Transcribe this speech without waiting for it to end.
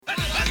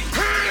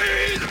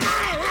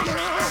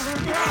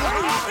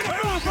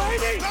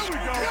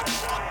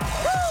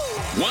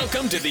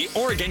Welcome to the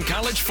Oregon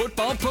College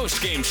Football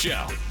Postgame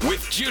Show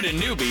with Judah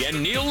Newby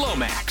and Neil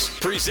Lomax.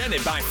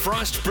 Presented by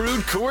Frost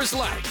Brewed Coors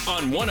Light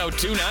on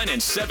 102.9 and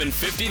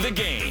 750 The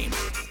Game.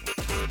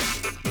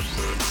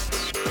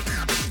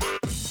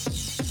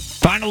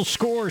 Final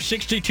score,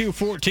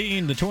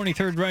 62-14. The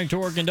 23rd ranked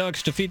Oregon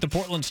Ducks defeat the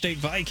Portland State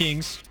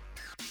Vikings.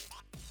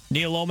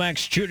 Neil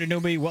Lomax, Judah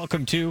Newby,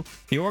 welcome to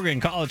the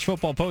Oregon College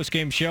Football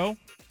Postgame Show.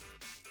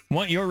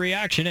 Want your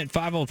reaction at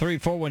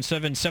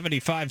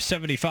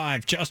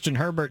 503-417-7575. Justin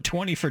Herbert,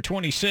 20 for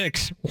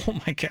 26. Oh,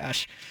 my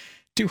gosh.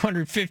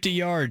 250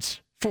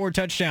 yards, 4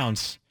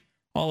 touchdowns.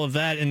 All of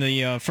that in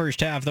the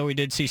first half, though we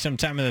did see some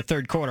time in the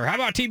third quarter. How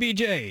about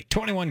TBJ?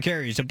 21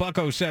 carries,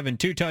 $107,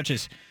 2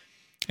 touches.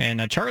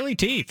 And Charlie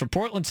T for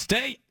Portland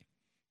State,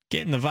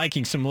 getting the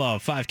Vikings some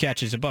love. 5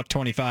 catches,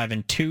 $125,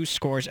 and 2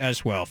 scores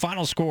as well.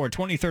 Final score,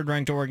 23rd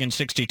ranked Oregon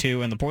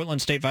 62, and the Portland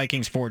State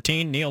Vikings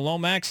 14. Neil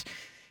Lomax,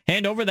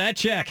 hand over that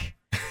check.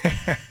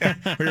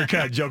 We were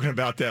kind of joking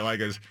about that, like,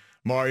 is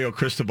Mario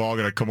Cristobal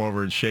going to come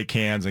over and shake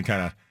hands and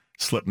kind of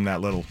slip him that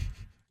little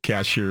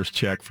cashier's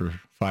check for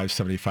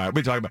 $575?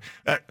 We talking about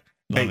that.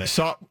 Hey,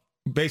 saw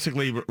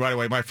basically right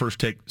away. My first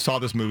take, saw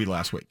this movie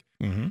last week.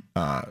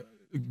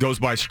 Goes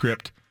by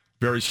script,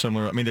 very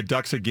similar. I mean, the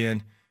Ducks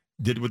again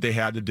did what they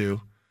had to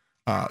do.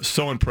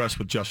 So impressed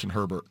with Justin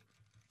Herbert,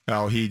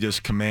 how he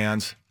just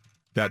commands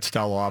that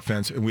style of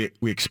offense, and we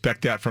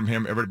expect that from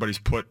him. Everybody's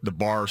put the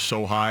bar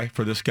so high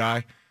for this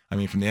guy. I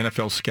mean, from the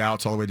NFL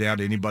scouts all the way down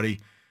to anybody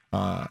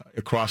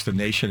across the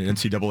nation in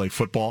NCAA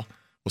football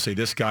will say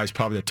this guy's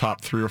probably the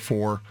top 3 or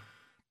 4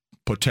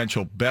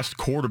 potential best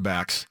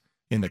quarterbacks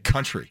in the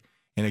country.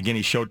 And again,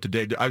 he showed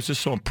today. I was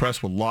just so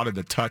impressed with a lot of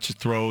the touch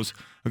throws.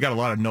 I've got a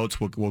lot of notes.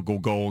 We'll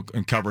go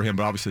and cover him,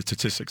 but obviously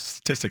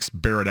statistics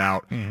bear it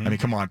out. I mean,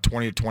 come on,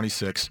 20 to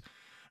 26,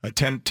 a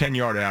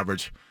 10-yard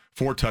average,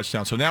 4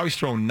 touchdowns. So now he's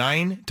thrown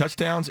 9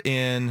 touchdowns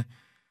in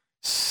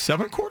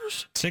 7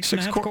 quarters?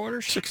 6.5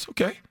 quarters? 6,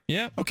 okay.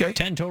 Yeah. Okay.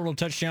 10 total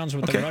touchdowns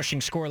with the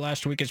rushing score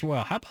last week as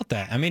well. How about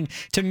that? I mean,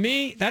 to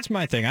me, that's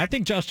my thing. I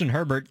think Justin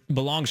Herbert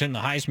belongs in the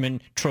Heisman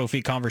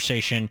Trophy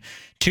conversation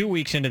 2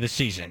 weeks into the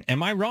season.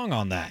 Am I wrong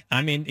on that?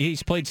 I mean,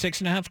 he's played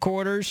 6.5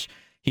 quarters.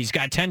 He's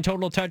got 10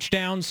 total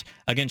touchdowns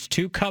against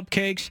 2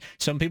 cupcakes.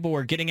 Some people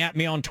were getting at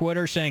me on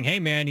Twitter saying, hey,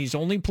 man, he's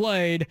only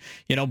played,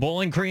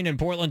 Bowling Green and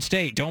Portland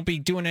State. Don't be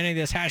doing any of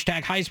this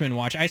hashtag Heisman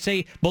watch. I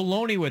say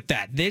baloney with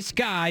that. This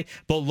guy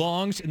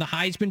belongs in the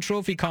Heisman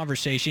Trophy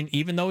conversation,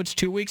 even though it's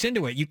 2 weeks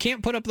into it. You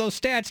can't put up those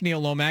stats, Neil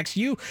Lomax.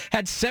 You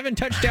had 7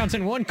 touchdowns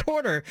in 1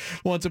 quarter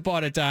once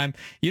upon a time.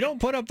 You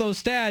don't put up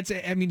those stats.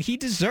 I mean, he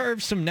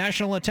deserves some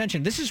national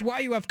attention. This is why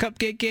you have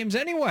cupcake games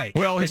anyway.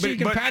 Well, so you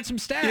can pad some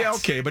stats. Yeah,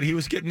 okay, but he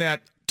was getting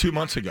that 2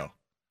 months ago.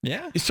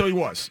 Yeah. So he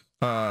was.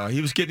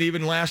 He was getting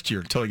even last year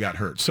until he got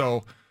hurt.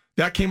 So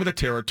that came with the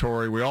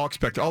territory. We all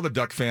expect all the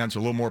Duck fans are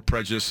a little more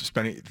prejudiced.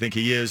 Think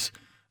he is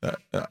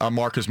a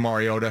Marcus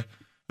Mariota.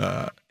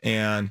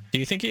 And do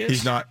you think he is?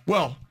 He's not.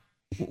 Well,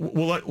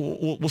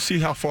 we'll see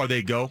how far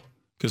they go,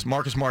 because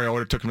Marcus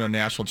Mariota took him to a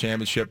national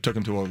championship, took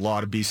him to a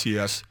lot of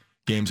BCS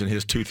games in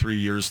his 2-3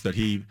 years that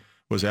he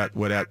was at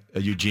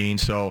Eugene.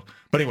 So,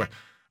 but anyway,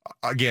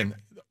 again,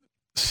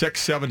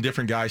 6-7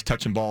 different guys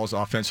touching balls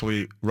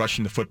offensively,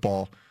 rushing the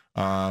football.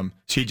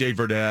 C.J.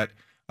 Verdette,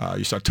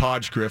 you saw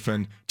Taj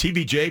Griffin.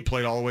 TBJ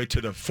played all the way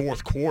to the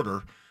 4th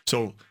quarter.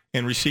 So,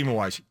 and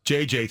receiving-wise,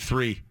 J.J.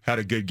 3 had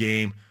a good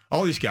game.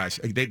 All these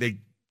guys, they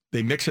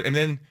mix it. And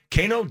then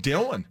Kano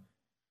Dillon.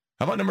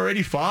 How about number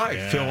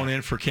 85 filling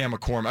in for Cam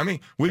McCormick? I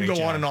mean, we can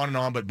go on and on and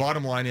on, but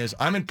bottom line is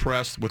I'm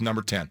impressed with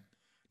number 10.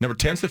 Number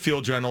 10's the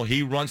field general.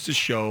 He runs the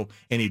show,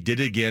 and he did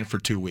it again for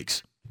 2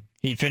 weeks.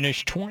 He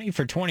finished 20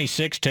 for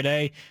 26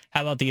 today.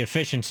 How about the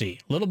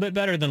efficiency? A little bit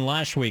better than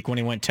last week when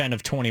he went 10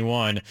 of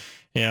 21.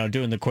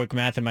 Doing the quick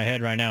math in my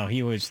head right now,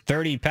 he was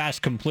 30 pass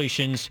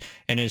completions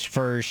in his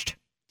first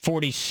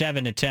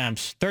 47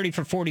 attempts, 30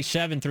 for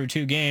 47 through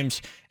 2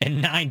 games,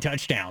 and 9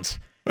 touchdowns.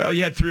 Well,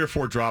 he had 3 or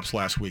 4 drops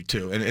last week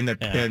too, and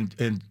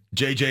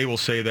JJ will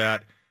say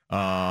that.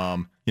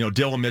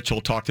 Dylan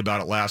Mitchell talked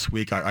about it last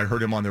week. I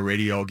heard him on the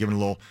radio giving a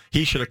little.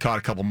 He should have caught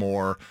a couple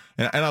more,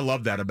 and I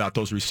love that about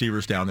those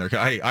receivers down there.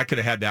 Hey, I could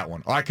have had that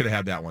one. I could have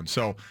had that one.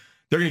 So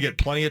they're going to get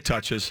plenty of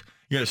touches.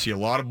 You're going to see a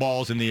lot of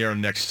balls in the air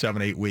in the next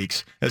 7-8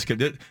 weeks. That's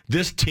good.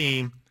 This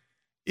team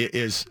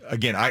is,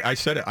 again, I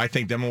said it. I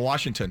think them in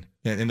Washington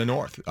in the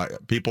North.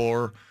 People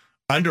are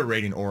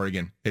underrating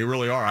Oregon. They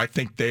really are. I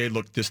think they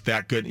look just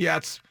that good. Yeah,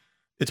 it's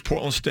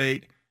Portland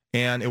State,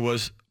 and it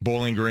was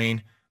Bowling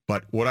Green.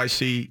 But what I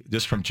see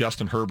just from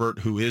Justin Herbert,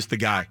 who is the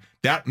guy,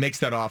 that makes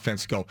that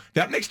offense go.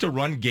 That makes the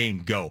run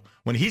game go.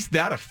 When he's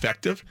that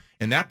effective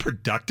and that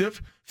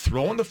productive,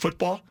 throwing the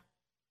football,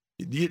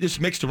 it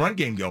just makes the run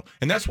game go.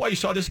 And that's why you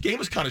saw this game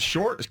was kind of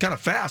short. It's kind of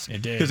fast.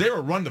 It did. Because they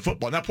were running the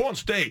football. Now, Portland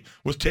State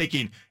was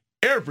taking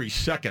every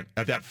second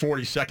at that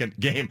 40-second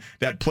game,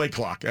 that play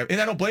clock.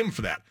 And I don't blame them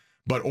for that.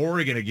 But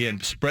Oregon,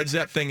 again, spreads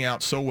that thing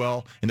out so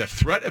well. And the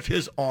threat of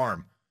his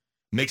arm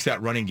makes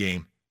that running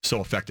game so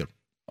effective.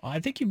 I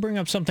think you bring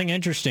up something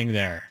interesting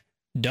there.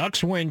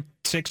 Ducks win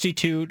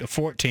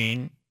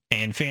 62-14.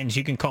 And fans,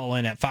 you can call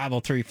in at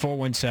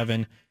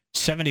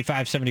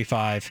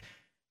 503-417-7575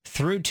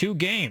 through 2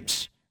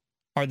 games.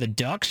 Are the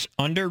Ducks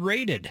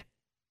underrated?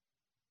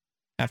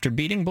 After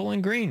beating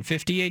Bowling Green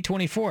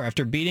 58-24,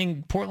 after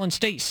beating Portland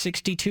State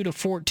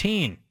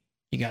 62-14.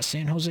 You got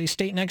San Jose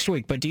State next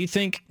week. But do you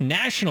think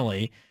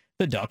nationally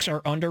the Ducks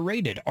are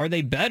underrated? Are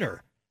they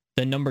better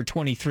than number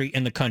 23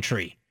 in the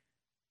country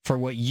for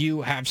what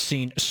you have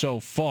seen so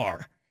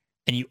far?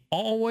 And you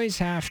always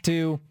have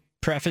to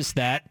preface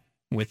that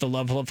with the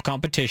level of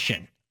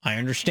competition. I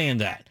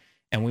understand that.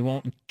 And we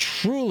won't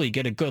truly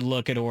get a good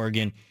look at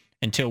Oregon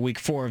until week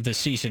 4 of the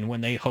season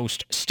when they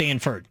host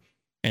Stanford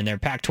in their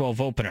Pac-12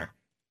 opener.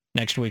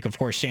 Next week, of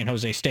course, San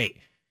Jose State.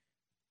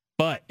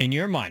 But in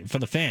your mind, for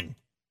the fan,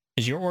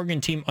 is your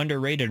Oregon team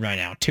underrated right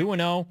now?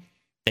 2-0.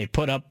 They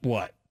put up,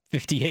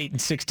 58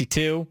 and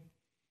 62?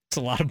 It's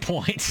a lot of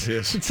points.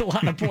 Yes. It's a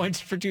lot of points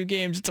for 2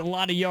 games. It's a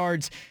lot of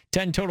yards.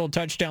 10 total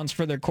touchdowns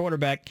for their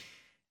quarterback.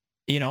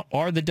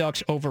 Are the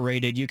Ducks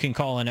overrated? You can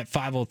call in at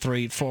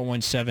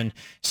 503-417-7575,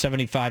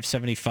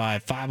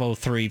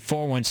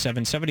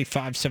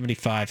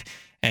 503-417-7575,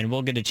 and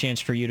we'll get a chance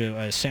for you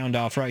to sound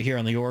off right here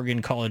on the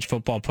Oregon College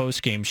Football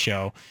Postgame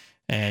Show.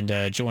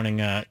 And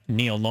joining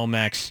Neil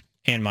Lomax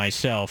and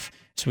myself.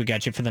 So we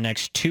got you for the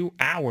next 2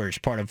 hours,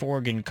 part of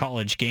Oregon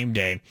College Game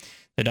Day.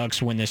 The Ducks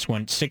win this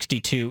one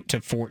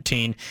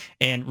 62-14.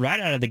 And right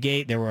out of the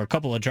gate, there were a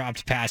couple of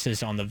dropped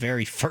passes on the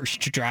very first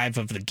drive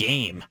of the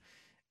game.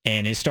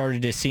 And it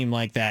started to seem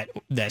like that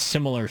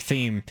similar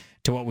theme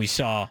to what we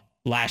saw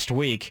last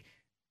week.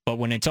 But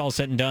when it's all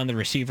said and done, the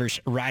receivers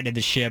righted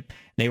the ship.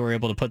 They were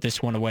able to put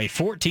this one away.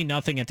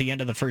 14-0 at the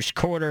end of the first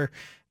quarter.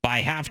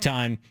 By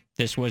halftime,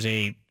 this was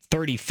a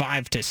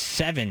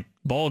 35-7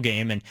 ball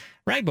game. And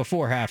right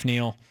before half,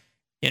 Neil,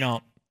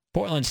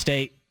 Portland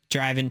State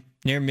driving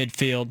near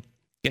midfield,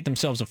 get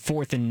themselves a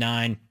 4th and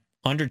 9,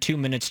 under 2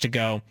 minutes to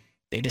go.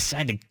 They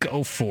decide to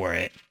go for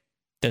it.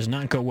 Does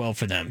not go well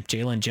for them.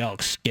 Jalen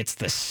Jelks gets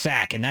the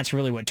sack, and that's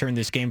really what turned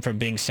this game from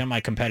being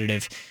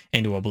semi-competitive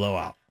into a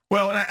blowout.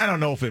 Well, and I don't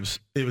know if it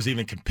was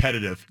even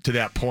competitive to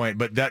that point,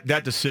 but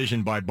that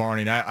decision by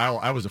Barney, and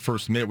I was the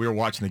first minute we were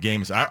watching the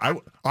games. I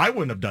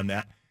wouldn't have done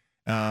that,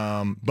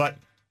 but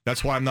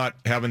that's why I'm not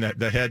having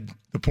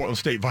the Portland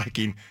State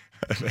Viking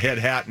head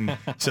hat and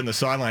sitting the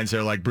sidelines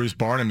there like Bruce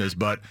Barnum is.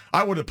 But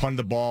I would have punted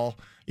the ball.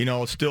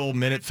 Still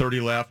minute 30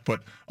 left,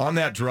 but on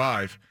that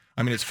drive.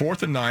 I mean, it's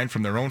 4th and 9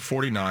 from their own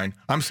 49.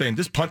 I'm saying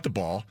just punt the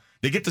ball.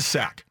 They get the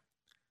sack.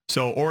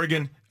 So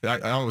Oregon, I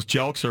don't know, it was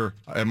Jelks or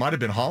it might have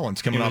been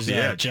Hollins coming off the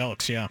edge.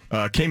 Jelks, yeah.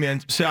 Came in,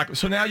 sack.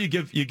 So now you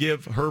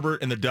give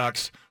Herbert and the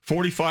Ducks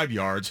 45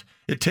 yards.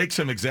 It takes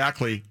them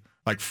exactly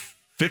like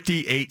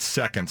 58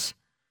 seconds.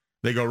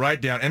 They go right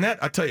down. And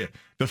that, I tell you,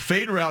 the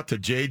fade route to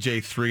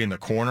JJ3 in the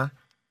corner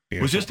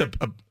was just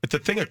it's a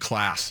thing of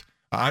class.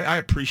 I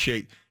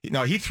appreciate,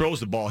 he throws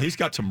the ball. He's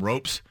got some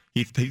ropes.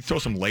 He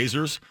throws some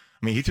lasers.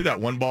 I mean, he threw that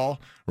one ball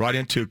right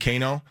into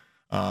Kano.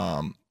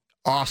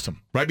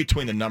 Awesome. Right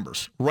between the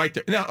numbers. Right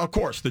there. Now, of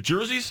course, the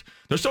jerseys,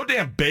 they're so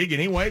damn big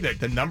anyway that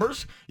the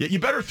numbers, you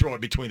better throw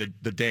it between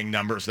the dang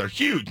numbers. They're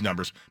huge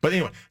numbers. But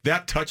anyway,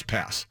 that touch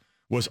pass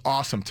was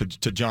awesome to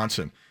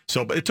Johnson.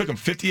 So, but it took him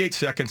 58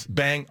 seconds.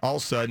 Bang, all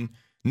of a sudden.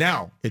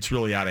 Now it's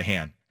really out of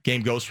hand.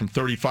 Game goes from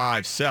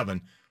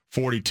 35-7,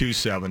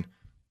 42-7,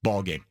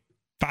 ball game.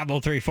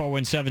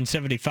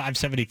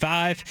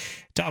 503-417-7575.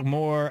 Talk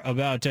more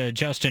about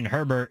Justin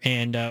Herbert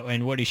and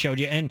what he showed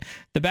you. And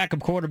the backup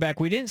quarterback,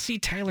 we didn't see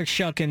Tyler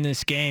Shuck in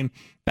this game.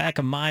 Back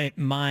of my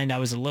mind, I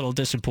was a little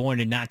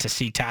disappointed not to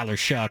see Tyler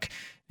Shuck,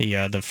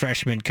 the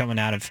freshman coming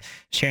out of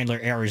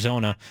Chandler,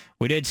 Arizona.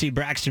 We did see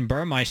Braxton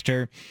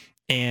Burmeister.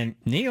 And,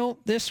 Neil,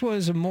 this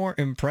was a more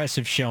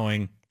impressive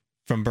showing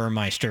from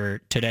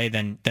Burmeister today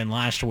than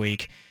last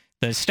week.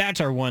 The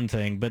stats are one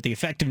thing, but the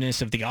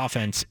effectiveness of the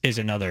offense is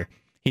another.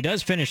 He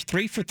does finish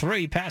 3 for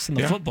 3 passing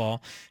the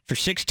football for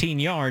 16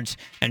 yards,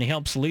 and he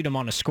helps lead them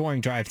on a scoring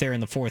drive there in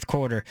the fourth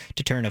quarter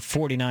to turn a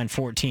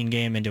 49-14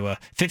 game into a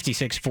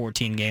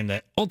 56-14 game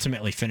that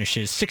ultimately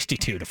finishes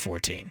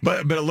 62-14.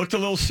 But it looked a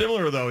little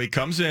similar, though. He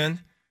comes in,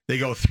 they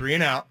go 3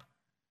 and out,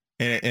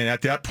 and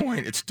at that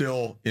point, it's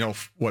still,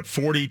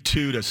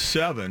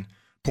 42-7.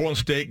 Portland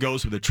State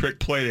goes with a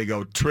trick play. They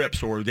go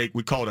trips, or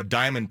we call it a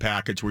diamond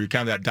package, where you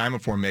kind of that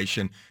diamond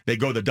formation. They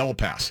go the double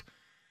pass.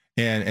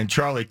 And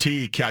Charlie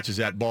T catches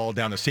that ball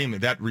down the seam.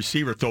 That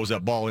receiver throws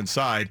that ball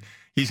inside.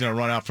 He's going to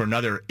run out for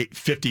another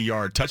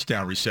 50-yard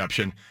touchdown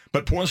reception.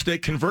 But Portland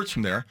State converts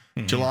from there.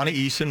 Mm-hmm. Jelani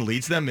Eason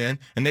leads them in,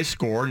 and they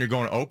score. And you're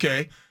going,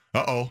 okay,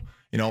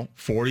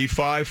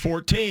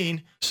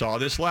 45-14. Saw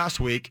this last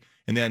week.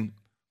 And then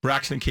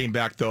Braxton came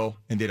back, though,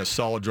 and did a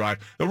solid drive.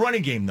 The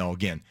running game, though,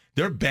 again,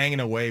 they're banging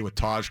away with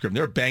Taj Griffin.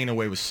 They're banging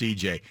away with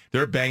CJ.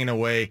 They're banging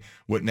away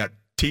with that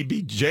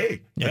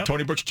TBJ. Yep.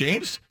 Tony Brooks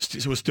James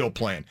was still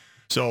playing.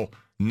 So,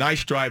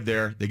 nice drive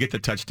there. They get the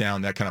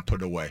touchdown. That kind of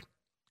put it away.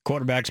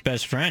 Quarterback's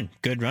best friend.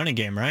 Good running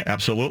game, right?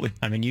 Absolutely.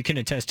 I mean, you can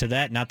attest to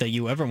that. Not that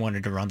you ever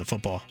wanted to run the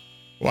football.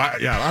 Well,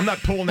 I'm not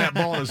pulling that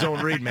ball in a zone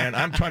read, man.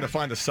 I'm trying to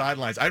find the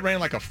sidelines. I ran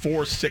like a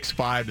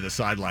 4.65 to the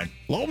sideline.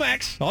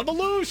 Lomax on the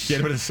loose.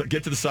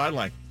 Get to the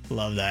sideline.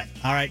 Love that.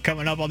 All right,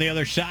 coming up on the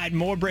other side,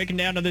 more breaking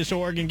down to this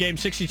Oregon game,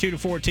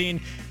 62-14.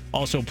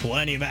 Also,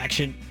 plenty of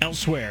action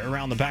elsewhere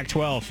around the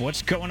Pac-12.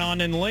 What's going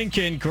on in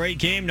Lincoln? Great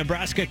game,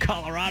 Nebraska,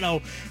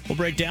 Colorado. We'll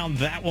break down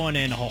that one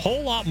and a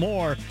whole lot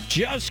more.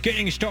 Just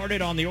getting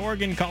started on the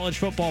Oregon College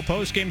Football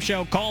Postgame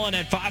Show. Call in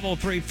at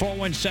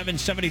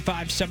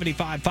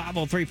 503-417-7575,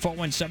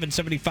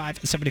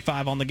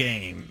 503-417-7575 on the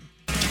game.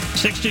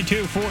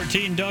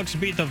 62-14, Ducks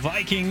beat the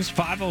Vikings,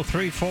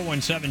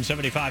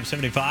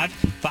 503-417-7575,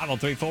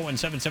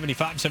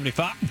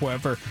 503-417-7575,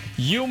 wherever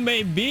you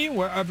may be,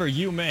 wherever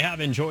you may have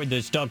enjoyed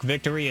this Duck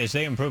victory as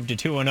they improve to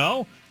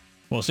 2-0.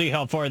 We'll see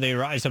how far they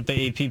rise up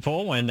the AP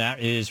poll when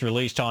that is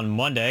released on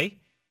Monday.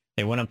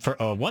 They went up for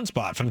one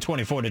spot from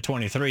 24 to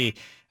 23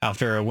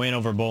 after a win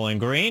over Bowling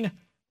Green.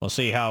 We'll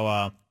see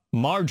how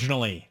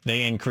marginally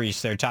they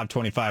increase their top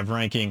 25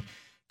 ranking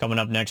coming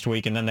up next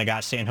week. And then they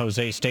got San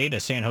Jose State, a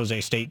San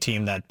Jose State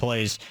team that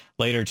plays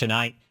later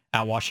tonight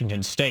at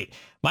Washington State.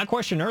 My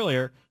question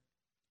earlier,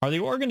 are the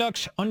Oregon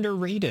Ducks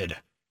underrated?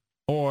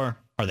 Or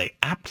are they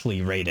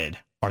aptly rated?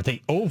 Are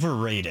they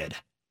overrated?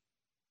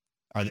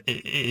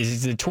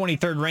 Is the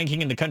 23rd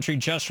ranking in the country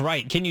just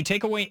right? Can you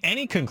take away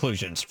any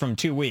conclusions from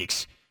 2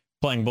 weeks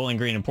playing Bowling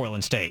Green and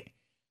Portland State?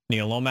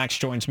 Neil Lomax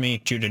joins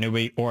me, Judah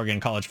Newby,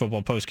 Oregon College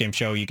Football Postgame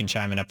Show. You can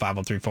chime in at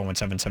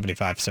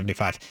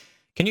 503-417-7575.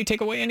 Can you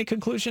take away any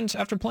conclusions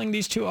after playing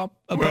these two opponents?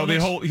 Well, the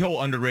whole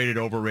underrated,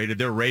 overrated,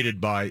 they're rated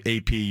by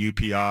AP,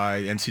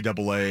 UPI,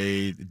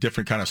 NCAA,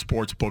 different kind of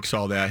sports books,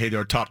 all that. Hey,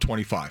 they're a top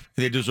 25.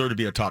 They deserve to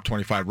be a top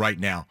 25 right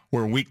now.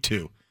 We're in week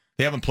 2.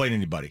 They haven't played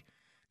anybody.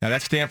 Now,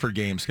 that Stanford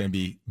game is going to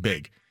be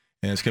big,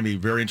 and it's going to be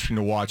very interesting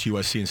to watch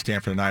USC and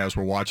Stanford tonight as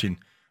we're watching,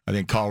 I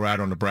think,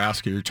 Colorado and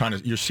Nebraska.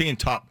 You're seeing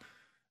top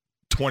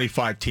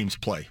 25 teams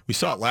play. We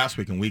saw it last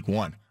week in week 1.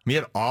 I mean,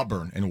 you had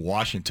Auburn and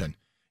Washington,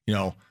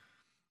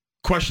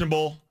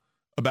 questionable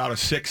about a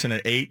 6 and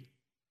an 8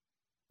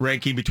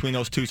 ranking between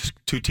those two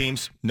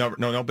teams.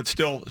 No, but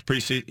still, it's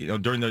pretty.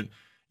 During the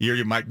year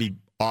you might be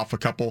off a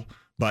couple,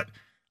 but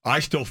I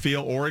still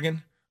feel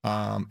Oregon,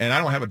 and I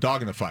don't have a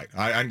dog in the fight.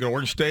 I can go to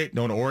Oregon State,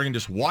 no to Oregon.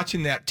 Just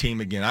watching that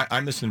team again,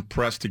 I'm just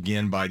impressed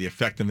again by the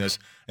effectiveness.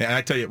 And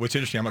I tell you, what's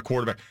interesting, I'm a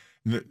quarterback.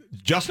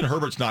 Justin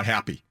Herbert's not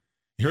happy.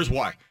 Here's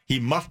why: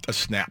 he muffed a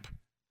snap,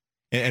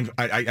 and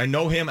I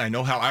know him. I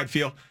know how I'd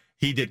feel.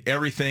 He did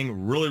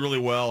everything really, really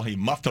well. He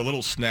muffed a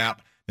little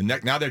snap.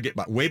 Now they're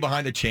getting way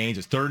behind the chains.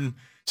 It's 3rd and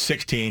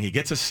 16. He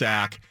gets a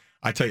sack.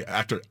 I tell you,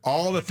 after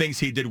all the things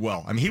he did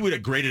well, I mean, he would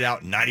have graded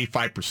out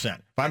 95%.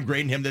 If I'm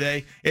grading him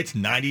today, it's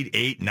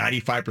 98,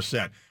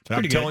 95%. But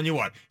I'm telling you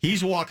what,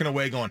 he's walking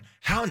away going,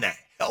 how in the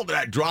hell did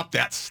I drop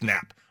that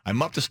snap? I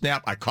muffed a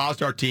snap. I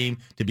caused our team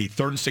to be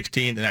 3rd and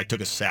 16, and I took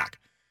a sack.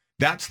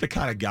 That's the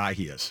kind of guy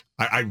he is.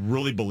 I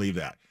really believe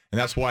that. And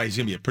that's why he's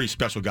going to be a pretty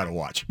special guy to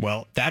watch.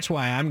 Well, that's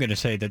why I'm going to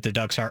say that the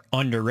Ducks are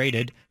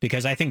underrated,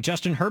 because I think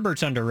Justin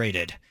Herbert's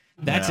underrated.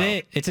 That's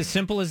it. It's as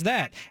simple as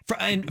that.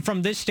 And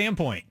from this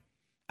standpoint,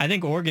 I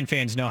think Oregon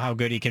fans know how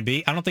good he can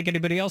be. I don't think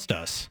anybody else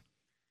does.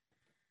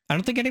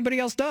 I'm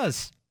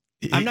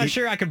not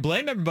sure I could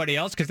blame everybody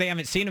else because they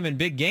haven't seen him in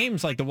big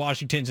games like the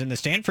Washingtons and the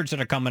Stanfords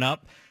that are coming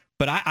up.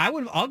 But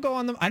I'll go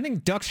on them. I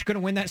think Ducks are going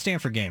to win that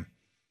Stanford game.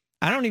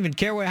 I don't even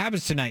care what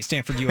happens tonight,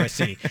 Stanford,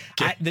 USC.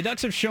 The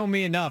Ducks have shown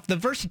me enough. The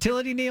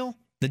versatility, Neil,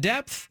 the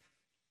depth,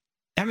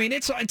 I mean,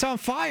 it's on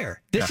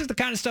fire. This is the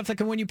kind of stuff that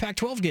can win you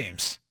Pac-12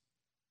 games.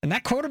 And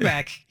that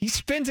quarterback, he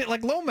spins it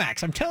like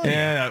Lomax, I'm telling you.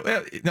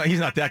 Well, no, he's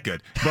not that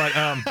good. But,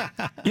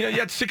 you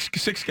had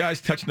six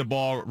guys touching the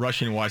ball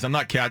rushing-wise. I'm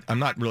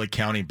not really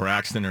counting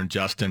Braxton or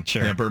Justin,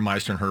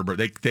 Burmeister and Herbert.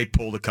 They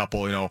pulled a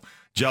couple,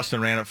 Justin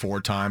ran it 4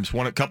 times,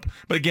 won a couple.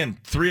 But, again,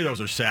 3 of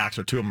those are sacks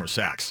or 2 of them are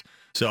sacks.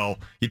 So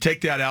you take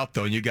that out,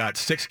 though, and you got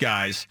 6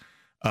 guys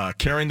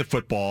carrying the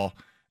football.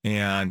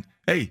 And,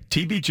 hey,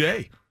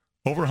 TBJ,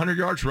 over 100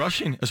 yards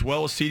rushing, as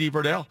well as C.D.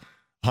 Verdell,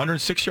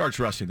 106 yards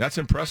rushing. That's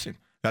impressive.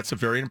 That's a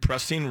very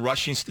impressive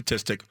rushing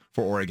statistic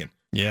for Oregon.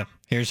 Yeah.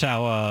 Here's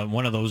how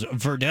one of those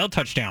Verdell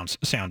touchdowns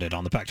sounded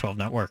on the Pac-12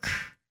 network.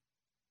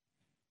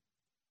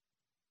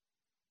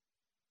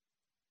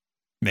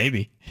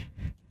 Maybe.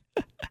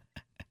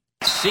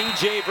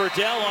 C.J.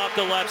 Verdell off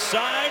the left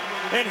side,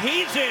 and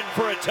he's in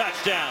for a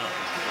touchdown.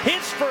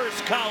 His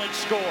first college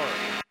score.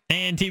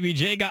 And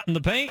TBJ got in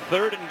the paint.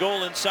 3rd and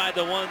goal inside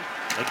the 1.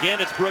 Again,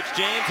 it's Brooks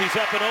James. He's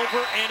up and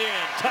over and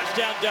in.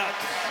 Touchdown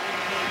Ducks.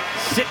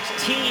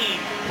 16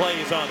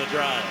 plays on the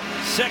drive.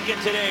 Second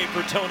today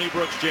for Tony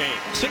Brooks James.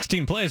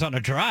 16 plays on a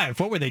drive.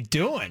 What were they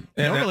doing?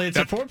 Normally it's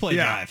a 4-play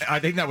drive. I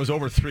think that was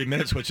over 3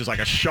 minutes, which is like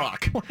a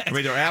shock. I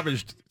mean, their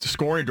average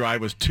scoring drive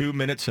was 2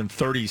 minutes and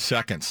 30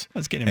 seconds.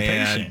 Let's get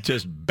impatient. And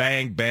just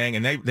bang, bang.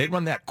 And they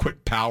run that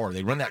quick power.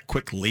 They run that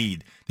quick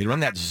lead. They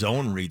run that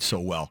zone read so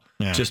well.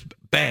 Yeah. Just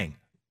bang,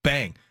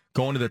 bang.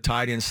 Going to the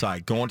tight end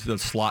side, going to the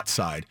slot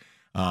side.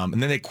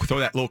 And then they throw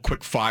that little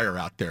quick fire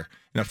out there.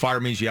 And a fire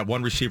means you have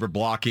one receiver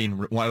blocking,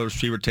 one other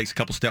receiver takes a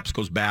couple steps,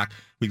 goes back.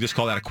 We just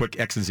call that a quick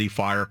X and Z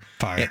fire.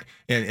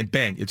 And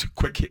bang, it's a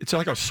quick. It's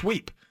like a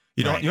sweep.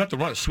 You don't have to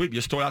run a sweep. You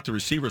just throw out the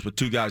receivers with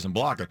two guys and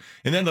block it.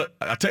 And then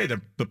I tell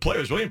you, the play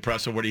was really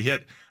impressive when he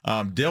hit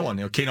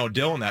Dillon, Kano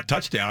Dillon, that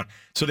touchdown.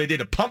 So they did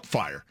a pump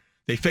fire.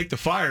 They faked the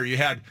fire. You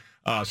had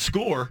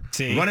Schooler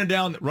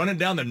running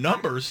down the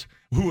numbers,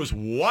 who was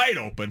wide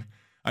open.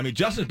 I mean,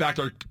 Justin's back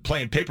there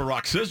playing paper,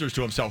 rock, scissors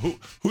to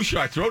himself. Who should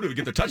I throw to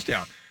get the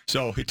touchdown?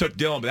 So he took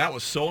Dillon, but that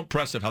was so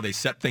impressive how they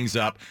set things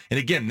up. And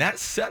again,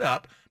 that's set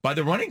up by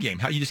the running game,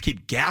 how you just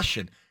keep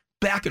gashing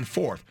back and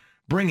forth,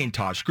 bringing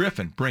Taj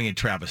Griffin, bringing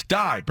Travis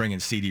Dye, bringing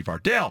C.D.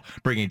 Vardell,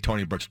 bringing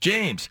Tony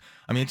Brooks-James.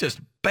 I mean,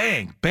 just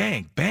bang,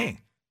 bang,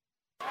 bang.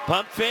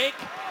 Pump fake,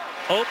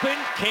 open,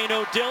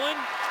 Kano Dillon.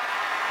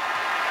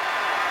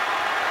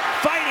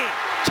 Fighting,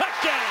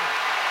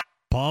 touchdown.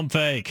 Pump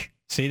fake.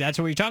 See, that's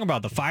what you're talking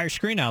about. The fire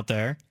screen out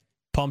there.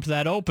 Pumped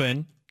that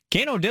open.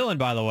 Kano Dillon,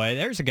 by the way,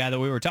 there's a guy that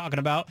we were talking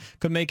about,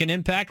 could make an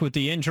impact with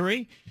the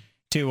injury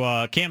to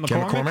Cam McCormick.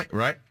 Cam McCormick,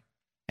 right.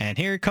 And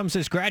here comes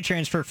this grad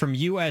transfer from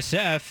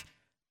USF.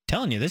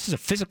 Telling you, this is a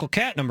physical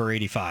cat, number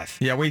 85.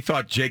 Yeah, we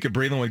thought Jacob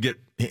Breland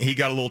he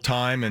got a little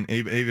time, and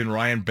even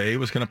Ryan Bay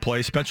was going to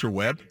play. Spencer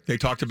Webb, they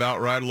talked about,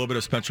 right, a little bit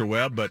of Spencer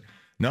Webb, but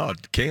no,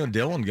 Kano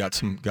Dillon got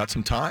some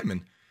time,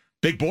 and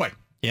big boy.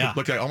 Yeah.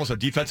 Looked like almost a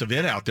defensive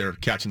end out there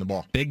catching the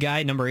ball. Big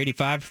guy, number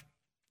 85.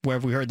 Where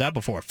have we heard that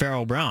before?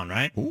 Farrell Brown,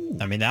 right? Ooh.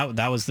 I mean,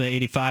 that was the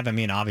 85. I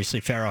mean, obviously,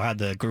 Farrell had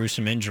the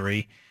gruesome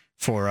injury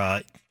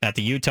at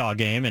the Utah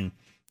game, and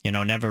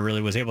never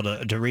really was able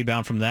to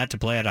rebound from that to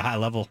play at a high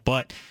level.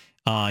 But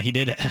he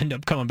did end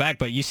up coming back.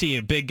 But you see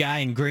a big guy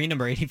in green,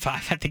 number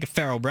 85. I think of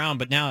Farrell Brown,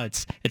 but now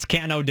it's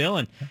Kano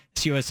Dillon.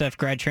 It's USF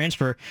grad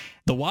transfer.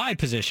 The Y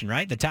position,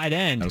 right? The tight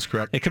end. That's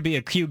correct. It could be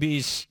a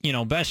QB's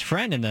best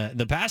friend in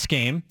the pass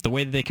game. The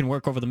way that they can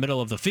work over the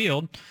middle of the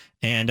field.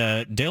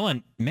 And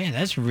Dillon, man,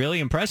 that's really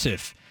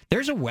impressive.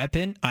 There's a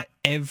weapon at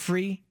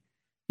every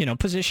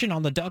position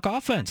on the Duck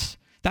offense.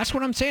 That's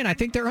what I'm saying. I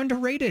think they're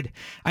underrated.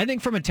 I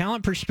think from a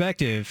talent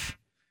perspective,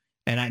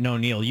 and I know,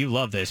 Neil, you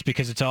love this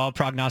because it's all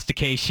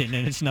prognostication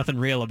and it's nothing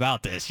real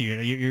about this.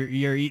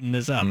 You're eating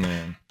this up.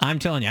 Man. I'm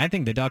telling you, I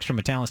think the Ducks, from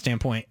a talent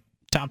standpoint,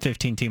 top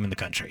 15 team in the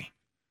country.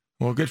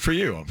 Well, good for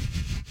you.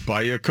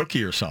 Buy you a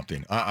cookie or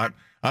something.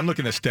 I'm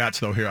looking at stats,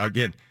 though, here.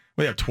 Again,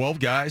 we have 12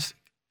 guys,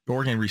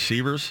 Oregon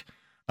receivers.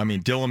 I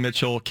mean, Dylan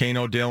Mitchell,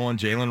 Kano Dillon,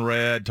 Jalen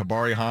Redd,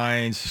 Tabari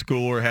Hines,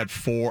 Schooler had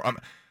 4.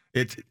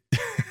 It's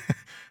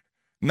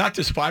not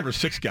just 5 or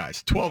 6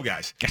 guys, 12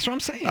 guys. That's what I'm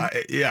saying.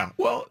 Yeah,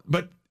 well,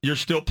 but you're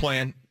still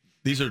playing.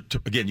 These are,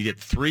 again, you get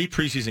 3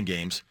 preseason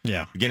games.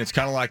 Yeah. Again, it's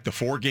kind of like the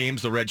 4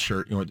 games, the red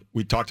shirt.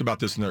 We talked about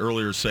this in the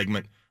earlier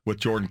segment with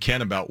Jordan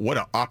Kent about what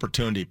an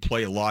opportunity to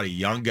play a lot of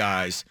young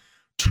guys,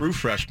 true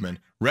freshmen,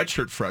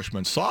 redshirt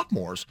freshmen,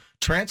 sophomores,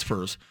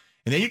 transfers,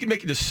 and then you can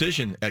make a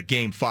decision at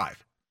game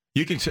 5.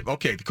 You can say,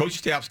 okay, the coaching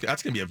staff,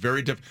 that's going to be a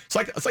very different. It's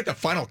like the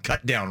final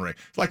cut down rate.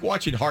 It's like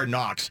watching Hard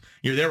Knocks.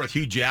 You're there with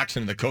Hugh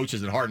Jackson and the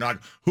coaches in Hard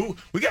Knocks.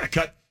 We got to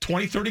cut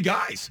 20, 30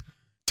 guys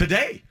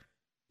today.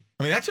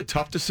 I mean, that's a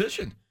tough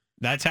decision.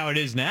 That's how it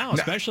is now,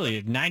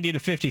 especially 90 to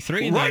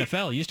 53 in the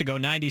NFL. It used to go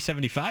 90,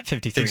 75,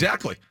 53.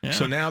 Exactly. Yeah.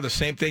 So now the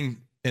same thing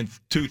in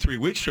 2-3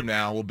 weeks from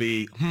now will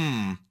be,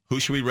 who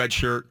should we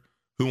redshirt?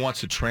 Who wants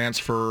to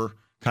transfer?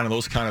 Kind of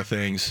those kind of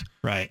things.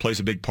 Right. Plays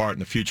a big part in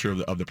the future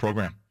of the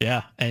program.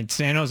 Yeah, and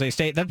San Jose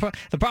State, the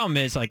problem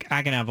is, I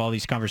can have all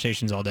these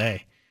conversations all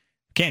day.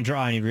 Can't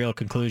draw any real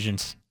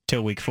conclusions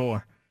till week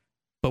 4.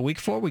 But week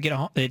 4, we get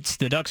it's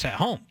the Ducks at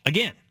home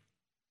again.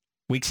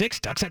 Week 6,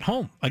 Ducks at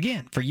home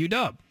again for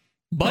UW.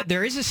 But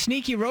there is a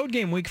sneaky road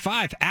game week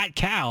 5 at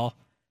Cal.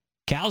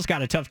 Cal's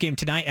got a tough game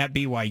tonight at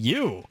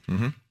BYU.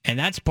 Mm-hmm. And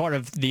that's part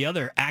of the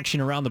other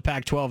action around the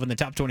Pac-12 in the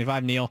top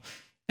 25, Neil.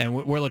 And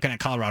we're looking at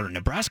Colorado,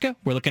 Nebraska.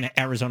 We're looking at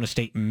Arizona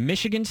State,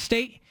 Michigan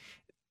State.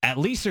 At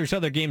least there's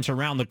other games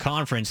around the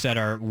conference that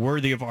are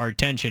worthy of our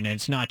attention, and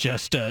it's not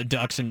just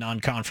Ducks and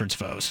non-conference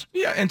foes.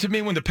 Yeah, and to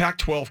me, when the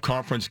Pac-12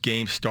 conference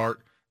games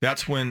start,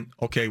 that's when,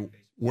 okay,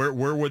 where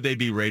would they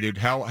be rated?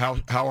 How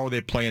are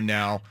they playing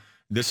now?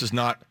 This is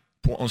not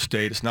Portland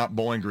State. It's not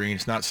Bowling Green.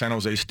 It's not San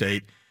Jose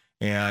State.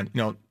 And,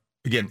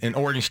 again, in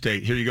Oregon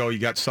State, here you go. You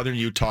got Southern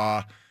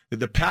Utah.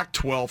 The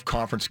Pac-12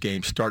 conference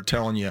games start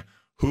telling you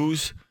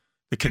who's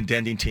the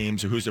contending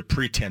teams or who's the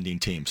pretending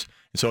teams.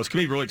 And so it's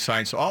going to be really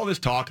exciting. So all this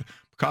talk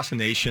across the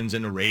nations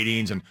and the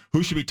ratings and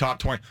who should be top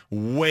 20,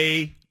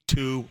 way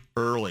too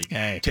early.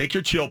 Hey. Take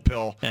your chill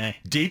pill,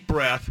 deep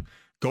breath,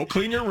 go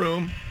clean your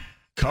room,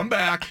 come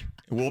back,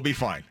 and we'll be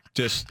fine.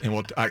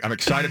 I'm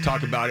excited to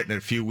talk about it in a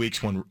few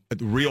weeks when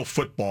real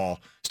football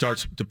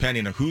starts,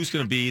 depending on who's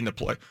going to be in the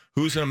play,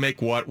 who's going to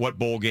make what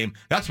bowl game.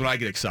 That's when I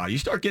get excited. You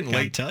start getting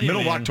late,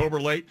 middle of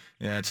October late.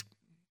 Yeah, it's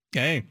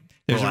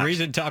There's a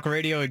reason talk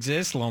radio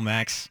exists,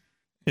 Lomax.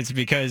 It's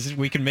because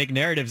we can make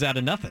narratives out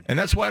of nothing. And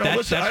that's why I don't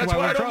listen. That's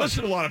why I don't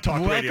listen to a lot of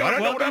talk radio. I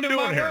don't know what I'm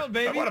doing here. World,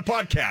 baby. I want a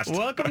podcast.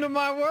 Welcome to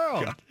my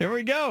world. God. Here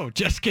we go.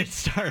 Just get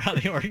started on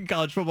the Oregon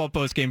College Football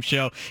Postgame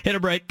Show. Hit a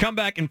break. Come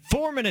back in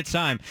 4 minutes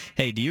time.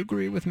 Hey, do you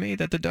agree with me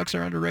that the Ducks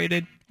are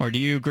underrated? Or do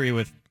you agree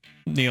with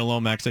Neil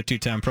Lomax, a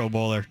 2-time Pro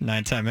Bowler,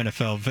 9-time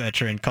NFL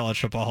veteran,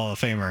 College Football Hall of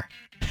Famer?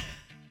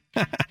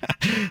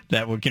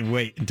 That we can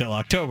wait until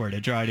October to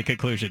draw any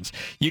conclusions.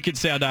 You can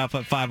sound off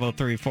at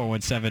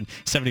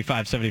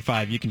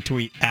 503-417-7575. You can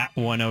tweet at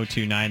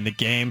 1029 The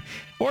Game.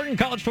 Oregon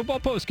College Football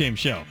Postgame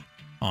Show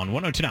on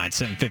 1029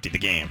 750 The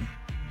Game.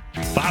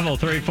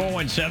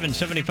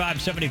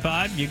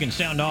 503-417-7575. You can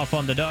sound off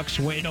on the Ducks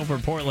win over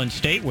Portland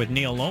State with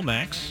Neil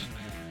Lomax.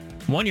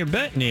 Won your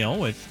bet, Neil,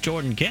 with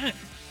Jordan Kent.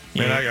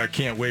 Man, I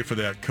can't wait for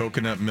that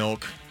coconut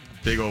milk,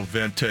 big old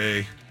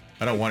Venti.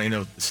 I don't want any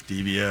of the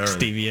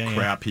stevia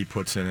crap he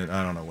puts in it.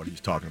 I don't know what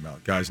he's talking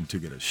about. Guy's in too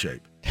good a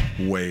shape.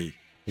 Way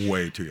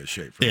too good a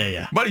shape for him.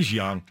 Yeah. But he's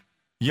young.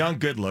 Young,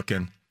 good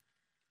looking.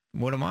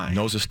 What am I?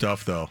 Knows his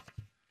stuff, though.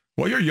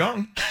 Well, you're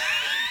young.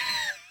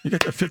 You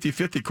got that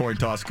 50-50 coin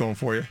toss going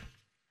for you.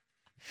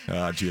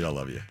 Jude, I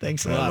love you.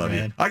 Thanks a lot,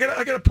 man. I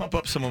gotta pump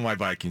up some of my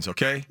Vikings,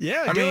 okay?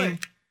 Yeah, I mean,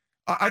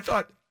 I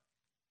thought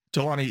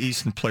Jelani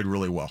Easton played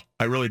really well.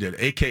 I really did,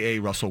 a.k.a.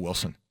 Russell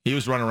Wilson. He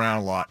was running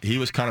around a lot. He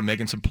was kind of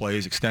making some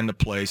plays, extended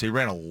plays. He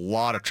ran a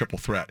lot of triple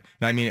threat.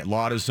 And I mean, a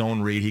lot of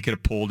zone read. He could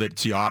have pulled it.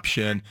 It's the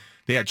option.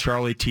 They had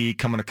Charlie T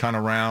coming to kind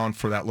of around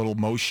for that little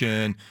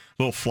motion,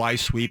 little fly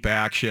sweep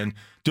action.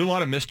 Doing a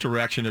lot of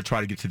misdirection to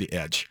try to get to the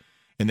edge.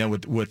 And then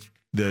with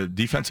the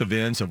defensive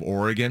ends of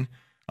Oregon,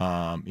 you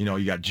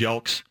got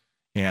Jelks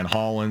and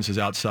Hollins is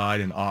outside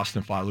and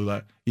Austin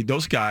Falula.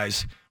 Those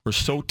guys were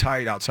so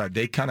tight outside.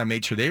 They kind of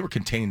made sure they were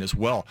containing as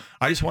well.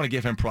 I just want to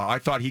give him props. I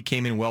thought he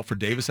came in well for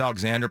Davis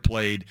Alexander.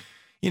 Played,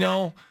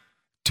 2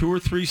 or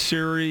 3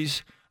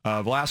 series.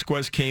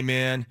 Velasquez came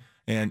in,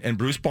 and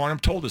Bruce Barnum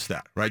told us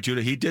that, right,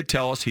 Judah? He did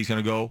tell us he's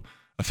going to go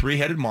a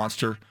 3-headed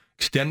monster,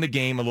 extend the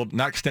game a little,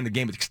 not extend the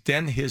game, but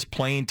extend his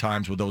playing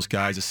times with those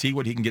guys to see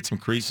what he can get some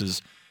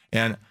creases.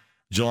 And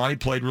Jelani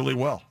played really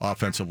well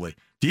offensively.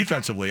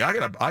 Defensively, I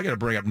gotta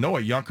bring up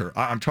Noah Yunker.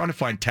 I'm trying to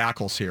find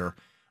tackles here.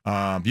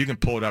 You can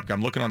pull it up.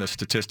 I'm looking on the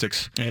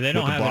statistics. Yeah, they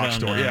don't have the box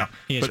score. Yeah,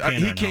 ESPN but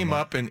he came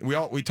up, and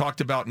we talked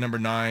about number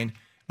 9,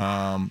 the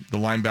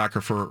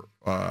linebacker for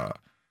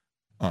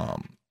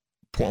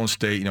Portland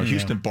State.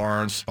 Houston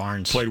Barnes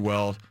played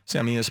well.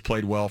 Sam Enos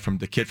played well from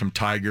the kid from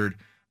Tigard.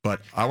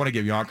 But I want to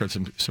give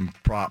Yunker some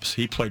props.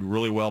 He played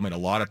really well, made a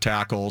lot of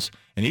tackles,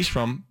 and he's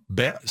from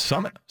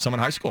Summit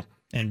High School.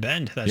 And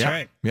Bend, that's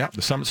right. Yeah,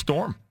 the Summit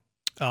Storm.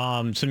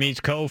 Samiz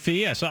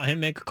Kofi, I saw him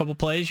make a couple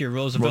plays. Your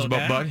Roosevelt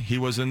guy. Bud, he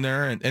was in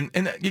there. And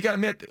you got to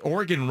admit,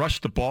 Oregon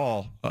rushed the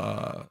ball.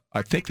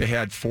 I think they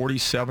had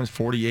 47,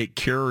 48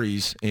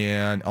 carries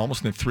and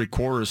almost in 3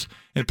 quarters.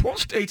 And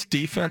Portland State's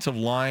defensive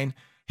line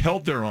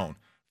held their own.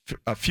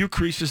 A few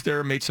creases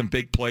there, made some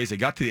big plays. They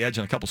got to the edge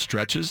on a couple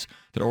stretches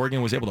that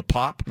Oregon was able to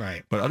pop.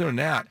 Right. But other than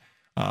that,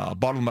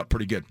 bottled them up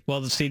pretty good.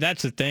 Well, see,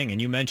 that's the thing,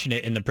 and you mentioned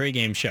it in the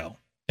pregame show.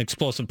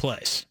 Explosive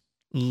plays.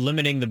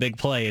 Limiting the big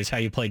play is how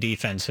you play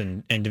defense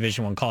in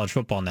Division I college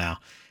football now.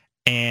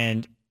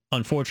 And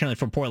unfortunately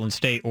for Portland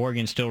State,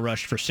 Oregon still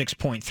rushed for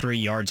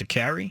 6.3 yards a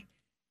carry.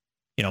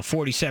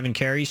 47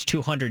 carries,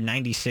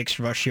 296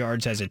 rush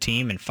yards as a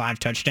team, and 5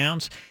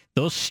 touchdowns.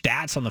 Those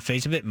stats on the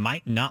face of it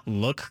might not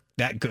look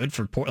that good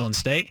for Portland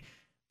State.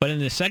 But in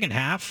the second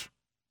half,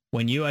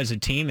 when you as a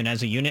team and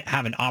as a unit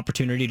have an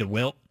opportunity to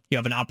wilt, you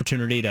have an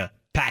opportunity to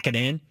pack it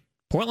in,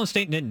 Portland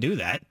State didn't do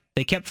that.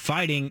 They kept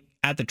fighting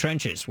at the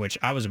trenches, which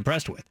I was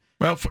impressed with.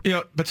 Well,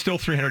 but still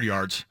 300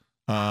 yards.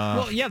 The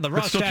raw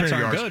stats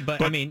aren't good,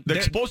 but I mean... The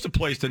explosive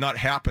plays did not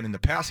happen in the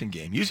passing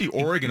game. Usually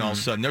Oregon, all of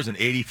a sudden, there's an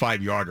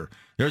 85-yarder.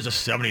 There's a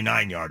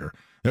 79-yarder.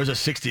 There's a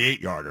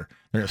 68-yarder.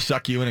 They're going to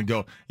suck you in and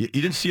go. You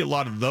didn't see a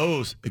lot of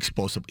those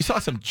explosive. You saw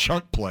some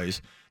chunk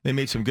plays. They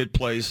made some good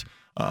plays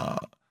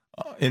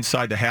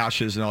inside the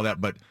hashes and all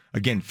that. But,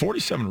 again,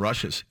 47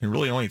 rushes and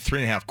really only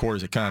 3.5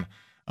 quarters. It kind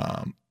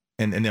of...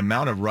 And the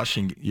amount of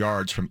rushing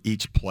yards from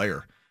each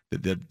player,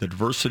 the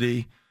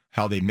diversity,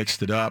 how they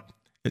mixed it up.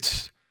 They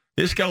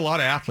just got a lot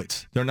of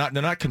athletes. They're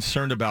not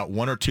concerned about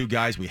 1 or 2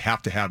 guys we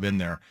have to have in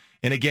there.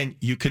 And again,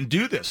 you can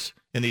do this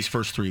in these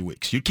first 3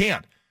 weeks. You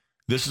can.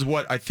 This is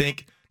what I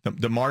think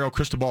the Mario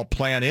Cristobal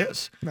plan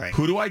is. Right.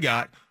 Who do I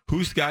got?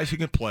 Who's the guys who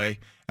can play?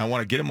 I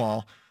want to get them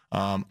all.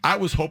 I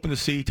was hoping to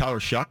see Tyler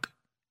Shuck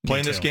play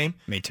in this game.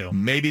 Me too.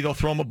 Maybe they'll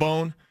throw him a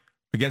bone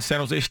against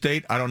San Jose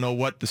State. I don't know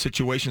what the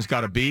situation's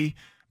got to be.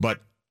 But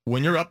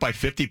when you're up by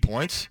 50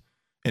 points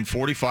and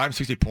 45 and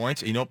 60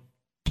 points,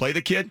 play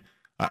the kid,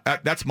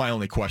 that's my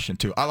only question,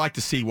 too. I like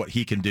to see what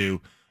he can do.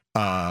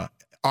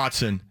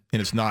 Autzen, and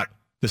it's not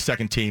the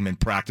second team in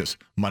practice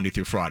Monday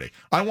through Friday.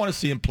 I want to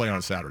see him play on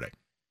a Saturday.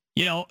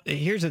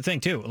 Here's the thing,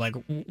 too. Like,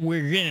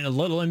 we're getting a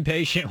little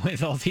impatient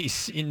with all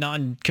these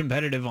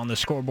non-competitive on the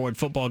scoreboard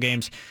football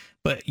games,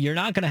 but you're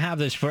not going to have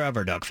this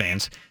forever, Duck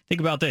fans.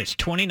 Think about this.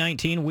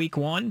 2019, Week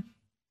 1,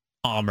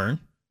 Auburn.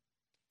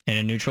 In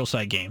a neutral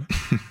site game.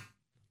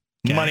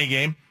 Okay. Money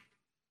game.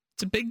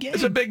 It's a big game.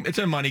 It's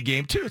a money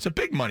game, too. It's a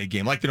big money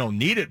game. Like, they don't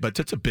need it, but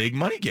it's a big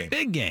money game.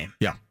 Big game.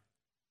 Yeah.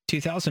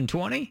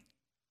 2020,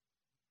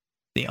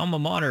 the alma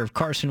mater of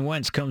Carson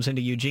Wentz comes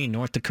into Eugene,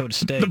 North Dakota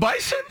State. The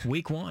Bison?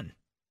 Week 1.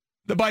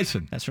 The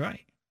Bison. That's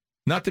right.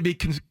 Not to be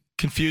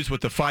confused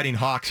with the Fighting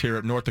Hawks here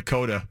at North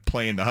Dakota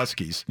playing the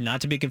Huskies.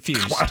 Not to be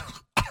confused.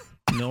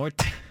 North.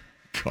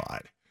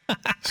 God.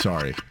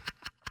 Sorry.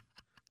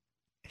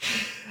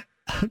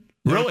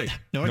 Really?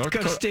 North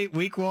Dakota State,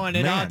 Week 1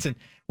 in Autzen.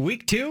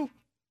 Week 2,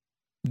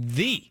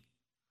 the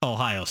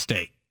Ohio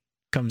State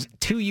comes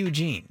to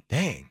Eugene.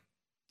 Dang.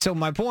 So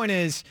my point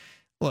is,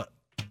 look,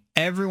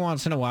 every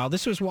once in a while,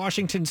 this was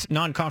Washington's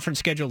non-conference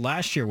schedule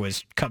last year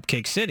was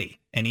Cupcake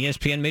City, and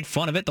ESPN made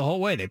fun of it the whole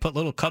way. They put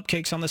little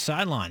cupcakes on the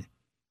sideline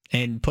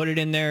and put it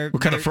in there.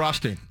 What kind of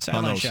frosting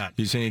on those? Shot.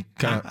 You see any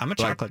kind of? I'm a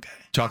chocolate guy.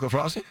 Chocolate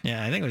frosting?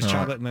 Yeah, I think it was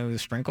chocolate maybe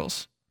with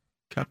sprinkles.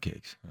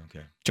 Cupcakes.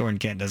 Okay. Jordan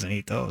Kent doesn't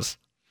eat those.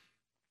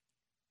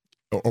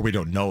 Or we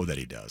don't know that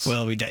he does.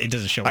 Well, it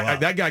doesn't show up.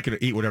 That guy could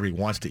eat whatever he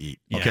wants to eat.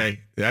 Okay,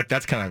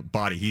 that's kind of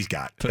body he's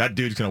got. That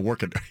dude's gonna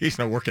work it. He's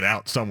gonna work it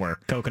out somewhere.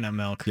 Coconut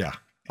milk. Yeah,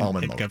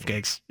 almond milk.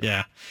 Cupcakes.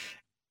 Yeah.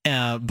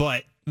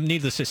 But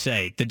needless to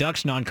say, the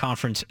Ducks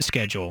non-conference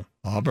schedule.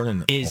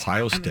 Auburn and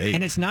Ohio State.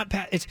 And it's not.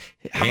 How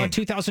about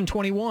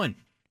 2021?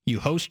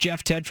 You host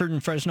Jeff Tedford in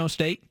Fresno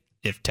State,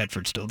 if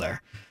Tedford's still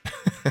there.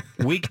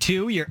 Week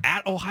 2, you're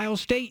at Ohio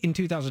State in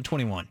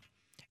 2021.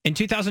 In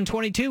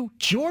 2022,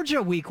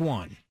 Georgia Week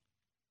 1.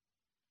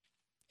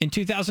 In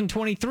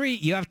 2023,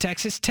 you have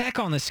Texas Tech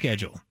on the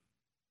schedule.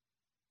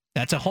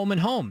 That's a home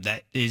and home.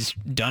 That is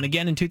done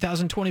again in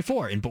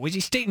 2024. And Boise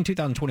State in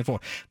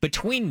 2024.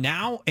 Between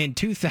now and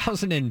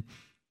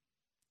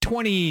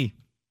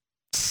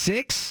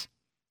 2026,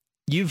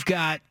 you've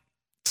got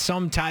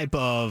some type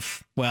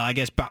of, well, I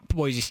guess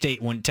Boise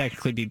State wouldn't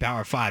technically be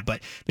Power 5,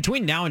 but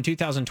between now and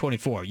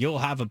 2024, you'll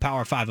have a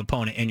Power 5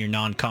 opponent in your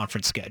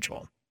non-conference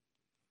schedule.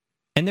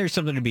 And there's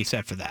something to be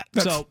said for that.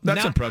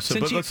 That's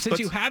impressive. Since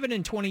you have it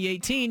in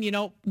 2018,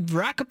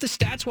 rack up the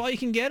stats while you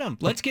can get them.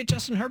 Let's get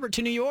Justin Herbert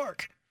to New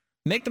York.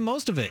 Make the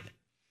most of it.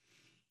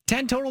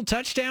 10 total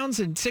touchdowns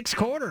in 6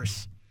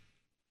 quarters.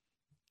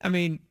 I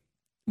mean,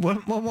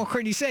 what more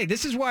can you say?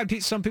 This is why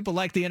some people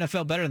like the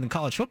NFL better than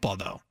college football,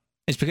 though.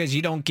 It's because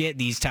you don't get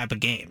these type of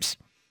games.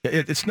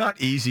 It's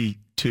not easy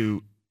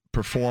to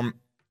perform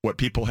what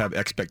people have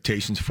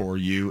expectations for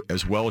you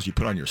as well as you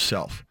put on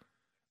yourself.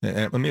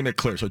 And let me make it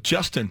clear. So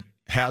Justin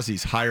has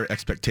these higher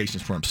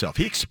expectations for himself.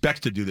 He expects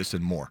to do this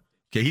and more.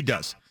 Okay, he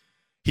does.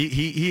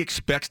 He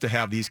expects to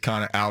have these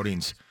kind of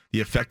outings, the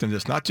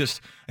effectiveness, not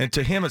just, and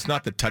to him, it's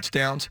not the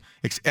touchdowns,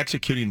 it's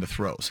executing the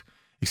throws.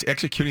 It's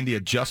executing the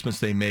adjustments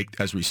they make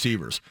as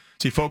receivers.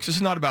 See, folks, this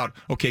is not about,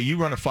 okay, you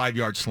run a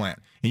 5-yard slant,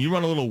 and you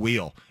run a little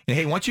wheel, and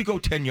hey, once you go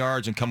 10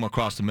 yards and come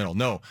across the middle.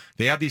 No,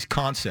 they have these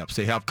concepts.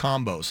 They have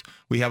combos.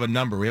 We have a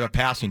number. We have a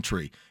passing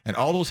tree. And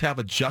all those have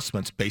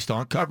adjustments based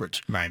on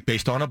coverage, right,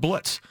 based on a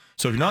blitz.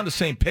 So if you're not on the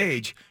same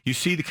page, you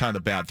see the kind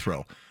of bad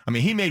throw. I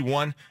mean, he made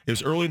one. It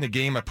was early in the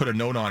game. I put a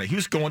note on it. He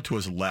was going to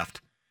his left.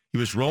 He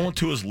was rolling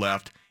to his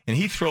left, and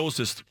he throws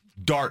this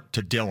dart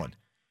to Dillon.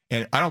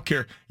 And I don't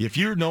care if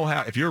you're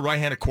a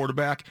right-handed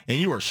quarterback and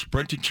you are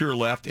sprinting to your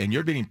left and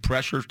you're being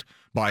pressured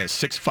by a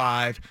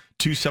 6'5",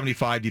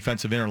 275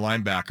 defensive inner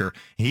linebacker,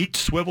 he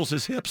swivels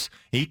his hips,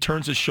 he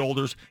turns his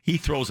shoulders, he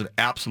throws an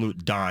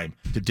absolute dime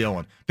to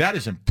Dillon. That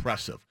is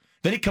impressive.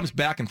 Then he comes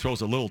back and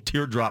throws a little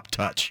teardrop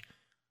touch.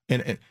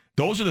 And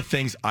those are the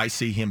things I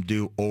see him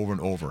do over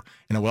and over.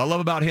 And what I love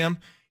about him,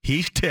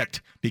 he's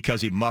ticked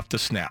because he muffed a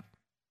snap.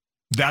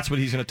 That's what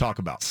he's going to talk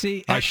about.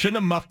 See, I shouldn't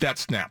have muffed that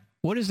snap.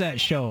 What does that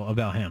show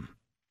about him?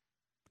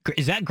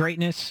 Is that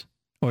greatness,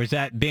 or is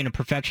that being a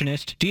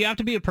perfectionist? Do you have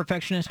to be a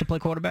perfectionist to play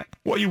quarterback?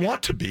 Well, you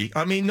want to be.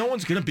 I mean, no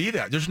one's going to be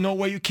that. There's no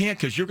way you can't,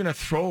 because you're going to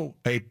throw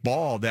a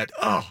ball that,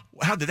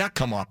 how did that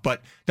come off?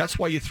 But that's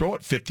why you throw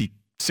it 50,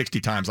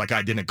 60 times like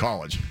I did in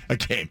college, a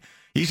game.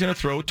 He's going to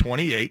throw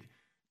 28,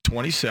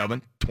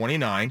 27,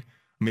 29.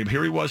 I mean,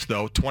 here he was,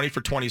 though, 20 for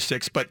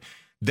 26. But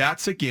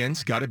that's, again,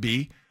 got to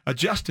be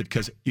adjusted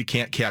because you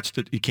can't catch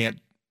the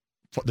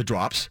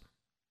drops.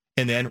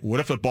 And then what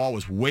if the ball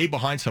was way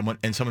behind someone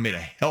and someone made a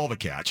hell of a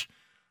catch?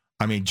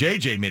 I mean,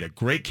 JJ made a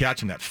great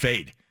catch in that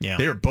fade. Yeah.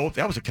 They were both,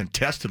 that was a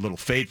contested little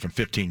fade from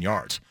 15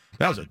 yards.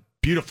 That was a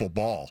beautiful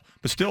ball.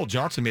 But still,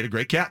 Johnson made a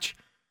great catch.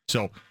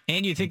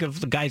 And you think of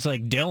the guys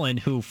like Dillon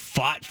who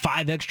fought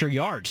 5 extra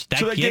yards.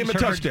 So they gave him a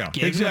touchdown.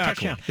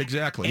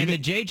 Exactly. And the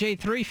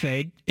JJ3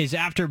 fade is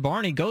after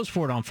Barney goes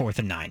for it on 4th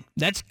and 9.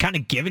 That's kind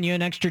of giving you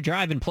an extra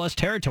drive in plus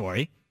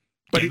territory.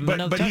 But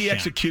he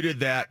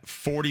executed that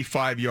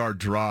 45-yard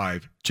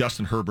drive,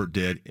 Justin Herbert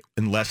did,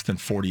 in less than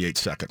 48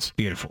 seconds.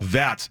 Beautiful.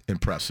 That's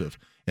impressive.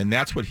 And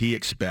that's what he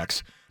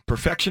expects.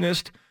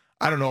 Perfectionist,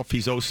 I don't know if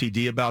he's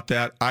OCD about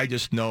that. I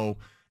just know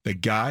the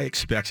guy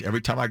expects every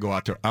time I go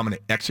out there, I'm going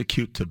to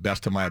execute to the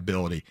best of my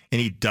ability.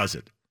 And he does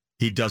it.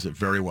 He does it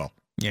very well.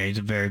 Yeah, he's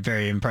a very,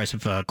 very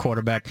impressive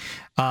quarterback.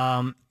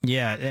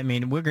 Yeah, I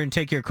mean, we're going to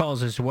take your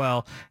calls as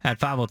well at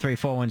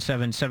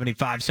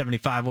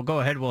 503-417-7575. We'll go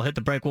ahead. We'll hit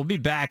the break. We'll be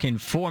back in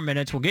 4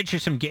 minutes. We'll get you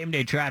some game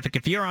day traffic.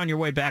 If you're on your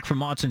way back from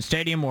Autzen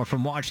Stadium or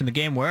from watching the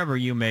game, wherever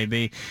you may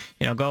be,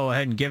 go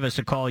ahead and give us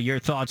a call. Your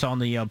thoughts on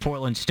the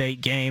Portland State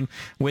game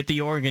with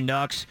the Oregon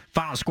Ducks.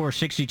 Final score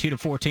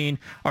 62-14.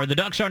 Are the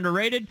Ducks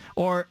underrated,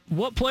 or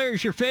what player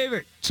is your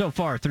favorite so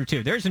far through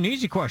 2? There's an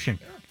easy question.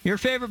 Your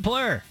favorite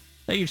player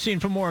that you've seen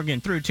from Oregon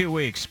through 2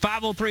 weeks.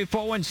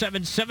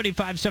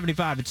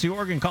 503-417-7575. It's the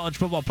Oregon College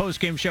Football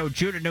Postgame Show.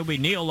 Judah Newby,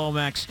 Neil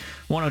Lomax,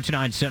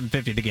 102.9,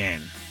 750 The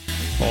Game.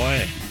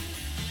 Boy,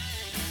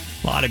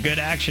 a lot of good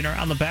action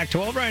around the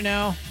Pac-12 right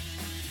now.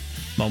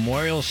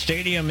 Memorial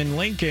Stadium in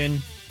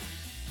Lincoln.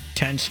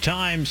 Tense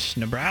times.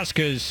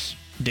 Nebraska's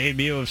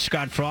debut of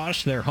Scott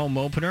Frost, their home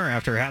opener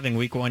after having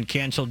Week 1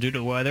 canceled due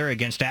to weather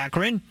against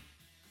Akron.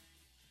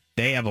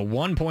 They have a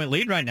 1-point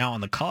lead right now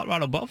on the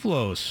Colorado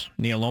Buffaloes.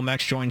 Neil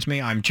Lomax joins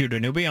me. I'm Judah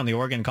Newby on the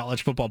Oregon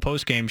College Football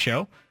Postgame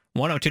Show.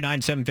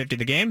 102.9, 750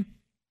 The Game.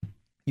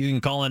 You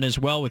can call in as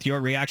well with your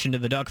reaction to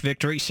the Duck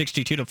victory,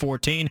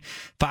 62-14,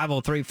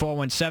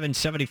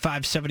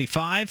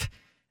 503-417-7575.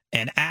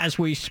 And as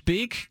we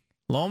speak,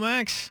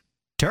 Lomax,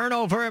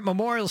 turnover at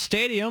Memorial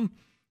Stadium.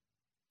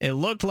 It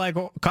looked like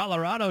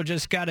Colorado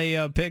just got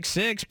a pick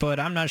six,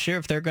 but I'm not sure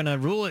if they're going to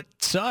rule it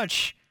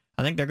such.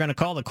 I think they're going to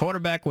call the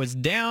quarterback was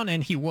down,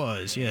 and he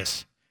was,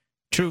 yes.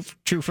 True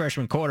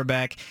freshman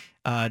quarterback,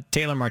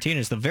 Taylor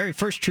Martinez, the very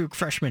first true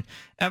freshman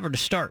ever to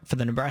start for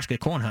the Nebraska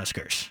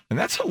Cornhuskers. And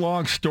that's a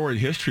long storied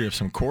history of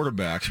some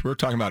quarterbacks. We were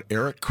talking about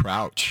Eric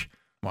Crouch.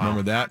 Wow.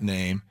 Remember that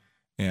name?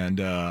 And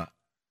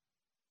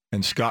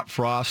Scott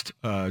Frost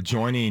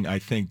joining, I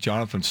think,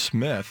 Jonathan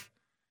Smith,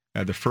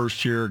 the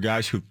first-year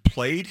guys who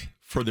played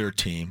for their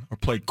team or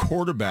played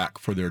quarterback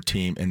for their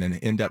team and then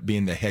end up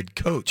being the head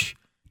coach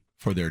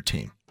for their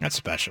team. That's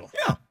special.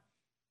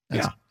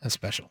 Yeah. That's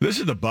special. This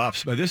is the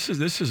Buffs, but this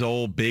is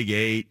old Big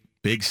 8,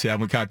 Big 7.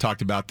 We kind of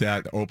talked about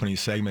that the opening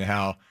segment,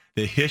 how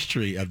the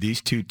history of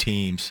these two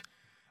teams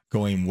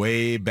going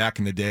way back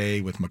in the day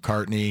with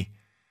McCartney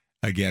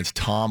against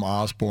Tom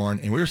Osborne.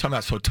 And we were talking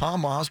about,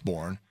 Tom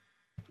Osborne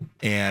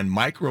and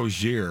Mike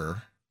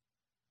Rozier,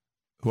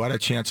 who I had a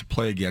chance to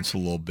play against a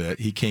little bit.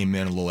 He came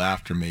in a little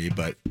after me,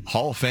 but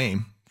Hall of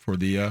Fame for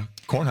the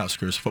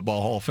Cornhuskers,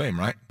 Football Hall of Fame,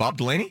 right? Bob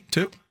Delaney,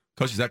 too?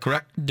 Coach, is that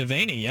correct?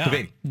 Devaney, yeah.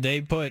 Devaney. They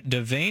put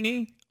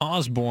Devaney,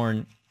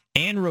 Osborne,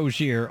 and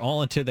Rozier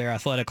all into their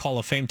Athletic Hall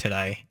of Fame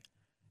today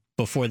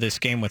before this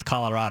game with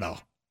Colorado.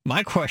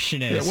 My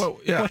question is,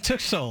 what took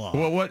so long?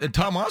 Well, what?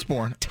 Tom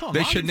Osborne.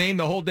 They should name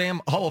the whole damn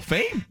Hall of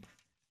Fame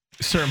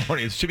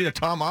ceremony. It should be the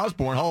Tom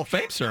Osborne Hall of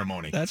Fame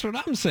ceremony. That's what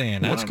I'm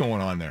saying. What's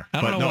going on there?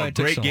 I don't know why it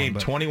took great so game,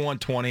 long,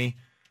 21-20,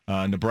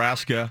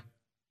 Nebraska,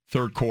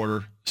 third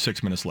quarter,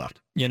 6 minutes left.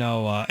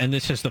 And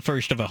this is the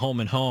first of a home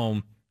and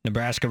home.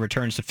 Nebraska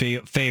returns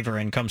the favor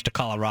and comes to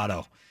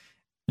Colorado.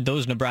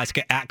 Those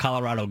Nebraska at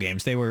Colorado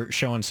games, they were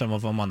showing some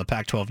of them on the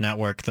Pac-12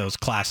 network, those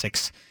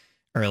classics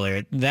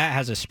earlier. That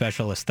has a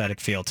special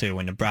aesthetic feel, too,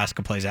 when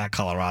Nebraska plays at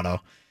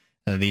Colorado,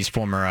 these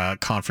former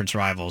conference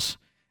rivals.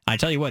 I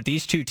tell you what,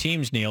 these two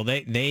teams, Neil,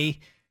 they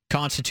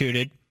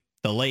constituted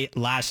the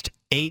last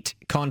 8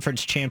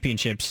 conference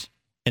championships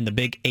in the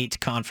Big 8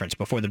 conference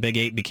before the Big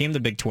 8 became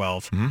the Big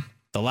 12. Mm-hmm.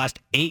 The last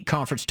 8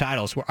 conference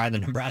titles were either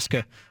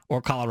Nebraska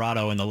or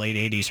Colorado in the late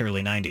 80s,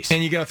 early 90s.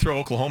 And you got to throw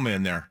Oklahoma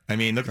in there. I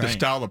mean, look at the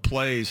style of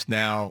plays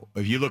now.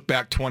 If you look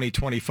back 20,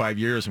 25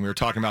 years, and we were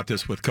talking about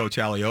this with Coach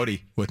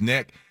Aliotti, with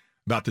Nick,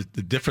 about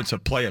the difference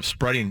of play of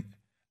spreading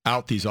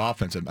out these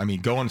offenses. I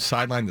mean, going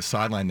sideline to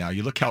sideline now.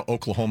 You look how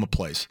Oklahoma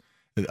plays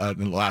in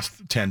the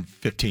last 10,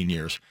 15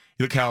 years.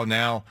 You look how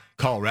now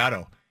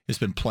Colorado has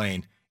been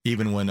playing,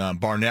 even when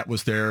Barnett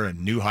was there and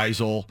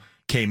Neuheisel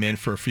came in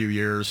for a few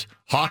years.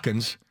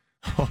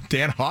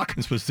 Dan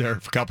Hawkins was there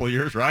for a couple of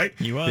years, right?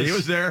 He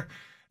was there.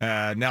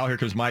 Now here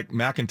comes Mike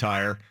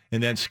McIntyre.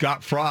 And then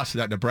Scott Frost,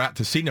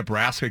 to see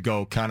Nebraska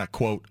go kind of,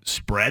 quote,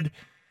 spread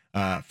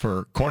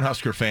for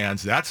Cornhusker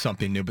fans, that's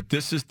something new. But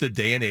this is the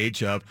day and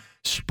age of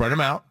spread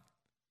them out,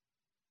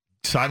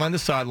 sideline to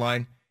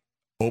sideline,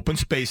 open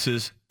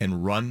spaces,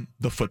 and run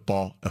the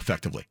football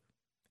effectively.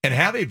 And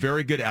have a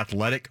very good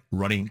athletic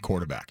running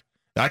quarterback.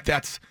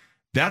 That's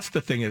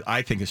the thing that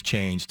I think has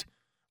changed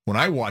when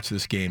I watch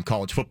this game,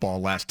 college football,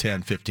 last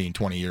 10, 15,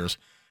 20 years,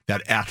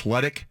 that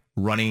athletic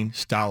running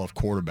style of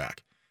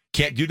quarterback.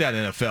 Can't do that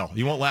in NFL.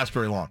 You won't last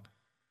very long.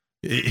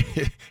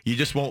 You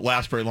just won't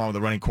last very long with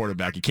a running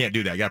quarterback. You can't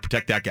do that. You got to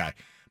protect that guy.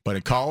 But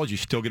in college, you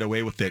still get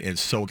away with it, and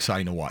it's so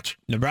exciting to watch.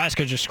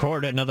 Nebraska just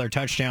scored another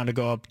touchdown to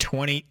go up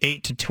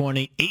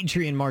 28-20.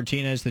 Adrian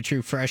Martinez, the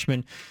true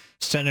freshman,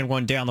 sending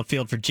one down the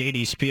field for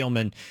J.D.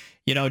 Spielman.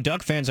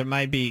 Duck fans that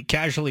might be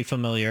casually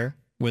familiar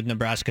with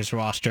Nebraska's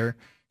roster,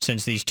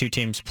 since these two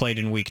teams played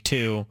in Week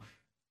 2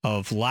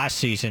 of last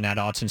season at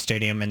Autzen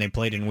Stadium, and they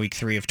played in Week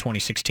 3 of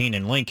 2016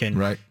 in Lincoln,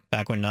 right?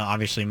 Back when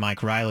obviously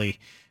Mike Riley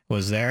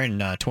was there, and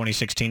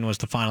 2016 was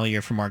the final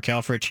year for Mark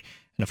Helfrich.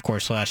 And, of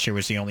course, last year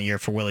was the only year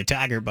for Willie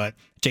Taggart, but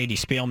J.D.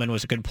 Spielman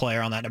was a good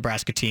player on that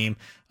Nebraska team.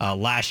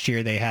 Last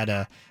year they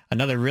had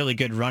another really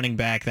good running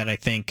back that I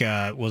think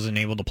wasn't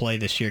able to play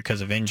this year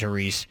because of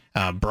injuries.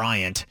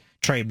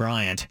 Trey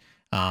Bryant,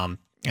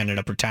 ended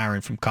up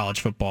retiring from college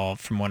football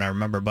from what I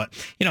remember. But,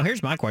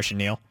 here's my question,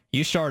 Neil.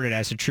 You started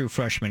as a true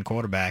freshman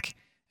quarterback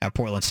at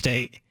Portland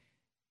State.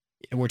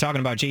 We're talking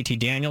about JT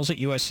Daniels at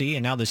USC,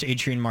 and now this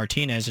Adrian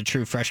Martinez, a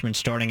true freshman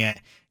starting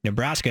at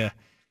Nebraska.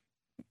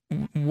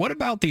 What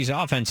about these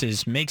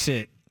offenses is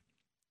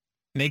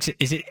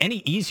it any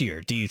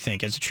easier, do you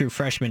think, as a true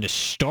freshman to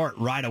start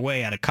right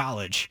away out of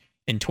college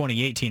in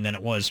 2018 than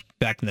it was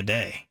back in the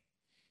day?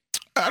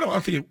 I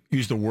don't think you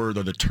use the word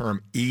or the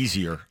term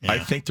easier. Yeah. I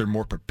think they're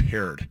more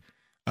prepared.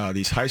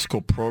 These high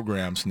school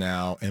programs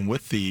now, and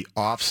with the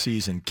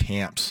off-season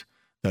camps,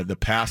 the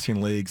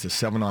passing leagues, the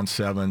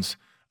 7-on-7s,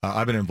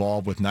 I've been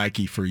involved with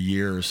Nike for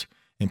years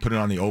and putting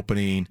on the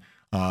opening,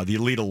 the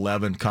Elite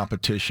 11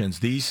 competitions.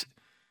 These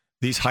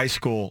high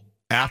school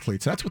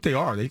athletes, that's what they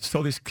are.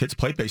 These kids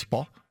play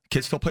baseball.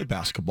 Kids still play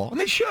basketball, and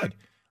they should.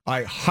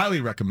 I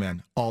highly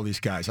recommend all these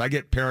guys. I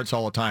get parents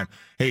all the time.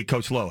 Hey,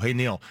 Coach Lowe. Hey,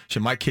 Neil.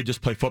 Should my kid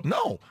just play football?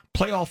 No.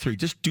 Play all three.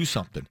 Just do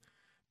something.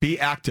 Be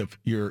active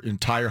your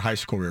entire high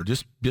school career.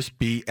 Just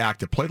be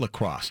active. Play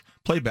lacrosse.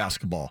 Play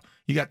basketball.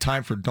 You got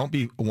time for, don't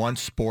be one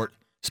sport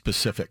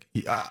specific.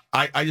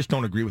 I just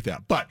don't agree with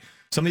that. But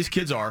some of these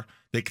kids are.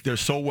 They're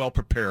so well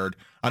prepared.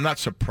 I'm not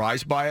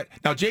surprised by it.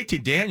 Now,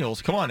 JT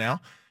Daniels, come on now.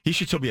 He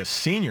should still be a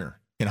senior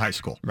in high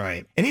school.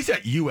 Right. And he's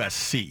at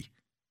USC.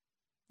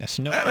 That's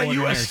no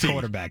ordinary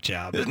quarterback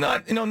job. There's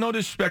not, no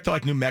disrespect to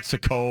like New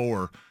Mexico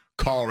or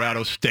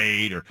Colorado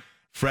State or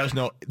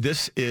Fresno.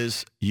 This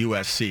is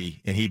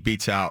USC, and he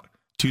beats out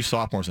 2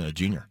 sophomores and a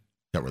junior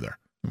that were there.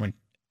 When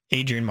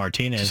Adrian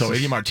Martinez. So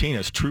Adrian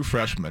Martinez, true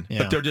freshman. Yeah.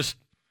 But they're just.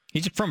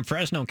 He's from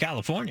Fresno,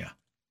 California.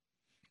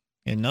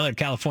 Another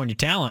California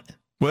talent.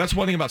 Well, that's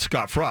one thing about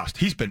Scott Frost.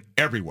 He's been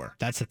everywhere.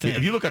 That's the thing.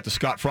 If you look at the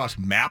Scott Frost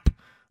map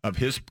of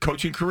his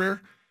coaching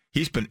career,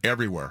 he's been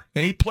everywhere.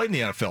 And he played in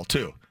the NFL,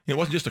 too. It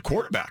wasn't just a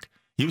quarterback.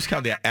 He was kind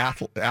of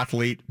the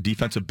athlete,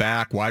 defensive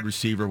back, wide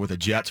receiver with the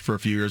Jets for a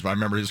few years. I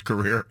remember his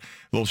career. A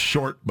little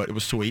short, but it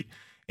was sweet.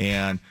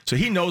 And so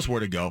he knows where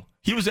to go.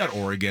 He was at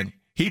Oregon.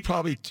 He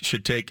probably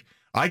should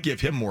I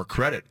give him more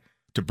credit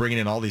to bringing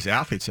in all these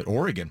athletes at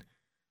Oregon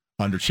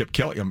under Chip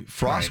Kelly. I mean,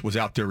 Frost was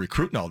out there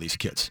recruiting all these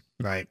kids.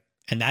 Right.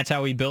 And that's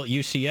how he built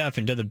UCF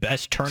into the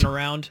best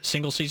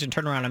single-season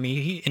turnaround. I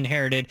mean, he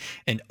inherited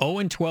an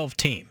 0-12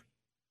 team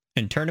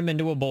and turned them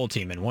into a bowl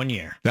team in 1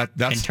 year.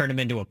 And turned them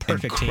into a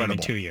perfect team in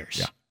 2 years.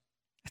 Yeah.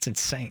 That's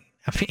insane.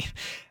 I mean,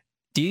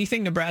 do you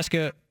think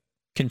Nebraska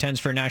contends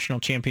for a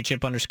national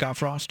championship under Scott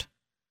Frost?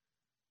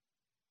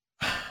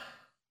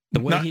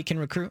 The way he can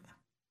recruit?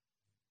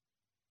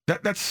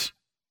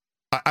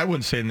 I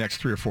wouldn't say the next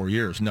 3 or 4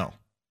 years, no.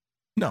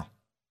 No.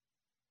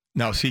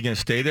 Now, is he going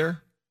to stay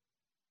there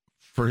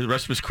for the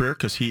rest of his career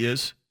because he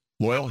is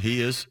loyal?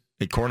 He is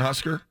a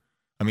Cornhusker?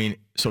 I mean,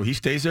 so he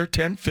stays there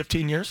 10,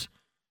 15 years?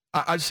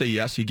 I'd say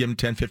yes. You give them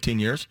 10, 15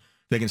 years,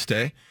 they can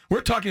stay.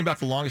 We're talking about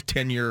the longest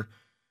tenure.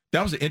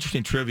 That was an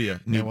interesting trivia.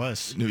 It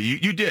was.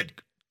 You did.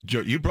 Joe,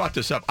 you brought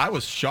this up. I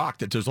was shocked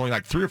that there's only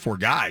like 3 or 4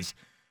 guys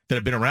that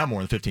have been around more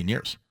than 15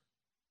 years.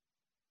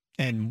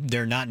 And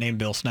they're not named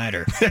Bill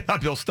Snyder.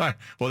 Not Bill Snyder.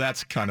 Well,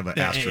 that's kind of an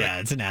asterisk. Yeah,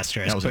 it's an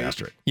asterisk. That was an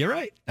asterisk. You're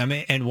right. I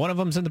mean, and one of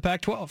them's in the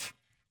Pac-12.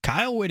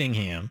 Kyle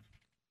Whittingham,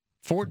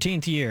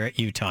 14th year at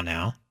Utah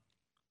now.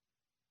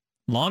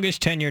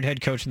 Longest tenured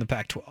head coach in the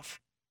Pac-12.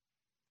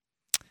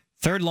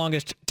 Third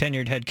longest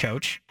tenured head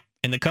coach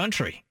in the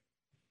country.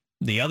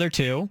 The other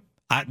two,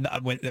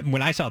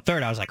 when I saw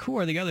third, I was like, who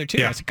are the other two?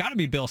 Yeah. It's got to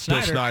be Bill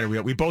Snyder. Bill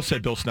Snyder. We both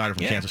said Bill Snyder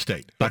from Kansas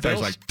State. I thought he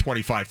was like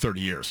 25,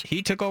 30 years.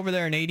 He took over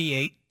there in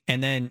 88,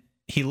 and then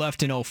he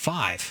left in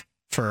 05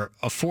 for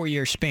a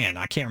 4-year span.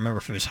 I can't remember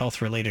if it was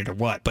health-related or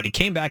what, but he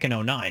came back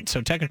in 09.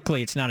 So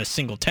technically it's not a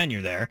single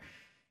tenure there.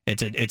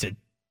 It's a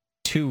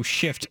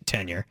 2-shift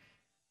tenure.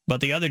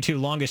 But the other two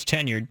longest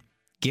tenured,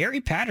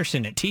 Gary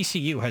Patterson at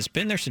TCU has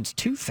been there since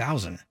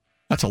 2000.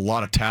 That's a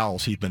lot of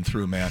towels he's been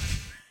through, man.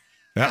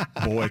 That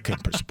boy can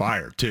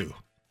perspire, too.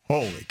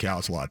 Holy cow,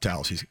 it's a lot of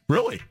towels.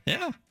 Really?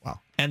 Yeah.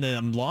 Wow. And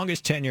the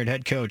longest tenured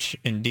head coach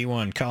in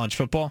D1 college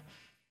football,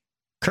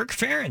 Kirk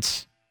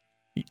Ferentz,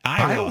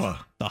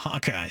 Iowa. The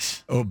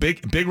Hawkeyes. Oh,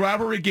 big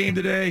rivalry game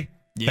today.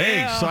 Yeah.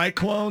 Hey,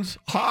 Cyclones,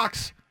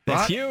 Hawks.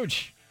 That's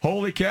huge.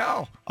 Holy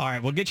cow. All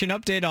right, we'll get you an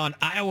update on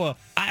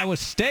Iowa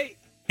State,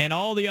 and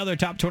all the other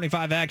top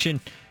 25 action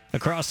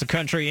across the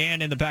country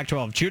and in the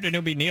Pac-12. Judah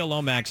Newby, Neil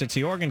Lomax. It's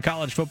the Oregon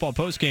College Football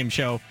Postgame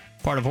Show,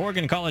 part of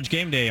Oregon College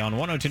Game Day on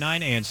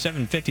 102.9 and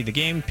 750 The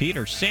Game.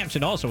 Peter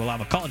Sampson also will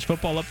have a college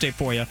football update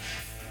for you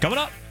coming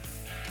up.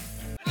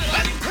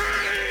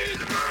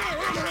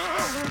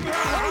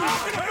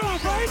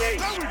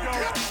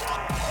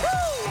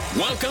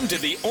 Welcome to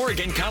the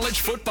Oregon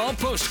College Football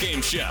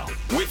Postgame Show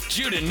with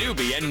Judah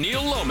Newby and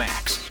Neil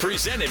Lomax.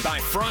 Presented by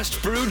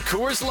Frost Brewed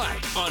Coors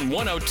Light on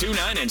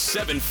 102.9 and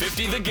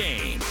 750 The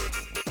Game.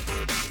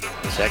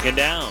 Second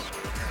down.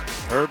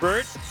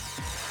 Herbert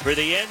for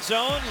the end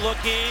zone,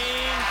 looking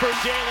for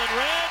Jalen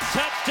Redd.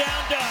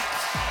 Touchdown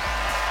Ducks.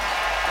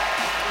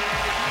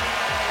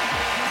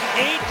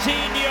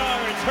 18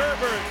 yards,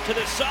 Herbert to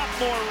the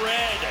sophomore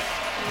Redd.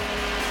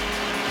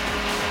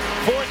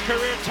 Fourth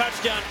career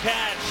touchdown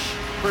catch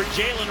for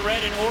Jalen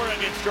Redd, and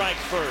Oregon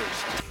strikes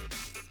first.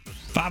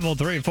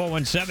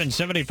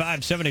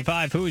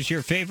 503-417-7575. Who is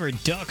your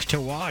favorite Duck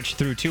to watch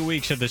through 2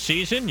 weeks of the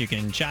season? You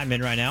can chime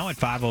in right now at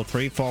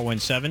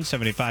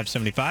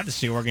 503-417-7575. This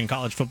is the Oregon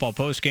College Football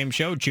Postgame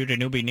Show. Judah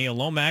Newby, Neil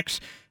Lomax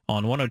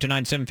on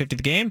 102.9 750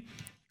 The Game.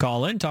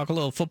 Call in, talk a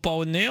little football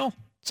with Neil.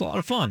 It's a lot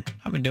of fun.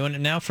 I've been doing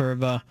it now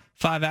for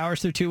 5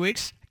 hours through 2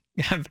 weeks.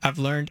 I've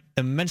learned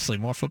immensely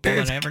more football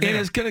than I ever knew. And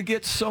it's going to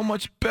get so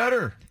much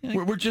better.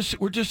 Yeah. We're just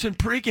in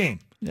pregame.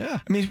 Yeah.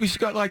 I mean, we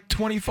still got like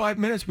 25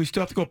 minutes. We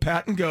still have to go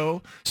pat and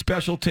go,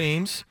 special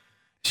teams,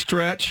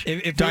 stretch,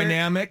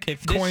 dynamic,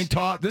 coin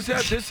toss. This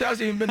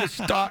hasn't even been a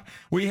start.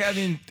 We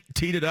haven't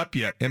teed it up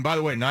yet. And by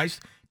the way, nice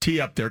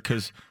tee up there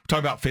because we're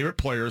talking about favorite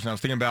players. And I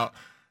was thinking about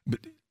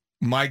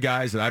my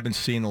guys that I've been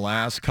seeing the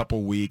last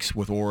couple weeks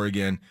with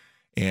Oregon.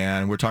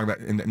 And we're talking about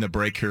in the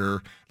break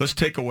here. Let's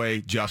take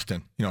away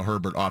Justin,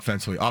 Herbert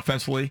offensively.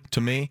 Offensively,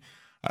 to me,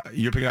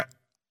 you're picking up,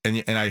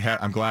 and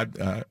I'm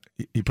glad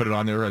he put it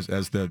on there as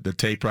the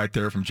tape right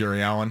there from Jerry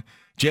Allen.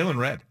 Jalen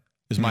Redd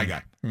is my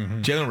guy.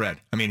 Mm-hmm. Jalen Redd.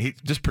 I mean, he's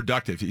just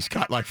productive. He's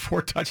got like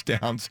 4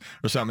 touchdowns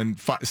or something,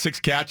 6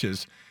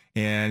 catches,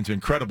 and it's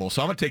incredible.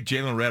 So I'm going to take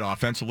Jalen Redd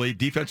offensively.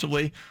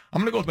 Defensively, I'm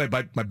going to go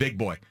with my big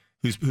boy,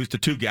 who's the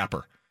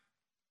 2-gapper,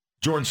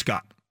 Jordan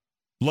Scott.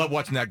 Love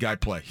watching that guy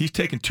play. He's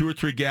taking 2 or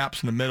 3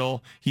 gaps in the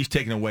middle. He's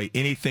taking away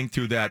anything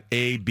through that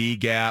A-B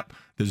gap,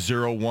 the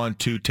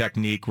 0-1-2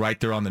 technique right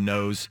there on the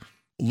nose.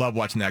 Love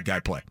watching that guy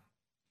play.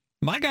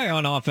 My guy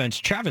on offense,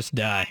 Travis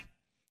Dye.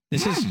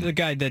 This is the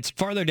guy that's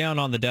farther down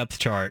on the depth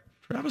chart.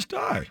 Travis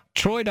Dye.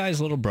 Troy Dye's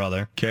little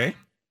brother. Okay.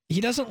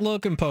 He doesn't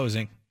look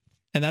imposing,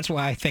 and that's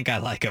why I think I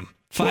like him.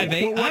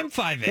 5'8". I'm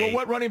 5'8". Well,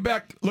 what running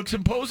back looks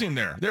imposing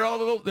there? They're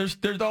all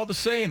the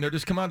same. They're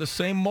just come out of the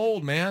same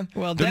mold, man.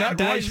 Well, they're not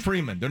Royce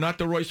Freeman. They're not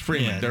the Royce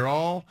Freeman. Yeah. They're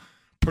all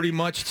pretty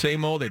much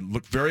same mold. They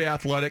look very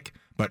athletic.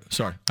 But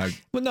sorry, I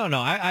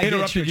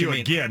interrupted you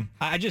again.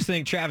 I just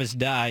think Travis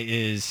Dye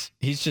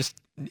he's just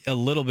a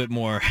little bit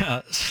more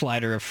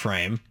slighter of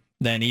frame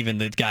than even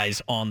the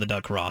guys on the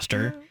Duck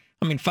roster.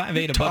 I mean,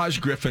 5'8".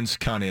 Taj Griffin's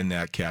kind of in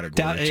that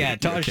category.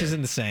 Taj is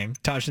in the same.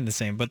 Taj in the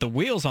same. But the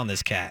wheels on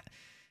this cat,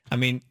 I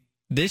mean.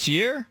 This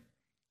year,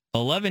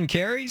 11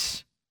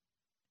 carries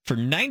for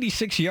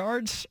 96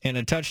 yards and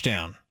a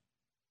touchdown.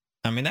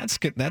 I mean, that's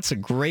good. That's a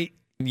great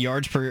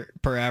yards per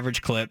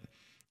average clip.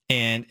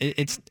 And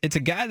it's a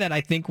guy that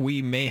I think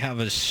we may have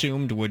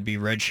assumed would be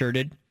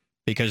redshirted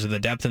because of the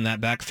depth in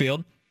that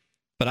backfield.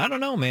 But I don't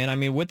know, man. I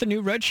mean, with the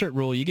new redshirt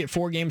rule, you get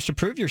 4 games to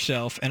prove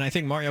yourself. And I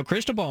think Mario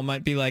Cristobal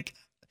might be like,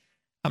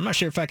 I'm not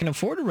sure if I can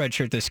afford to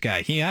redshirt this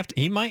guy.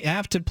 He might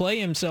have to play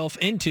himself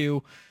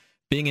into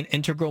being an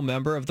integral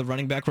member of the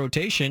running back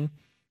rotation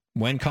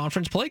when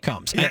conference play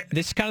comes. Yeah.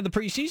 This is kind of the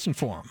preseason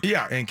for him.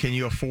 Yeah, and can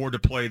you afford to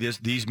play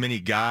these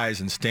many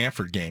guys in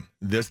Stanford game?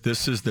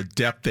 This is the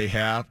depth they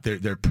have.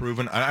 They're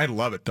proven. I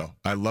love it, though.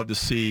 I love to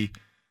see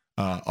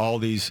all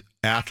these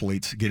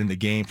athletes get in the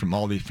game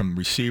from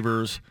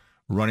receivers,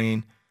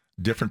 running,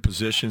 different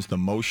positions, the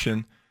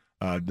motion.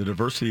 The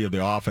diversity of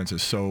the offense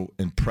is so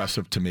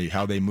impressive to me,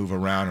 how they move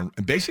around.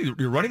 And basically,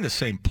 you're running the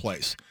same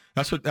place.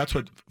 That's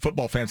what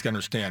football fans can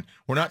understand.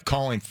 We're not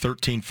calling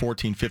 13,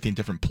 14, 15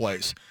 different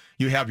plays.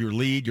 You have your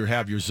lead, you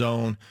have your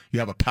zone,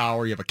 you have a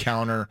power, you have a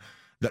counter.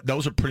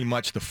 Those are pretty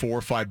much the 4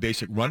 or 5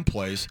 basic run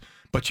plays,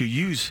 but you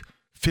use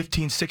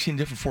 15, 16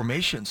 different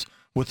formations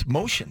with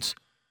motions.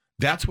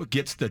 That's what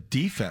gets the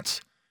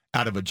defense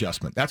out of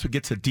adjustment. That's what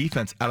gets the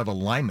defense out of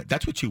alignment.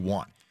 That's what you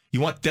want.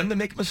 You want them to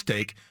make a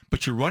mistake,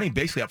 but you're running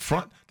basically up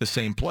front the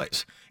same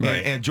place.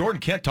 Right. And Jordan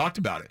Kent talked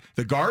about it.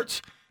 The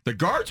guards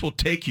will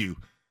take you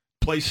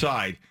play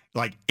side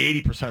like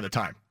 80% of the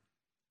time.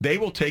 They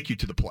will take you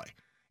to the play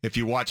if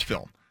you watch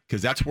film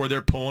because that's where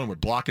they're pulling. We're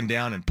blocking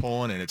down and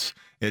pulling, and it's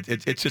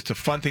just a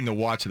fun thing to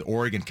watch that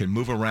Oregon can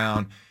move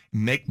around,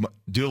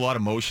 do a lot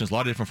of motions, a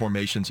lot of different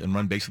formations, and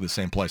run basically the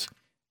same place.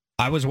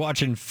 I was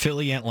watching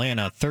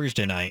Philly-Atlanta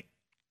Thursday night,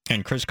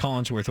 and Chris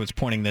Collinsworth was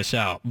pointing this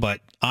out, but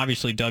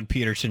obviously Doug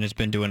Peterson has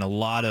been doing a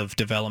lot of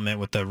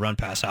development with the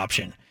run-pass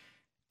option,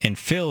 and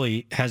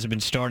Philly has been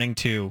starting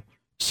to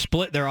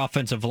split their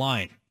offensive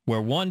line, where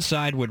one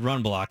side would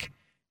run block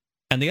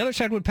and the other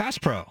side would pass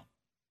pro.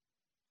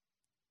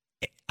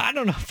 I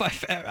don't know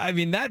if I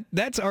mean,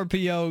 that's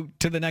RPO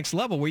to the next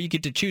level where you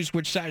get to choose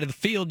which side of the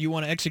field you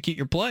want to execute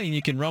your play, and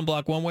you can run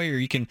block one way or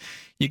you can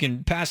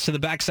pass to the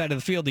back side of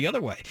the field the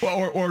other way.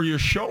 Well, or you're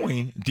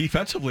showing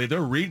defensively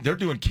they're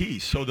doing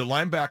keys. So the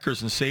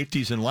linebackers and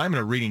safeties and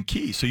linemen are reading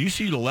keys. So you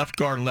see the left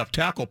guard and left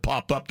tackle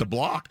pop up to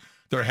block.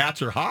 Their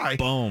hats are high.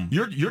 Boom.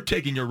 You're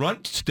taking your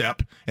run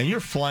step and you're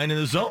flying in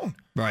the zone.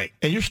 Right.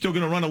 And you're still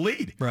going to run a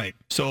lead. Right.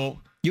 So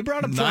you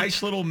brought up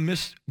nice little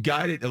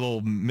misguided, a little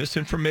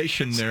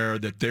misinformation there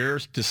that they're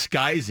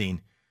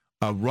disguising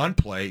a run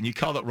play, and you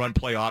call it run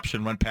play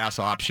option, run pass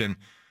option.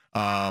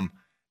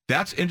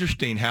 that's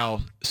interesting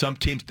how some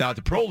teams now at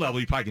the pro level,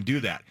 you probably can do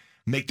that.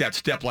 Make that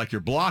step like you're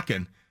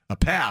blocking a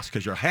pass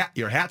because your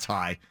hat's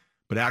high,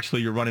 but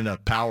actually you're running a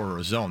power or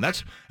a zone.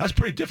 That's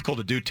pretty difficult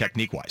to do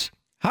technique-wise.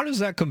 How does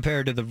that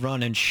compare to the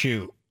run and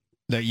shoot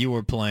that you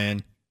were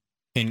playing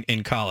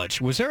in college?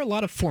 Was there a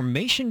lot of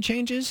formation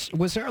changes?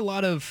 Was there a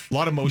lot of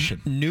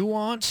motion,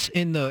 nuance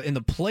in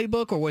the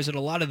playbook, or was it a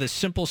lot of the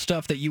simple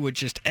stuff that you would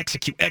just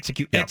execute,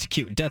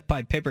 death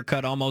by paper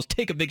cut, almost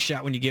take a big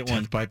shot when you get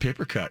one? Death by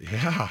paper cut,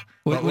 yeah.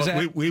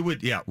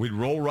 We'd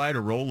roll right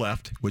or roll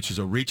left, which is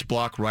a reach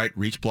block right,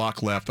 reach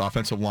block left.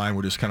 Offensive line,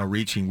 we're just kind of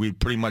reaching. We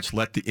pretty much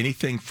let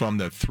anything from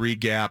the 3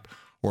 gap,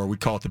 or we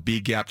call it the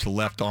B gap to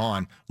left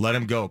on, let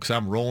him go because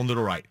I'm rolling to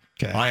the right.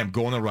 Okay. I am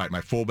going to the right.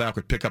 My fullback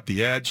would pick up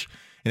the edge.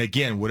 And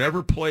again,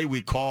 whatever play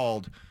we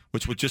called,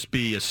 which would just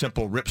be a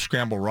simple rip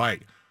scramble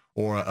right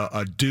or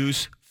a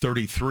deuce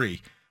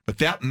 33, but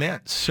that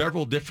meant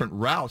several different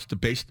routes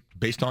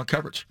based on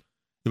coverage.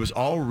 It was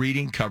all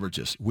reading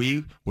coverages.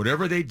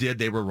 Whatever they did,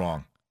 they were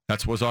wrong.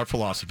 That was our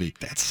philosophy.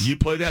 You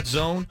play that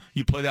zone,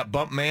 you play that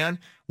bump man,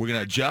 we're going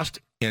to adjust.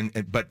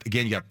 But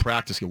again, you got to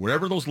practice.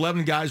 Whatever those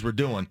 11 guys were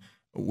doing,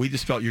 we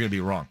just felt you're going to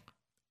be wrong.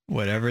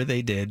 Whatever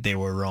they did, they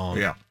were wrong.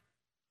 Yeah.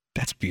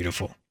 That's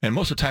beautiful. And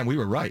most of the time we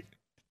were right.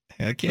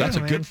 Heck yeah, that's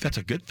man.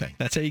 a good thing.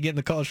 That's how you get in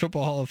the College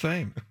Football Hall of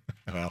Fame.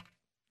 Well,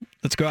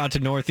 let's go out to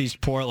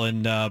Northeast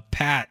Portland.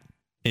 Pat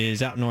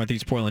is out in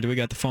Northeast Portland. Do we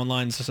got the phone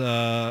lines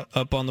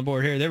up on the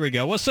board here? There we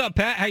go. What's up,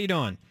 Pat? How you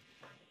doing?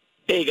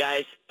 Hey,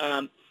 guys.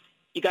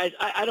 You guys,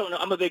 I don't know.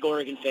 I'm a big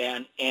Oregon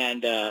fan,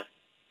 and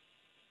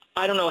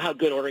I don't know how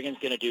good Oregon's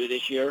going to do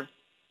this year,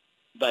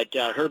 but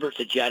Herbert's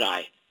a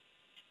Jedi.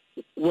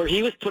 Where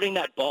he was putting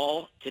that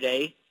ball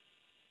today,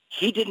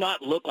 he did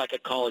not look like a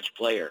college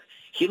player.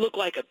 He looked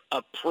like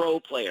a pro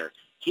player.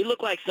 He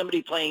looked like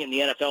somebody playing in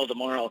the NFL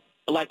tomorrow,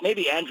 like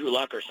maybe Andrew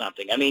Luck or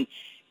something. I mean,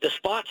 the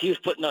spots he was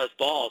putting those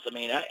balls, I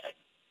mean,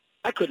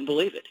 I couldn't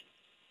believe it.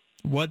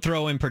 What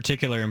throw in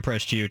particular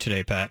impressed you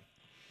today, Pat?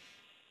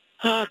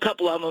 A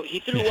couple of them. He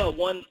threw a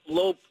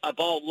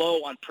ball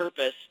low on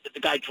purpose that the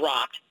guy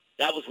dropped.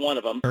 That was one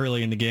of them.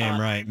 Early in the game,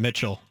 right.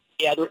 Mitchell.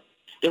 Yeah,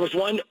 there was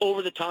one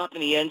over the top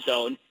in the end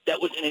zone that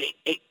was in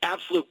an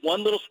absolute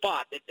one little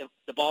spot that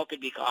the ball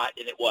could be caught,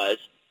 and it was.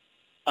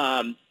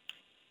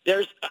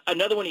 There's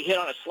another one he hit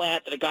on a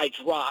slant that a guy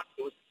dropped.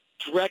 It was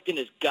direct in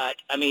his gut.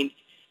 I mean,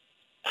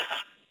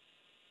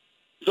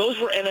 those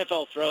were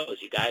NFL throws,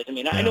 you guys. I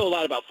mean, I know a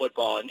lot about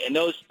football, and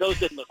those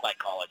didn't look like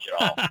college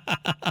at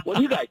all. What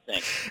do you guys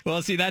think?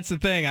 Well, see, that's the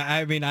thing.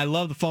 I mean, I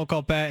love the phone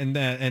call, Pat,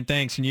 and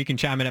thanks. And you can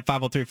chime in at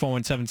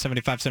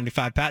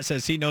 503-417-7575. Pat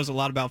says he knows a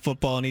lot about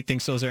football, and he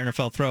thinks those are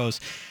NFL throws.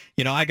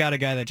 You know, I got a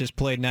guy that just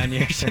played 9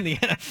 years in the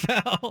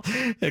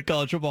NFL, a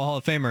College Football Hall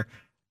of Famer.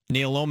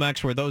 Neil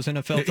Lomax, were those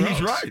NFL throws?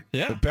 He's right.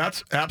 Yeah.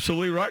 Pat's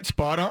absolutely right.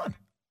 Spot on.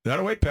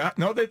 That way, Pat.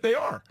 No, they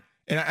are.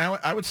 And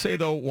I would say,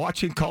 though,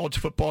 watching college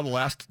football the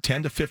last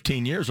 10 to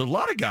 15 years, a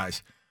lot of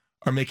guys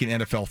are making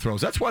NFL throws.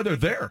 That's why they're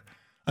there.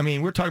 I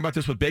mean, we were talking about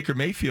this with Baker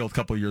Mayfield a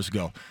couple of years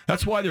ago.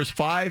 That's why there's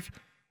 5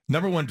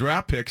 number 1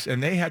 draft picks,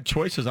 and they had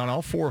choices on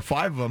all 4 or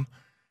 5 of them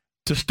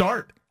to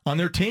start on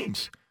their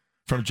teams.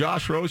 From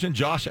Josh Rosen,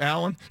 Josh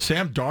Allen,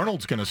 Sam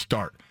Darnold's going to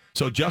start.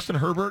 So Justin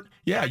Herbert,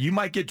 yeah, you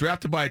might get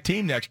drafted by a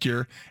team next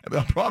year.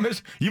 The problem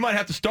is you might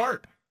have to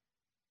start.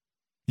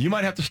 You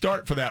might have to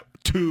start for that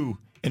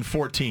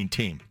 2-14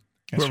 team,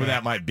 whoever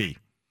that might be.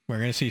 We're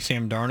going to see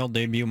Sam Darnold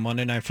debut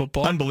Monday Night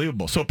Football.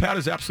 Unbelievable. So Pat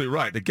is absolutely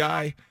right. The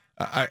guy,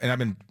 and I've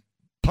been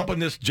pumping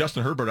this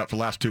Justin Herbert up for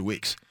the last 2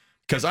 weeks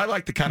because I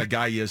like the kind of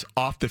guy he is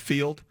off the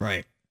field,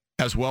 right,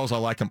 as well as I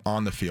like him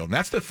on the field. And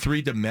that's the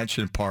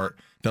 3-dimension part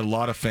that a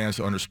lot of fans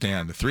don't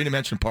understand, the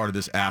 3-dimension part of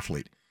this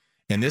athlete.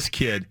 And this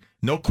kid,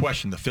 no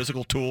question, the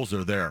physical tools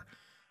are there.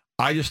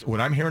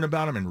 When I'm hearing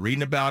about him and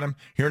reading about him,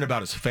 hearing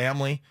about his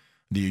family,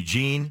 the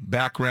Eugene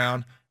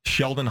background,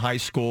 Sheldon High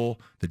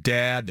School, the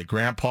dad, the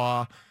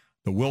grandpa,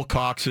 the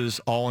Wilcoxes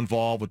all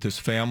involved with his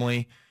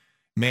family.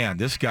 Man,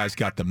 this guy's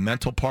got the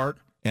mental part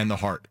and the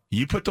heart.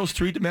 You put those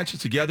 3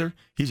 dimensions together,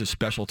 he's a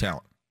special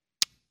talent.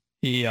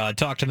 He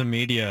talked to the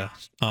media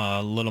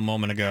a little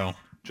moment ago.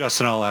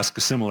 Justin, I'll ask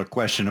a similar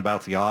question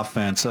about the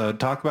offense.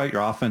 Talk about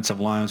your offensive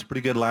line. It was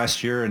pretty good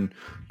last year, and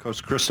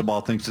Coach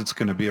Cristobal thinks it's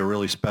going to be a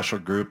really special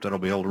group that'll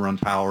be able to run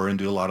power and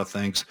do a lot of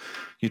things.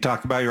 You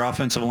talk about your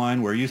offensive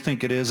line, where you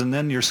think it is, and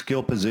then your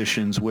skill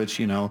positions, which,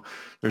 you know,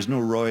 there's no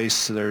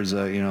Royce. There's,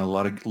 a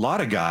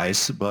lot of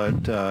guys,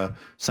 but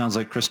sounds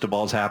like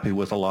Cristobal's happy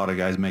with a lot of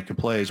guys making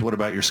plays. What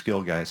about your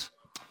skill guys?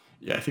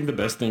 Yeah, I think the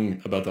best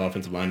thing about the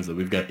offensive line is that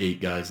we've got 8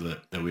 guys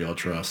that we all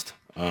trust.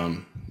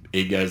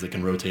 8 guys that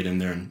can rotate in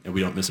there, and we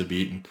don't miss a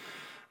beat.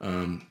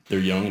 And they're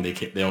young, and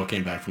they all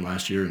came back from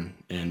last year.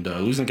 And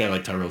losing a guy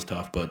like Tyrell's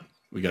tough, but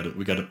we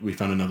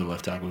found another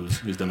left tackle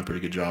who's done a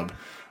pretty good job.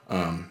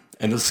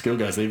 And those skill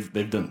guys,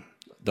 they've done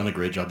a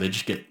great job. They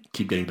just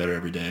keep getting better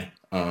every day.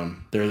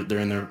 They're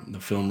in the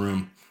film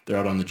room. They're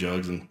out on the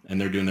jugs, and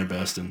they're doing their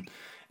best. And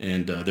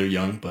they're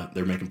young, but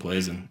they're making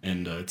plays, and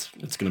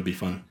it's going to be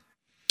fun.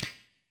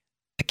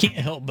 I can't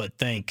help but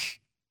think,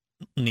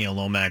 Neil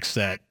Lomax,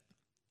 that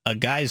a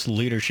guy's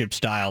leadership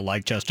style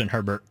like Justin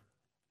Herbert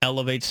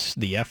elevates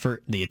the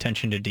effort, the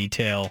attention to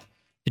detail.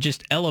 It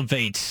just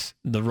elevates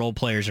the role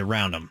players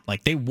around him.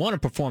 Like, they want to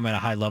perform at a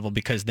high level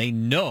because they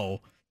know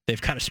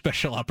they've got a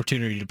special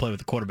opportunity to play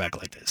with a quarterback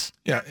like this.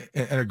 Yeah,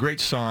 and a great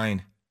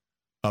sign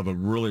of a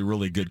really,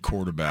 really good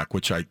quarterback,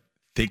 which I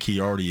think he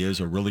already is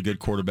a really good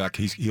quarterback.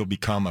 He'll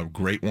become a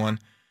great one.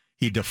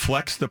 He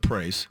deflects the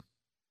praise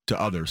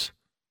to others,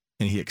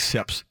 and he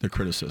accepts the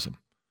criticism.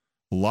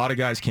 A lot of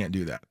guys can't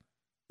do that.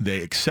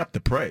 They accept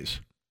the praise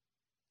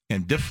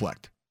and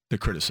deflect the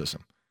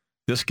criticism.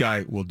 This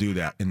guy will do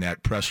that in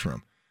that press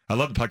room. I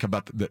love to talk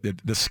about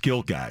the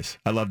skill guys.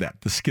 I love that,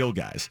 the skill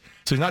guys.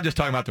 So he's not just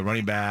talking about the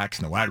running backs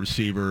and the wide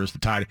receivers, the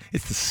tight.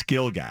 It's the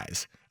skill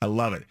guys. I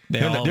love it.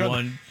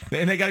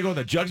 And they got to go in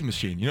the jugs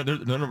machine. You know,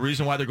 there's no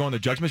reason why they're going in the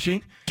jugs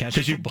machine.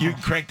 Because you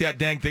crank that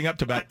dang thing up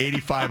to about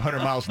 8,500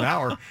 miles an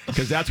hour,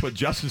 because that's what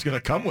Justin's going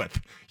to come with.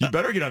 You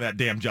better get on that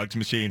damn jugs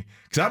machine,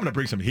 because I'm going to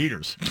bring some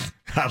heaters.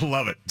 I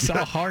love it. It's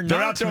all hard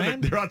knocks,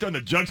 man. They're out there in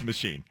the jugs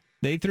machine.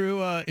 They threw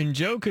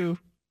Njoku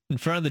in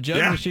front of the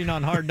jug machine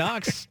on Hard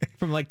Knocks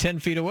from like 10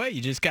 feet away.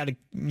 You just got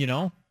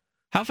to,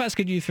 how fast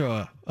could you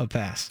throw a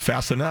pass?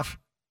 Fast enough.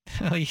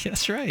 Oh, yeah,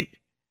 that's right.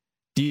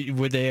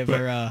 Would they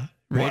ever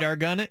radar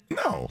gun it?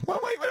 No. Well,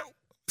 wait.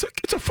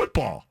 It's a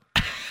football.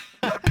 I'm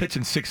not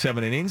pitching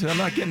 6-7 innings, and I'm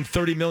not getting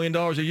 $30 million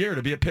a year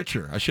to be a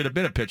pitcher. I should have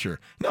been a pitcher.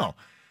 No.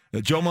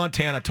 Joe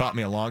Montana taught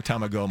me a long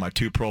time ago, my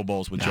 2 Pro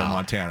Bowls with Joe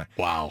Montana.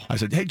 Wow. I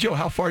said, hey, Joe,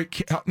 how far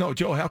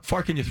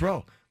can you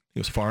throw?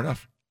 He goes, far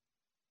enough.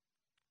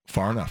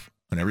 Far enough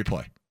on every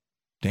play.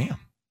 Damn.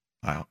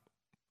 I'll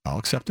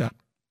accept that.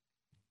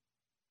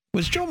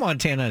 Was Joe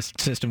Montana a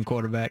system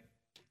quarterback?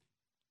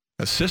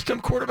 A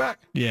system quarterback?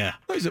 Yeah.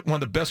 Well, he's one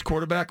of the best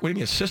quarterback. What do you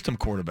mean a system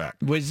quarterback?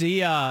 Was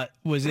the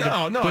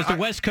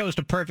West Coast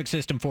a perfect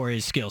system for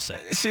his skill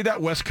set? See,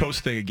 that West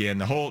Coast thing again,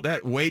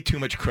 that way too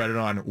much credit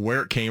on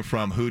where it came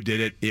from, who did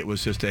it. It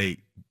was just a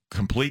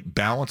complete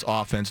balanced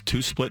offense,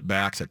 2 split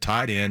backs, a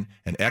tight end,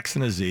 an X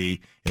and a Z.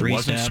 It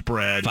wasn't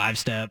spread.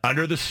 5-step.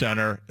 Under the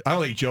center. I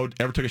don't think Joe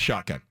ever took a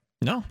shotgun.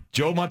 No.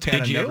 Joe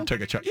Montana never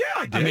took a shotgun.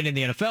 Yeah, I did. I mean, in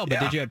the NFL,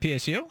 but did you at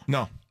PSU?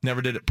 No,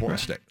 never did at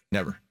Portland State.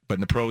 Never. But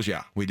in the pros,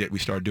 yeah, we did. We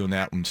started doing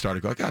that and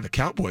started going, God, the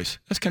Cowboys,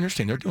 that's kind of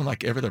interesting. They're doing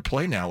like every other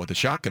play now with the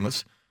shotgun.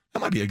 That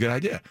might be a good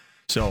idea.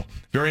 So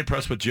very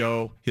impressed with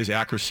Joe, his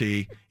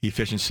accuracy,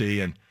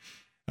 efficiency, and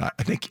I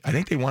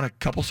think they won a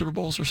couple Super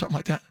Bowls or something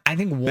like that. I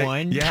think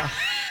one.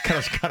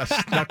 kind of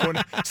snuck one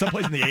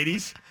someplace in the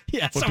 80s.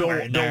 Yeah,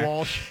 with Bill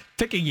Walsh.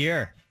 Took a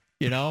year,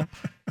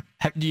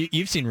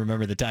 You've seen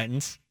Remember the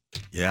Titans?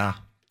 Yeah.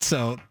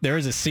 So there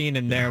was a scene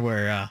in there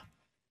where,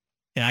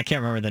 I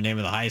can't remember the name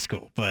of the high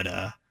school, but,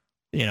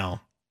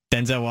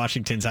 Denzel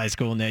Washington's high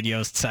school, Ned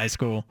Yost's high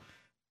school,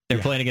 they're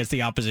playing against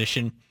the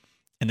opposition,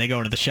 and they go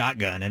into the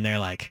shotgun, and they're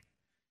like,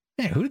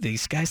 hey, who do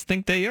these guys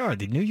think they are?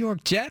 The New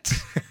York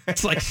Jets?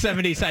 It's like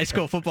 70s high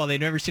school football.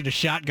 They'd never seen a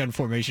shotgun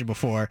formation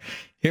before.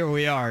 Here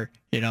we are,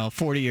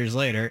 40 years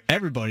later.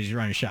 Everybody's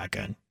running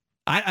shotgun.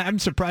 I'm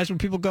surprised when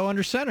people go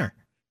under center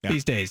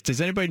these days.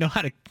 Does anybody know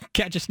how to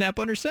catch a snap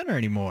under center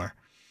anymore?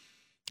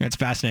 It's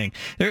fascinating.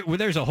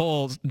 There's a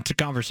whole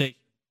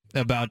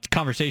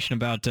conversation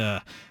about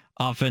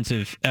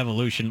offensive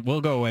evolution.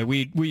 We'll go away.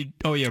 We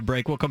owe you a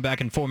break. We'll come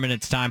back in 4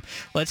 minutes' time.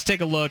 Let's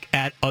take a look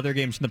at other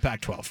games in the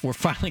Pac-12. We're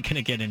finally going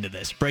to get into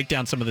this. Break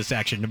down some of this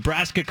action.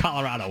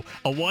 Nebraska-Colorado,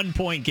 a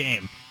 1-point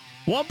game.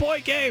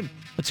 1-point game.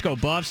 Let's go,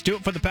 Buffs. Do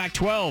it for the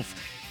Pac-12.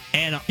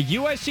 And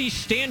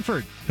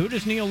USC-Stanford. Who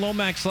does Neil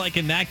Lomax like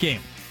in that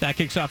game? That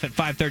kicks off at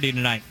 5:30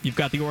 tonight. You've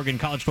got the Oregon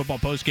College Football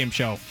postgame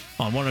show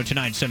on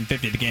 102.9,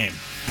 750 The Game.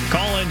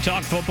 Call in,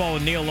 talk football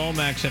with Neil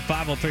Lomax at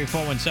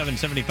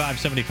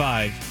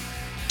 503-417-7575.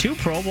 2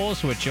 Pro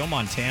Bowls with Joe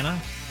Montana.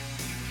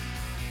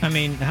 I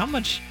mean, how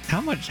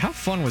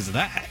fun was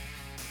that?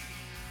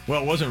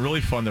 Well, it wasn't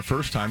really fun the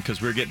first time because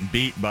we were getting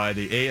beat by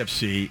the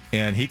AFC,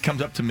 and he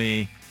comes up to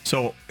me.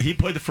 So he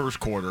played the first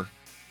quarter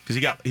because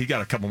he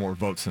got a couple more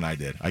votes than I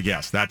did. I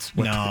guess that's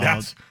what.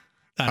 I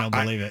don't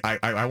believe it.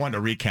 I wanted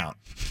to recount.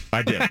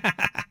 I did.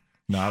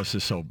 No, I was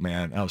so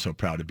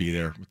proud to be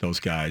there with those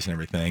guys and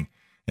everything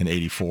in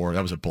 '84.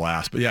 That was a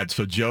blast. But yeah,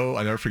 so Joe,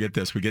 I never forget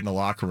this. We get in the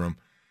locker room,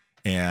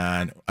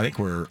 and I think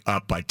we're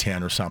up by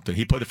 10 or something.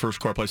 He played the first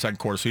quarter, played the second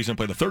quarter, so he's going to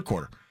play the third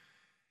quarter.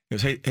 He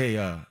goes,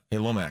 hey,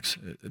 Lomax,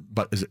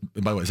 by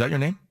the way, is that your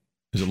name?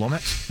 Is it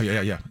Lomax? Oh,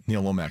 yeah,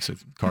 Neil Lomax at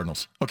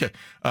Cardinals. Okay.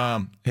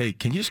 Hey,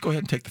 can you just go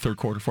ahead and take the third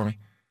quarter for me?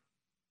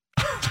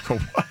 I go,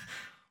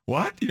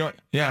 what?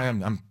 Yeah,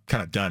 I'm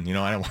kind of done.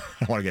 I don't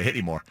want to get hit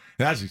anymore.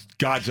 And that's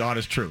God's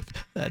honest truth.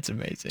 That's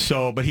amazing.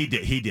 So, but he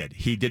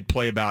did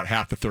play about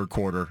half the third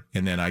quarter,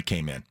 and then I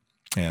came in.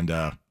 And,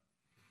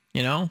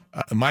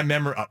 my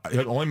memory,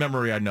 the only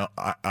memory I know,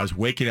 I was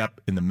waking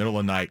up in the middle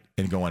of the night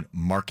and going,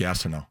 Mark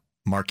Gastineau.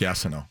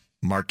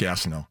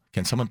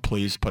 Can someone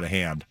please put a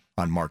hand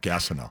on Mark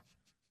Gastineau?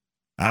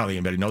 I don't think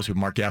anybody knows who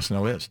Mark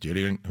Gastineau is. Do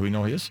you know who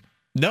he is?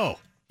 No.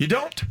 You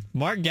don't?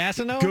 Mark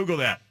Gastineau? Google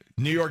that.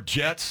 New York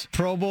Jets.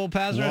 Pro Bowl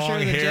pass rusher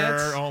long of the hair.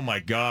 Jets? Oh, my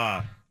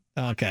God.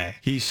 Okay.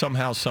 He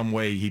somehow, some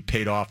way, he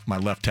paid off my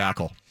left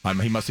tackle.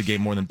 He must have gave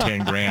more than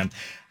 10 grand.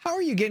 How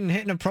are you getting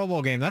hit in a Pro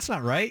Bowl game? That's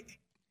not right.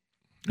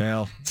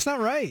 Well, it's not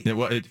right.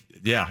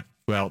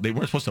 Well, they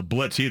weren't supposed to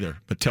blitz either,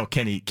 but tell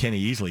Kenny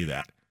Easley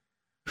that.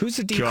 Who's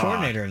the D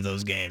coordinator of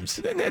those games?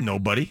 They had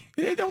nobody.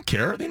 They don't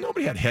care.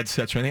 Nobody had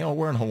headsets or anything. They all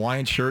wearing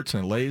Hawaiian shirts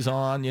and lays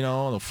on,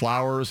 the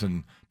flowers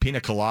and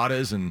pina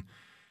coladas, and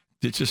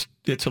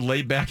it's a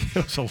laid back.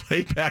 It was a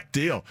laid back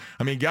deal.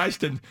 I mean, guys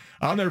didn't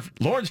on there.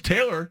 Lawrence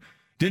Taylor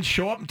didn't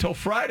show up until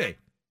Friday.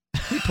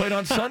 He played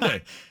on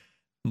Sunday.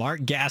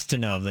 Mark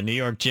Gastineau of the New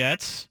York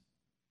Jets,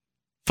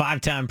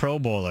 5-time Pro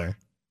Bowler.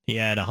 He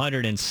had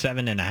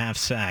 107.5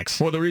 sacks.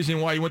 Well, the reason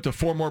why he went to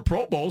 4 more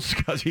Pro Bowls is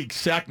because he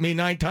sacked me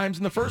 9 times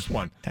in the first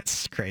one.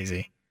 That's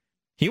crazy.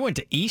 He went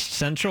to East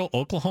Central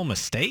Oklahoma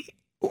State?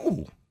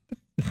 Ooh.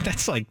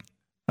 That's like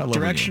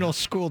directional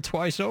school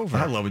twice over.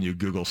 I love when you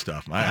Google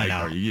stuff. I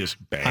know. You just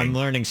bang. I'm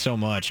learning so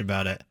much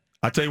about it.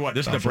 I'll tell you what,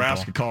 this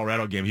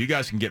Nebraska-Colorado game, you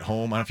guys can get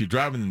home. I don't know if you're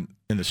driving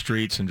in the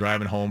streets and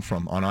driving home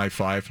on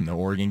I-5 from the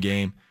Oregon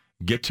game,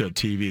 get to a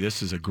TV.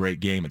 This is a great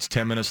game. It's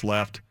 10 minutes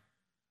left.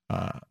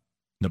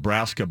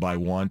 Nebraska by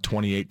 1,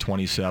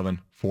 28-27,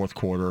 fourth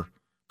quarter.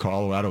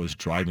 Colorado is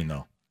driving,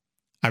 though.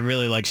 I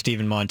really like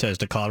Steven Montez,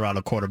 the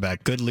Colorado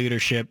quarterback. Good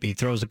leadership. He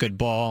throws a good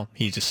ball.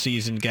 He's a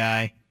seasoned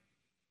guy.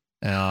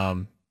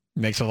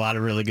 Makes a lot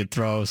of really good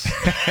throws.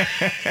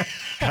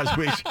 Now,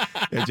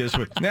 he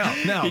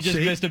just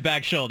missed a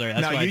back shoulder.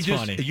 That's why it's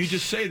funny. You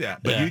just say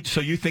that, but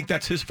so you think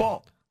that's his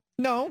fault?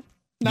 No.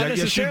 Not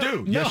necessarily. Yes,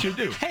 you do. No. Yes, you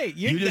do. Hey,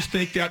 you just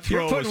think that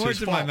throw is his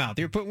fault.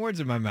 You're putting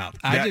words in my mouth.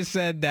 I just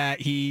said that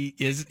he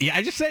is.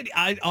 I just said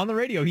on the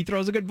radio he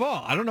throws a good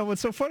ball. I don't know what's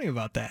so funny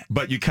about that.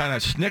 But you kind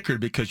of snickered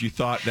because you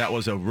thought that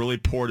was a really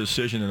poor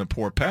decision and a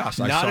poor pass.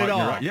 Not at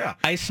all. Yeah.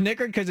 I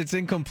snickered because it's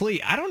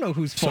incomplete. I don't know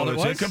whose fault it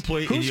was. So it's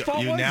incomplete. Whose fault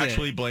was you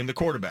naturally blame the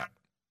quarterback.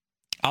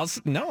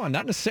 No,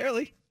 not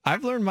necessarily.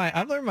 I've learned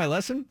my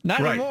lesson.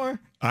 Not anymore.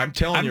 I'm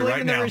telling you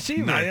right now,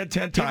 9 out of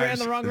 10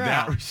 times,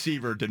 that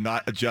receiver did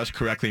not adjust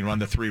correctly and run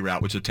the 3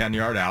 route, which is a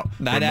 10-yard out.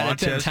 9 out of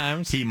 10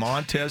 times.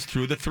 Montez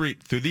threw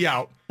the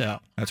out. Yeah.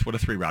 That's what a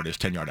 3 route is,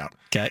 10-yard out.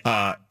 Okay.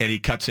 And he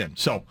cuts in.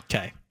 So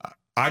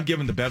I'm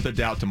giving the benefit of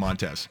the doubt to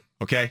Montez.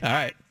 Okay? All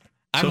right.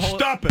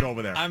 Stop it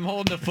over there. I'm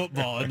holding the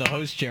football in the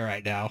host chair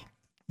right now.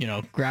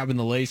 Grabbing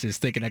the laces,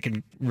 thinking I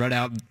can run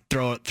out and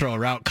throw a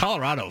route.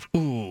 Colorado,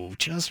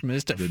 just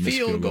missed a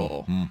field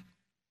goal.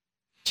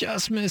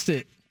 Just missed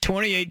it.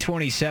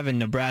 28-27,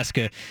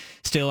 Nebraska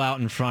still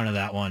out in front of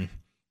that one.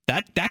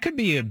 That could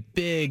be a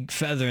big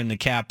feather in the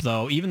cap,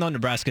 though, even though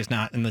Nebraska's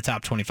not in the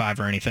top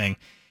 25 or anything.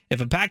 If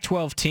a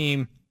Pac-12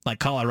 team like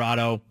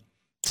Colorado,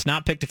 it's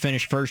not picked to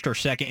finish first or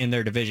second in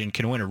their division,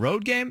 can win a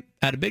road game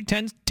at a Big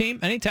Ten team,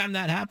 anytime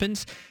that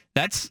happens,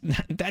 that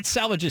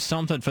salvages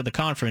something for the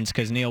conference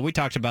because, Neil, we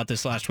talked about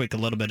this last week a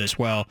little bit as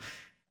well.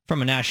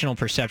 From a national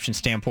perception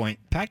standpoint,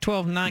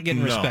 Pac-12 not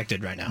getting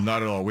respected right now.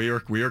 Not at all. We are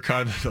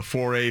kind of the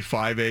 4A,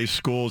 5A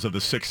schools of the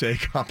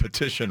 6A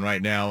competition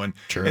right now. And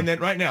then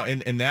right now,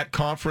 in that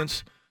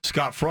conference,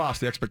 Scott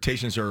Frost, the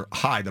expectations are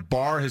high. The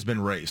bar has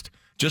been raised,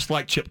 just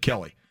like Chip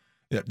Kelly.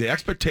 The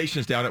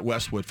expectations down at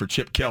Westwood for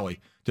Chip Kelly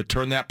to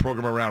turn that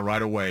program around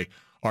right away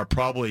are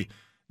probably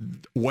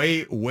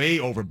way, way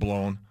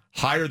overblown,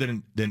 higher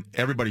than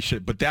everybody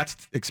should. But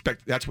that's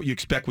what you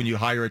expect when you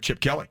hire a Chip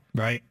Kelly.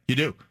 Right. You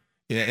do.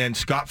 And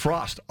Scott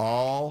Frost,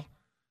 all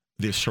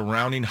the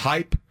surrounding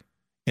hype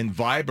and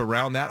vibe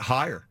around that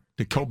hire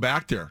to go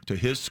back there to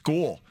his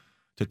school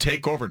to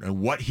take over, and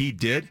what he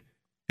did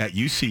at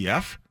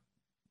UCF,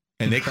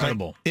 and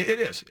incredible. It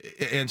is,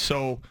 and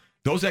so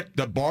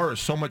the bar is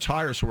so much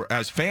higher. So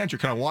as fans, you're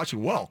kind of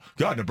watching. Well,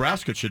 God,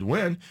 Nebraska should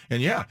win, and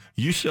yeah,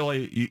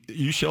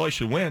 UCLA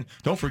should win.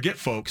 Don't forget,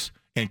 folks,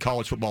 and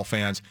college football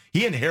fans,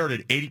 he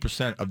inherited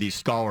 80% of these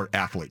scholar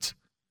athletes.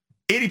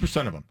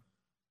 80% of them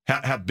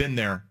have been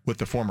there with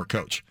the former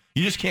coach.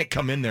 You just can't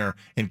come in there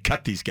and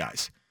cut these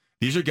guys.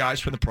 These are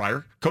guys from the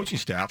prior coaching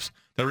staffs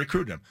that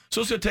recruited them.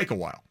 So it's going to take a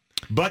while.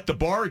 But the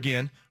bar,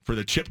 again, for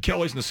the Chip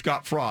Kellys and the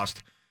Scott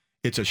Frost,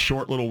 it's a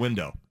short little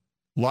window.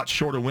 A lot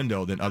shorter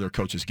window than other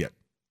coaches get.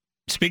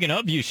 Speaking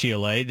of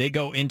UCLA, they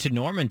go into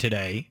Norman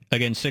today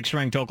against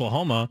 6th-ranked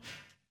Oklahoma.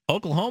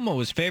 Oklahoma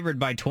was favored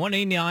by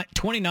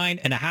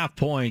 29.5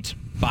 points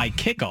by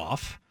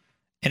kickoff.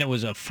 And it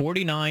was a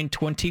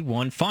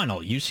 49-21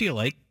 final.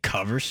 UCLA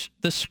covers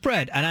the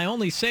spread. And I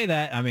only say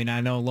that, I mean, I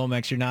know,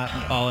 Lomax, you're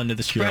not all into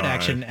the spread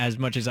action as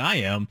much as I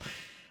am.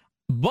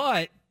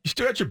 But you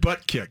still got your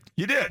butt kicked.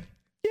 You did.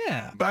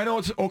 Yeah. But I know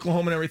it's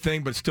Oklahoma and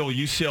everything, but still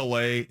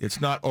UCLA. It's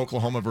not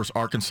Oklahoma versus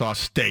Arkansas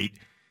State.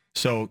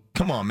 So,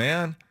 come on,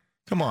 man.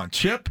 Come on,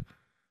 Chip.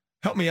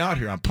 Help me out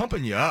here. I'm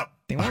pumping you up.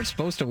 They weren't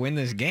supposed to win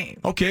this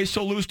game. Okay,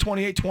 so lose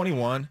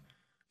 28-21.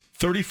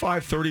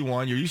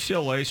 35-31, your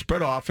UCLA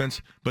spread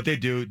offense, but they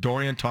do.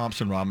 Dorian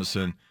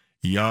Thompson-Robinson,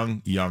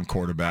 young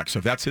quarterback. So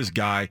if that's his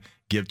guy,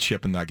 give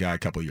Chip and that guy a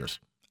couple of years.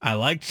 I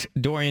liked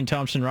Dorian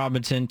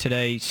Thompson-Robinson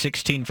today,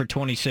 16 for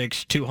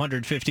 26,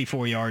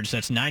 254 yards.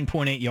 That's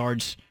 9.8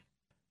 yards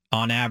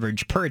on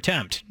average per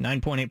attempt,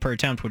 9.8 per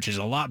attempt, which is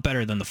a lot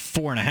better than the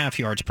 4.5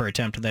 yards per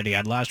attempt that he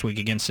had last week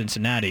against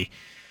Cincinnati.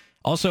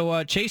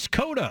 Also, Chase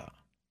Cota,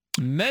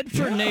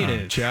 Medford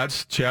native.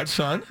 Chad's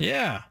son.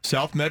 Yeah.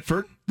 South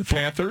Medford, the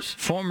Panthers.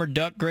 Former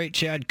Duck great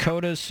Chad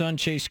Cota's son,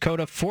 Chase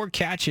Cota, 4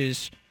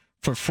 catches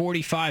for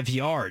 45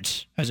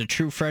 yards as a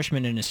true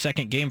freshman in his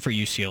second game for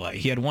UCLA.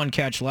 He had 1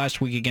 catch last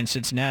week against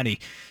Cincinnati.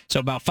 So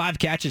about 5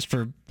 catches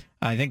for,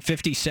 I think,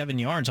 57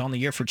 yards on the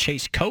year for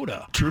Chase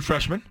Cota. True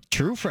freshman.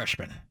 True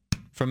freshman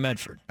from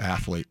Medford.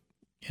 Athlete.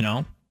 You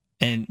know?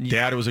 And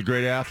Dad was a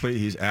great athlete.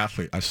 He's an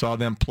athlete. I saw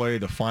them play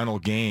the final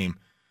game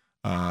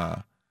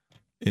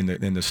in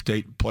the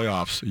state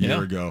playoffs a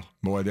year ago.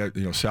 Boy,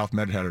 South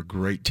Med had a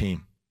great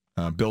team.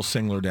 Bill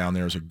Singler down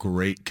there is a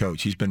great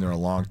coach. He's been there a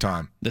long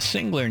time. The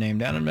Singler name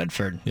down in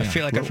Medford. Yeah. I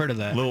feel like I've heard of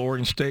that. Little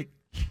Oregon State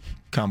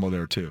combo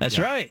there, too. That's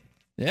right.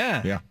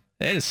 Yeah. Yeah.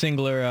 They had a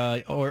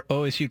Singler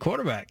OSU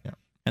quarterback. Yeah.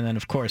 And then,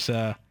 of course,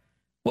 Kyle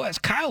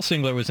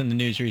Singler was in the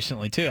news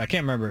recently, too. I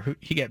can't remember. Who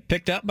he got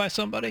picked up by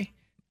somebody?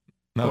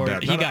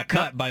 He got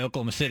cut by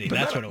Oklahoma City.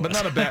 That's what it was. But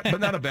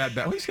not a bad.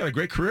 Well, he's got a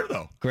great career,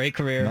 though. Great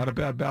career. Not a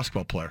bad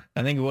basketball player.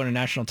 I think he won a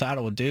national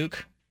title with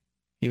Duke.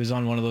 He was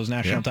on one of those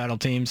national title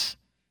teams.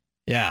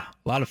 Yeah,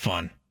 a lot of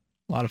fun.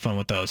 A lot of fun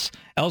with those.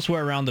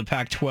 Elsewhere around the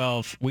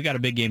Pac-12, we got a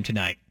big game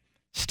tonight.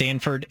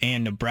 Stanford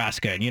and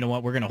Nebraska. And you know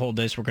what? We're going to hold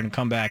this. We're going to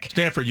come back.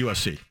 Stanford,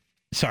 USC.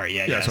 Sorry,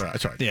 yeah. That's all right.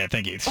 That's all right. Yeah,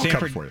 thank you.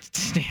 Stanford,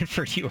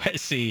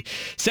 USC,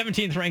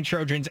 17th ranked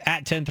Trojans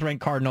at 10th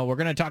ranked Cardinal. We're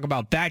going to talk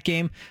about that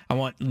game. I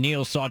want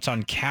Neil's thoughts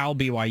on Cal,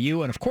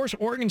 BYU, and of course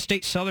Oregon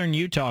State, Southern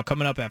Utah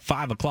coming up at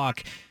 5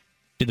 o'clock.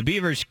 Did the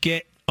Beavers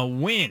get a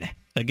win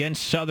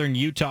against Southern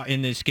Utah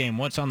in this game?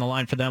 What's on the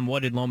line for them?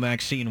 What did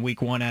Lomax see in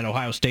week 1 at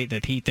Ohio State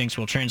that he thinks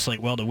will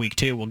translate well to week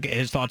 2? We'll get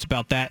his thoughts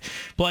about that.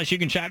 Plus, you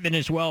can chime in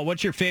as well.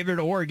 What's your favorite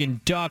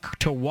Oregon Duck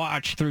to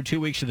watch through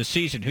 2 weeks of the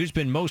season? Who's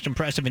been most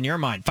impressive in your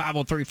mind?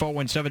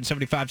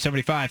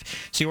 503-417-7575.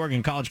 See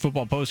Oregon College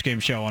Football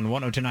Postgame Show on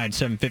 102.9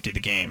 750 The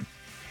Game.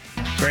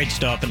 Great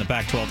stuff in the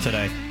Pac-12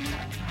 today.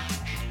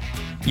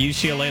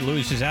 UCLA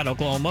loses at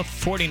Oklahoma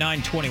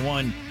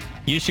 49-21.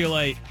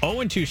 UCLA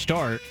 0-2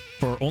 start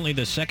for only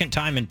the second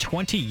time in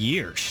 20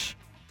 years.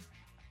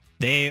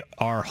 They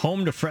are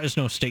home to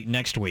Fresno State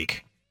next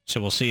week, so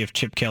we'll see if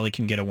Chip Kelly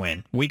can get a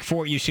win. Week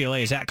 4,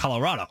 UCLA is at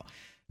Colorado.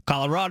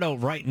 Colorado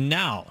right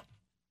now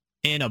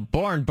in a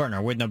barn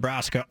burner with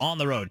Nebraska on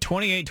the road.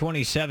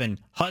 28-27,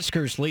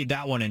 Huskers lead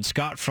that one in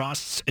Scott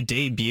Frost's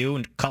debut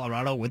in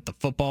Colorado with the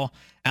football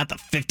at the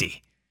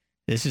 50.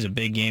 This is a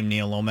big game,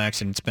 Neil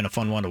Lomax, and it's been a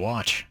fun one to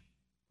watch.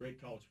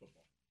 Great college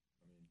football.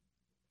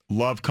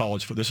 Love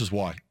college football. This is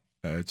why.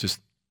 It's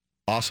just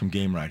awesome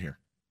game right here.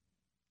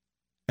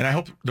 And I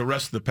hope the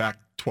rest of the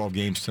Pac-12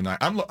 games tonight.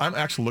 I'm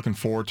actually looking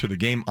forward to the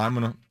game I'm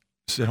going to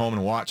sit home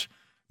and watch.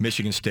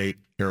 Michigan State,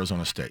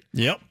 Arizona State.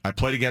 Yep. I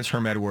played against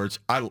Herm Edwards.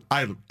 I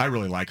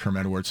really like Herm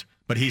Edwards,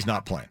 but he's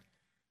not playing.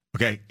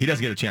 Okay? He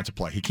doesn't get a chance to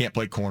play. He can't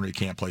play corner. He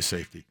can't play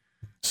safety.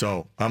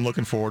 So I'm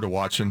looking forward to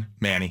watching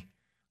Manny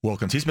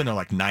Wilkins. He's been there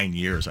like 9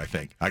 years, I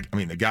think. I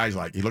mean, the guy's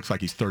he looks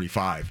like he's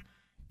 35.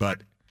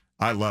 But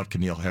I love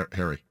N'Keal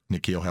Harry.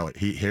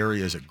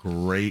 Harry is a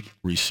great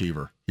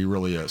receiver. He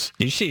really is.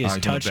 Did you see his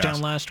touchdown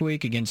last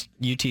week against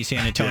UT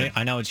San Antonio?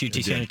 I know it's UT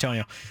San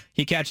Antonio.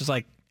 He catches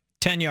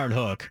 10-yard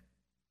hook,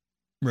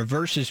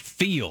 reverses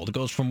field,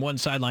 goes from one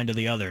sideline to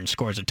the other and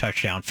scores a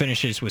touchdown.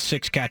 Finishes with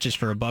 6 catches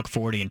for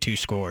 $140 and 2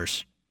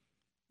 scores.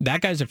 That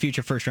guy's a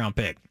future first-round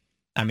pick.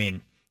 I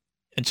mean,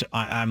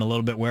 I'm a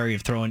little bit wary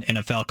of throwing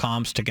NFL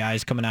comps to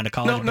guys coming out of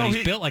college, but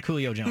he's built like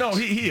Julio Jones. No,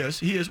 he is.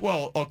 He is.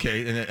 Well,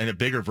 okay, and a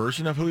bigger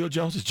version of Julio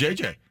Jones is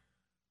JJ.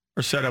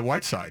 Or Seta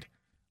Whiteside.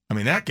 I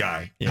mean, that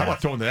guy, how about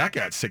throwing to that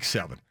guy at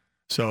 6'7"?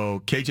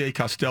 So KJ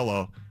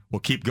Costello will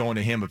keep going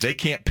to him. If they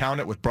can't pound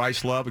it with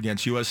Bryce Love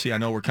against USC, I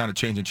know we're kind of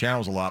changing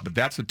channels a lot, but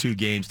that's the 2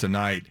 games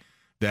tonight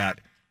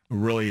that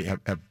really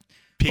have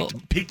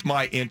piqued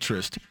my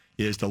interest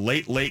is the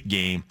late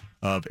game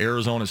of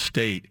Arizona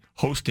State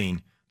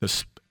hosting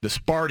the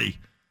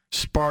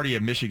Sparty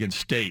of Michigan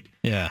State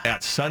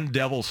at Sun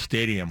Devil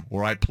Stadium,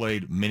 where I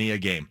played many a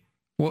game.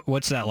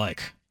 What's that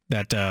like,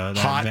 that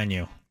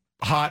venue?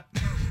 Hot.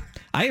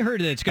 I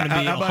heard that it's going to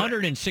be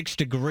 106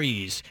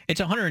 degrees. It's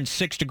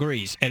 106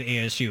 degrees at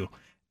ASU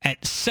at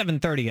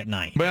 7:30 at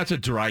night. But that's a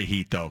dry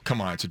heat, though. Come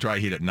on, it's a dry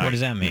heat at night. What does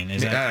that mean?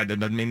 That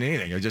doesn't mean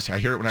anything. I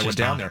hear it when I went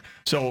down there.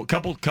 So a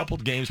couple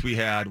games we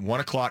had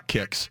 1:00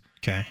 kicks.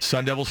 Okay.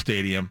 Sun Devil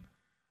Stadium.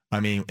 I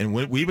mean, and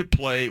when we would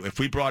play, if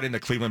we brought in the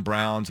Cleveland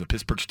Browns, the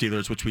Pittsburgh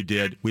Steelers, which we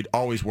did, we'd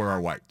always wear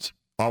our whites.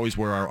 Always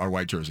wear our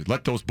white jerseys.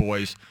 Let those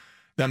boys.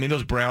 I mean,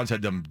 those Browns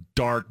had them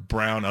dark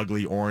brown,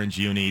 ugly orange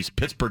unis.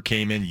 Pittsburgh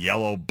came in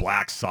yellow,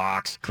 black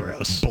socks.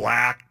 Gross.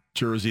 Black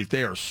jerseys.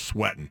 They are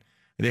sweating.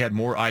 They had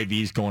more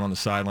IVs going on the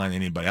sideline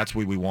than anybody. That's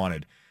what we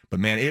wanted.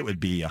 But, man, it would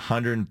be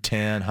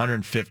 110,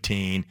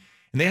 115.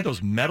 And they had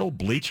those metal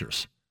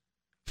bleachers.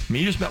 I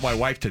mean, you just met my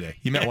wife today.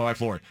 You met my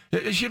wife, Lori.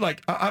 She's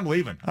like, I'm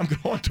leaving. I'm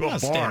going to a bar.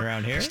 Staying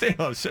around here. Sitting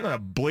on a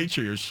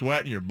bleacher. You're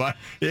sweating your butt.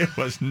 It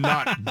was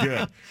not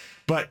good.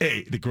 But,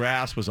 hey, the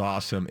grass was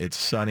awesome. It's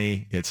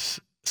sunny. It's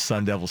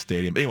Sun Devil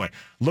Stadium. But anyway,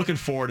 looking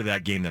forward to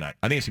that game tonight.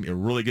 I think it's going to be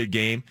a really good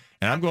game.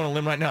 And I'm going on a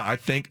limb right now. I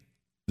think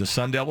the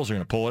Sun Devils are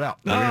going to pull it out.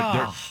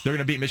 They're going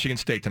to beat Michigan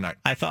State tonight.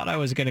 I thought I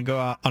was going to go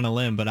out on a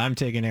limb, but I'm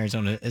taking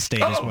Arizona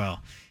State as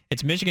well.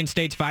 It's Michigan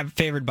State's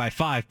favored by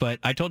 5, but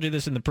I told you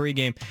this in the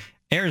pregame.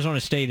 Arizona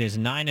State is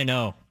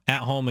 9-0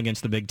 at home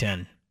against the Big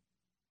Ten.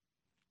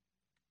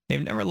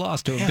 They've never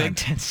lost to a Big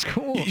Ten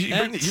school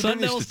at Sun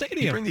Devil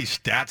Stadium. You bring these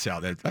stats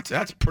out.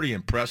 That's pretty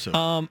impressive.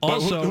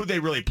 Also, who they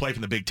really play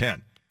from the Big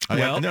Ten?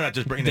 Well, they're not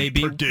just bringing they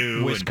beat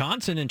Purdue,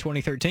 Wisconsin in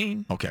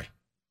 2013. Okay,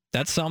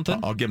 that's something.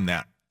 I'll give them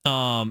that.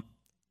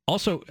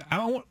 Also,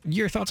 I want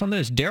your thoughts on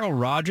this. Darryl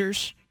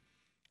Rogers,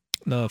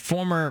 the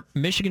former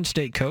Michigan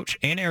State coach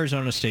and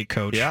Arizona State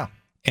coach,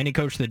 and he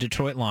coached the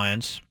Detroit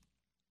Lions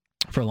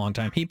for a long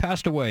time. He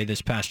passed away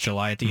this past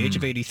July at the age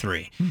of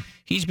 83.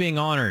 He's being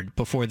honored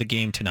before the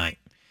game tonight.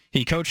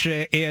 He coached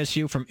at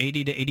ASU from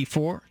 80 to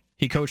 84.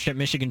 He coached at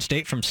Michigan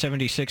State from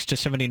 76 to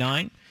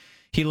 79.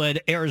 He led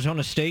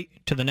Arizona State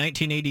to the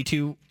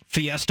 1982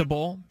 Fiesta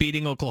Bowl,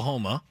 beating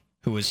Oklahoma,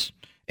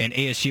 and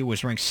ASU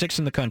was ranked 6th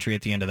in the country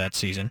at the end of that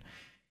season.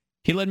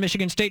 He led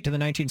Michigan State to the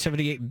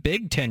 1978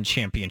 Big Ten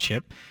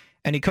Championship,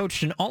 and he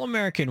coached an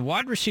All-American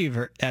wide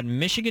receiver at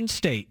Michigan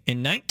State in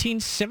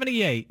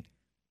 1978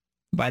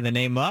 by the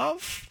name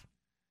of...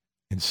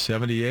 In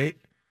 78?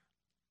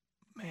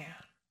 Man.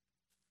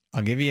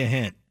 I'll give you a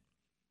hint.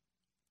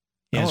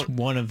 He has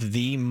one of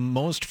the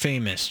most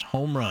famous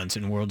home runs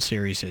in World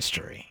Series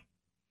history.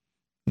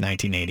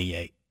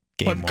 1988.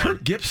 Game 1.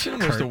 Kirk Gibson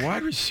was the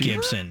wide receiver?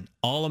 Gibson,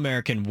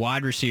 All-American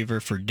wide receiver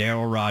for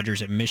Darryl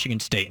Rogers at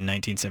Michigan State in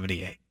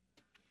 1978.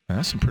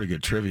 That's some pretty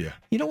good trivia.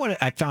 You know what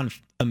I found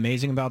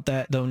amazing about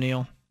that, though,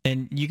 Neil?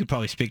 And you could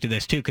probably speak to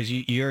this, too, because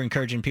you're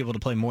encouraging people to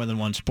play more than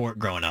one sport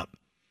growing up.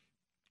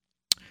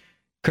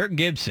 Kirk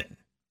Gibson,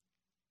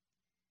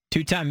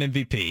 2-time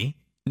MVP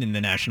in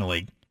the National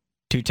League,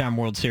 2-time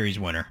World Series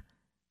winner,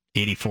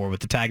 84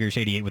 with the Tigers,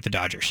 88 with the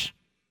Dodgers.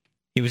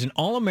 He was an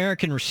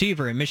All-American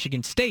receiver at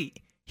Michigan State.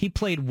 He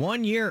played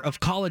 1 year of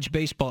college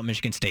baseball at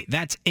Michigan State.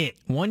 That's it.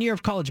 1 year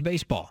of college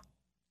baseball.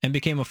 And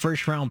became a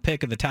first-round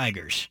pick of the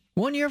Tigers.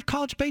 1 year of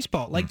college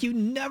baseball. Like, you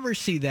never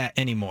see that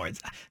anymore.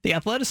 The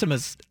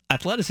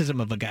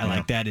athleticism of a guy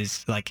like that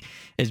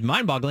is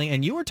mind-boggling.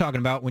 And you were talking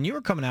about, when you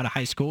were coming out of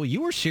high school,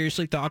 you were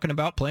seriously talking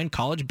about playing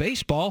college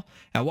baseball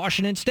at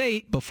Washington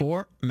State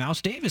before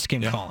Mouse Davis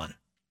came calling.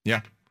 Yeah.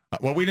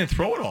 Well, we didn't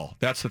throw it all.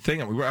 That's the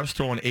thing. I was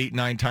throwing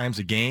 8-9 times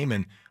a game,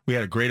 and we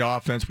had a great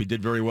offense. We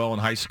did very well in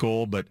high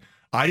school, but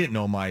I didn't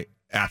know my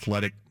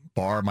athletic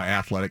bar, my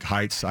athletic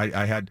heights.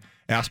 I had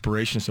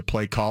aspirations to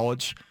play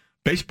college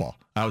baseball.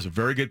 I was a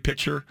very good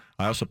pitcher.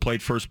 I also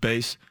played first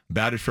base,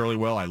 batted fairly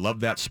well. I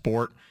loved that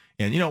sport.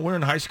 And, we're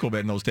in high school, but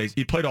in those days,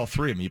 you played all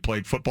three of them. You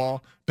played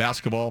football,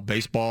 basketball,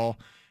 baseball.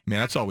 Man,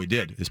 that's all we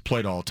did, is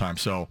played all the time.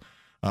 So,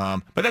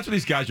 but that's what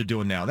these guys are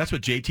doing now. That's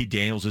what JT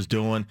Daniels is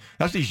doing.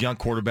 That's what these young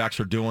quarterbacks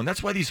are doing.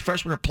 That's why these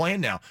freshmen are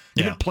playing now.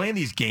 They've been playing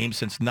these games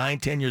since 9,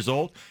 10 years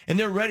old, and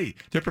they're ready.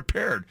 They're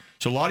prepared.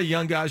 So a lot of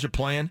young guys are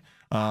playing.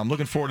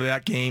 Looking forward to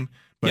that game.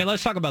 But,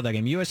 let's talk about that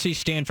game. USC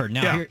Stanford.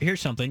 Now,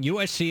 here's something.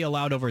 USC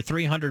allowed over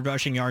 300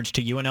 rushing yards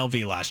to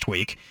UNLV last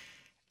week,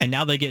 and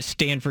now they get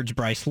Stanford's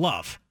Bryce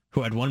Love,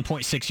 who had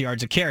 1.6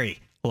 yards a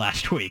carry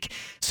last week.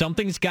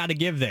 Something's got to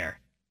give there.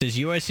 Does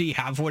USC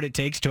have what it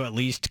takes to at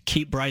least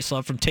keep Bryce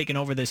Love from taking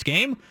over this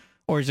game,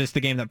 or is this the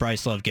game that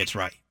Bryce Love gets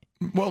right?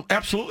 Well,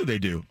 absolutely they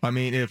do. I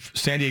mean, if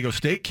San Diego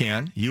State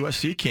can,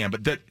 USC can.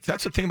 But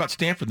that's the thing about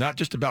Stanford, not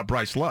just about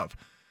Bryce Love.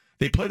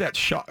 They play that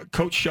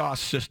Coach Shaw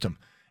system.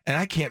 And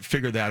I can't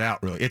figure that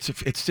out, really.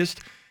 It's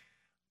just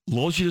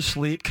lulls you to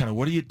sleep, kind of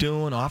what are you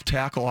doing, off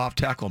tackle,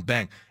 and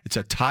bang. It's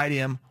a tight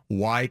end,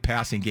 wide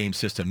passing game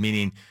system,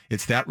 meaning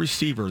it's that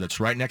receiver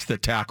that's right next to the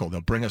tackle. They'll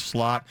bring a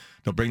slot.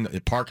 They'll bring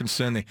the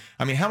Parkinson.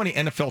 How many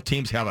NFL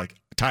teams have a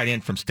tight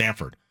end from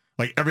Stanford?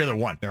 Like every other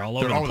one. They're all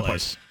over the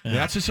place. Yeah.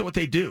 That's just what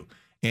they do.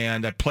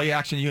 And that play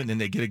action you, and then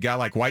they get a guy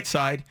like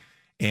Whiteside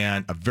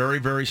and a very,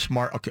 very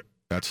smart,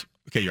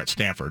 you're at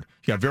Stanford.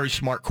 You got a very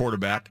smart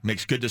quarterback,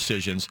 makes good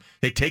decisions.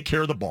 They take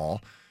care of the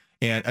ball.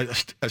 And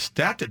a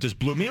stat that just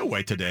blew me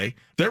away today,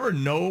 there were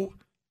no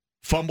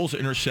fumbles or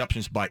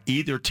interceptions by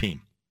either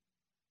team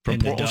from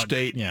Portland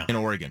State and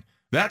Oregon.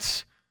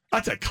 That's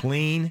a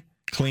clean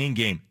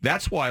game.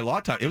 That's why a lot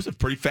of times it was a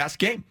pretty fast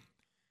game.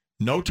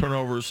 No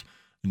turnovers,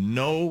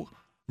 no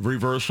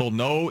reversal,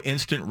 no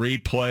instant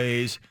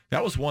replays.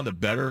 That was one of the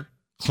better,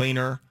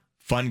 cleaner,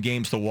 fun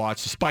games to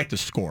watch, despite the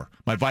score.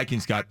 My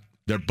Vikings got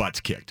their butts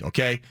kicked,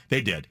 okay?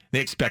 They did. They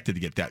expected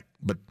to get that.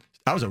 But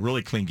that was a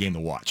really clean game to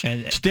watch.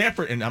 And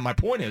Stanford, and my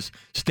point is,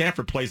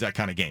 Stanford plays that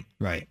kind of game.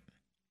 Right.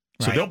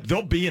 So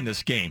they'll be in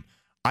this game.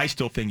 I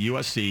still think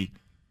USC,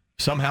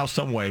 somehow,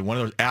 some way, one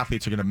of those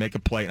athletes are going to make a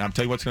play. And I'm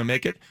telling you what's going to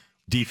make it?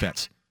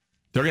 Defense.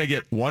 They're going to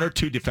get 1 or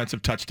 2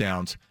 defensive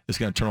touchdowns. It's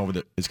going to turn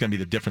over. It's going to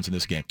be the difference in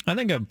this game. I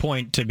think a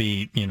point to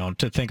be,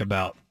 to think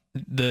about,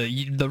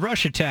 the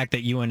rush attack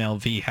that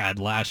UNLV had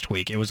last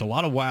week, it was a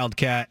lot of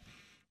wildcat.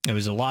 It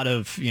was a lot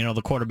of,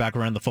 the quarterback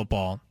running the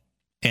football.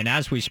 And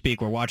as we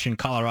speak, we're watching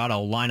Colorado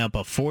line up a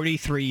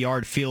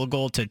 43-yard field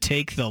goal to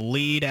take the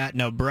lead at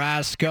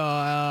Nebraska.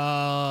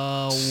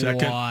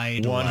 Second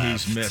wide one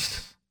left. he's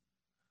missed.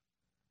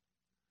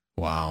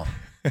 Wow.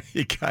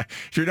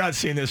 If you're not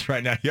seeing this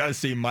right now, you got to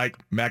see Mike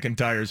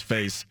McIntyre's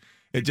face.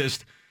 It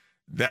just,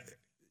 that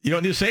you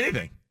don't need to say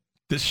anything.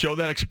 Just show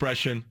that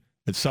expression.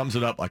 It sums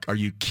it up like, are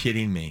you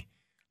kidding me?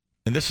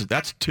 And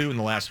that's 2 in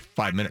the last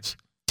 5 minutes.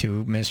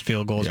 2 missed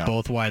field goals, Yeah.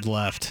 both wide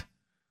left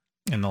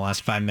in the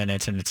last 5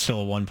 minutes, and it's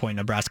still a 1-point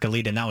Nebraska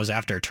lead, and that was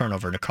after a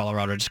turnover.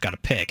 Colorado just got a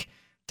pick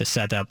to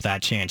set up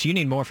that chance. You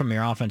need more from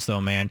your offense,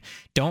 though, man.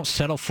 Don't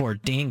settle for a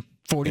dang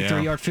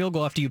 43-yard field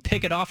goal after you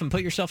pick it off and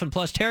put yourself in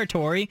plus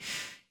territory.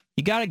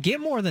 You got to get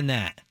more than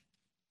that.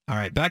 All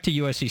right, back to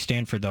USC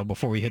Stanford, though,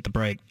 before we hit the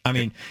break. I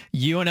mean,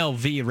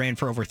 UNLV ran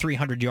for over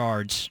 300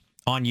 yards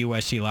on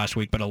USC last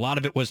week, but a lot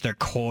of it was their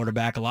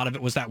quarterback. A lot of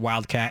it was that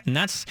Wildcat, and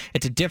it's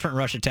a different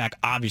rush attack,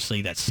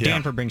 obviously, that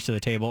Stanford brings to the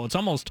table. It's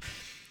almost,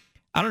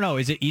 I don't know,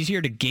 is it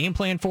easier to game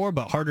plan for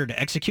but harder to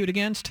execute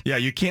against? Yeah,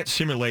 you can't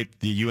simulate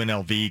the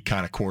UNLV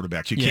kind of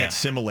quarterbacks. You can't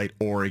simulate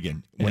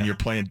Oregon when you're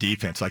playing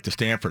defense like the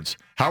Stanfords.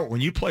 When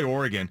you play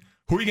Oregon,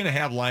 who are you going to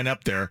have line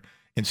up there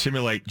and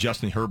simulate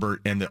Justin Herbert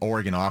and the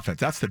Oregon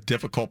offense? That's the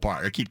difficult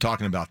part. I keep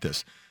talking about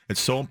this.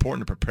 It's so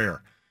important to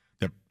prepare.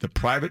 The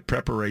private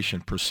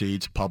preparation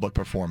precedes public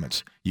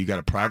performance. You got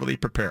to privately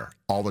prepare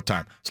all the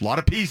time. It's a lot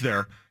of P's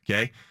there,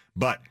 okay?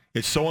 But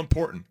it's so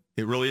important.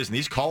 It really is. And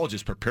these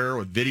colleges prepare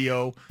with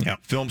video,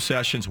 film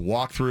sessions,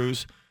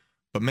 walkthroughs.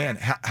 But, man,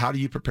 how do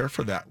you prepare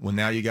for that when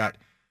now you got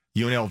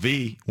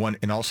UNLV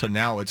and also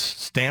now it's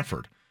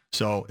Stanford?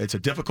 So it's a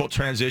difficult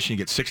transition. You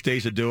get 6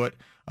 days to do it.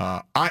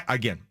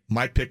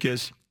 My pick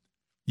is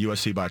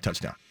USC by a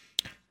touchdown.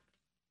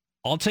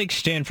 I'll take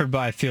Stanford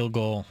by a field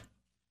goal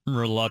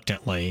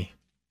reluctantly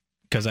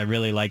because I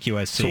really like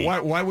USC.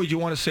 So why would you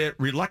want to say it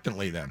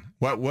reluctantly then?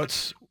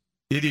 What's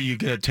either you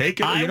going to take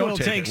it or you don't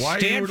take it? I will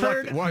take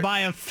Stanford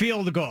by a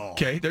field goal.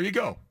 Okay, there you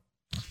go.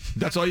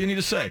 That's all you need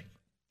to say.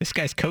 This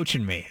guy's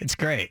coaching me. It's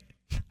great.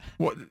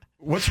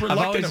 What's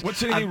reluctant?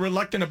 What's anything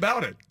reluctant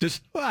about it?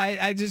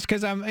 I just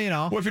because I'm,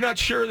 Well, if you're not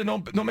sure, then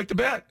don't make the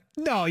bet.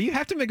 No, you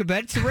have to make a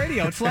bet. It's the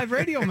radio. It's live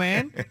radio,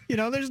 man.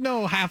 There's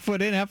no half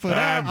foot in, half foot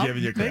out. I'm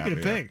giving you crap. Making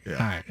a pick. Yeah. All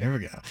right, here we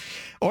go.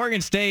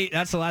 Oregon State.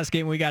 That's the last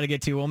game we got to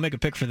get to. We'll make a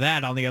pick for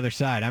that on the other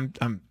side. I'm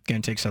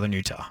going to take Southern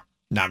Utah.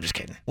 No, I'm just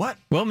kidding. What?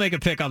 We'll make a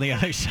pick on the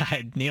other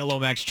side. Neil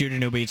Lomax, Judah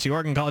Newby. It's the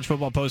Oregon College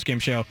Football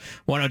Postgame Show.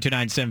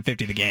 102.9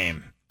 750 The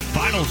Game.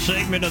 Final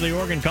segment of the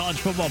Oregon College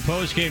Football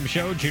Postgame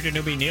Show. Judah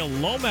Newby, Neil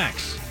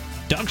Lomax.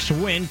 Ducks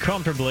win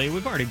comfortably.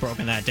 We've already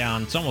broken that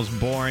down. It's almost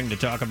boring to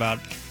talk about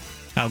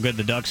how good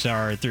the Ducks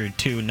are through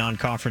 2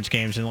 non-conference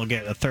games, and they'll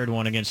get a third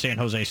one against San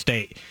Jose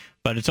State.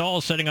 But it's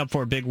all setting up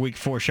for a big Week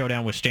 4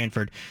 showdown with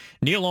Stanford.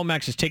 Neil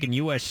Lomax has taken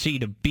USC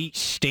to beat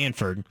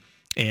Stanford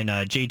in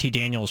JT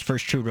Daniels'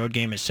 first true road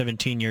game at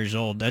 17 years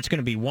old. That's going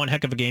to be one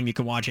heck of a game. You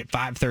can watch at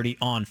 5:30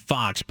 on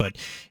Fox. But,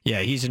 yeah,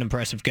 he's an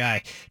impressive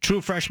guy.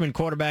 True freshman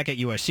quarterback at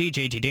USC,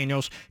 JT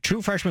Daniels.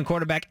 True freshman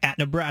quarterback at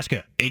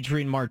Nebraska,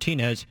 Adrian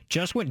Martinez,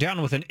 just went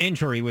down with an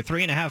injury with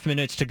 3.5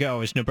 minutes to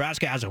go as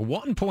Nebraska has a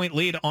 1-point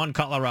lead on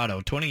Colorado,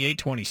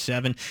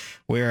 28-27.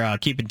 We're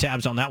keeping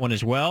tabs on that one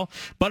as well.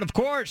 But, of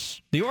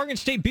course, the Oregon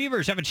State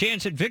Beavers have a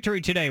chance at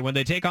victory today when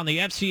they take on the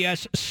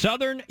FCS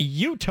Southern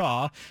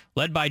Utah,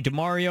 led by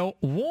Demario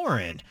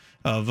Warren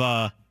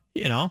of,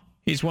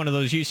 he's one of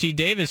those UC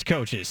Davis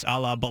coaches, a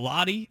la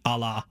Bellotti, a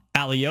la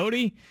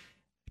Aliotti.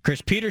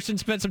 Chris Peterson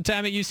spent some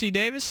time at UC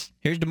Davis.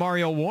 Here's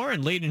Demario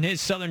Warren leading his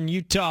Southern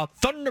Utah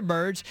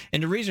Thunderbirds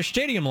into Reser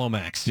Stadium,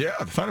 Lomax. Yeah,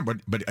 the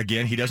Thunderbird, but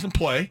again, he doesn't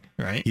play.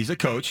 Right. He's a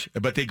coach,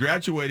 but they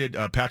graduated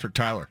Patrick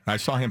Tyler. I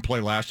saw him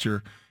play last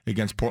year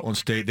against Portland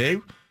State. They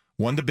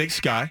won the Big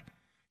Sky.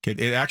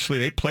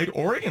 They played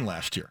Oregon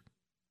last year,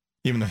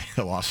 even though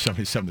they lost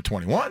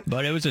 77-21.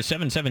 But it was a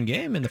 7-7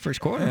 game in the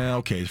first quarter.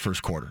 Okay, the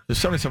first quarter.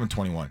 It's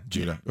 77-21,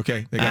 Judah.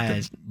 Okay, they got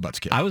their butts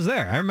kicked. I was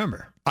there. I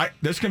remember.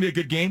 This is going to be a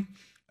good game.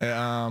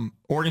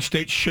 Oregon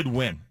State should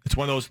win. It's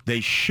one of those they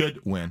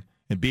should win.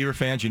 And Beaver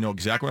fans, you know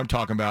exactly what I'm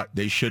talking about.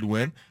 They should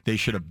win. They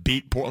should have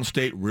beat Portland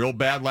State real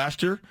bad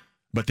last year,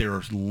 but they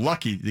were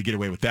lucky to get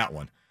away with that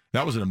one.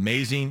 That was an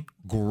amazing,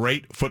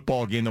 great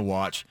football game to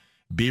watch.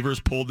 Beavers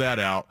pulled that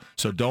out.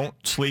 So don't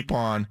sleep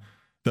on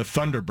the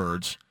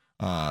Thunderbirds.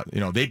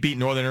 They beat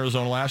Northern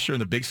Arizona last year in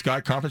the Big Sky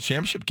Conference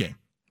Championship game.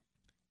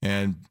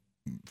 And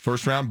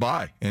first round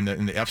bye in the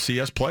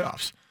FCS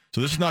playoffs.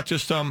 So this is not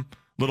just some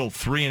little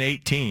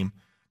 3-8 team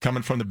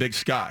coming from the Big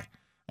Sky.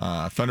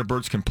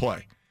 Thunderbirds can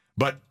play.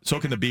 But so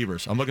can the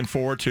Beavers. I'm looking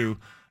forward to,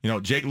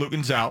 Jake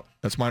Luton's out.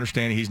 That's my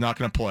understanding. He's not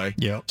going to play.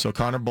 Yep. So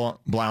Connor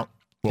Blount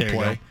will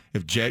play.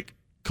 If Jake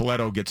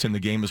Coletto gets in the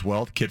game as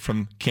well, the kid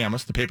from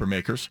Camas, the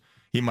Papermakers,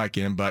 he might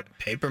get in. But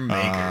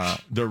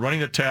Papermakers. Their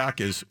running attack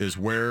is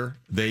where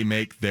they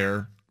make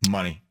their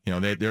money.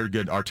 They're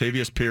good.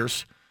 Artavius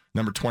Pierce,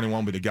 number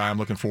 21, will be the guy I'm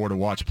looking forward to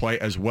watch play,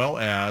 as well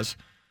as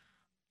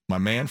my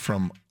man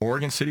from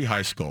Oregon City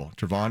High School,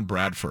 Trevon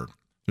Bradford.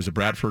 There's the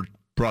Bradford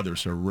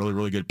brothers. They're really,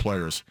 really good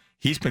players.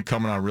 He's been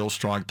coming on real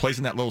strong. Plays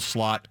in that little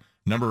slot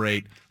number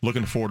 8.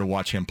 Looking forward to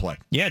watch him play.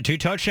 Yeah, 2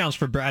 touchdowns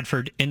for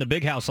Bradford in the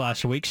Big House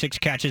last week. 6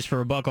 catches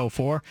for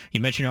 $104. You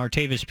mentioned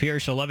Artavis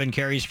Pierce, 11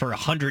 carries for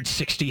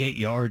 168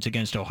 yards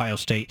against Ohio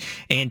State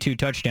and 2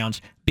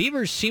 touchdowns.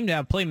 Beavers seem to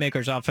have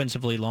playmakers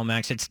offensively,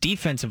 Lomax. It's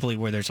defensively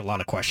where there's a lot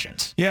of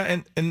questions. Yeah,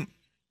 and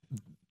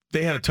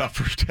they had a tough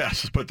first half,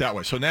 let's put it that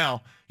way. So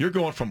now you're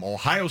going from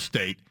Ohio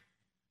State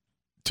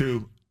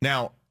to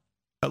now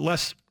a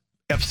less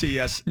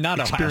FCS Not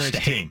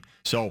experienced team.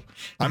 So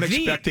I'm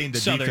expecting the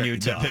Southern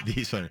Utah.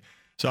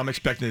 So I'm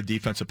expecting the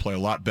defense to play a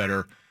lot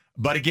better.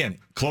 But again,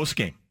 close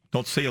game.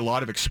 Don't see a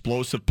lot of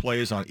explosive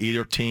plays on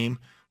either team.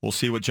 We'll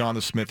see what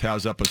Jonathan Smith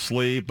has up his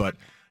sleeve. But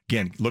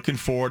again, looking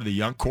forward to the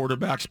young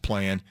quarterbacks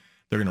playing.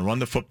 They're going to run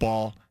the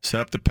football,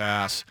 set up the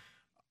pass.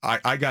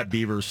 I got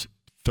Beavers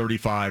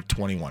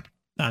 35-21.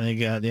 I think,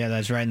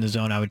 that's right in the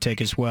zone I would take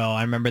as well.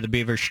 I remember the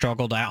Beavers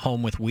struggled at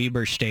home with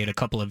Weber State a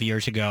couple of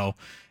years ago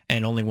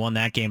and only won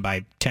that game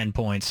by 10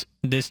 points.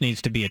 This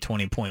needs to be a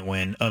 20-point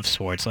win of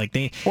sorts.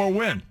 Or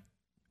win.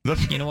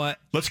 You know what?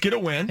 Let's get a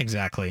win.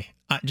 Exactly.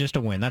 Just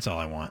a win. That's all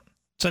I want.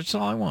 That's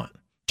all I want.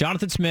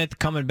 Jonathan Smith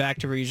coming back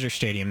to Reser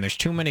Stadium. There's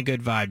too many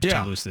good vibes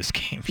to lose this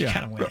game. You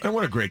gotta win. And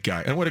what a great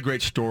guy. And what a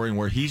great story and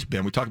where he's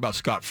been. We talk about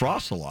Scott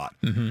Frost a lot.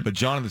 Mm-hmm. But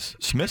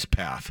Jonathan Smith's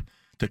path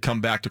to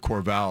come back to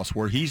Corvallis,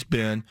 where he's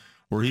been,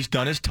 where he's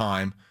done his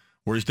time,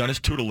 where he's done his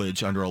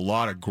tutelage under a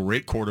lot of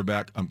great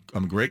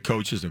great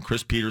coaches, and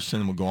Chris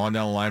Peterson will go on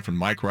down the line from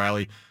Mike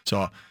Riley.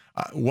 So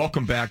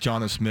welcome back,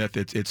 Jonathan Smith.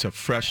 It's a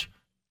fresh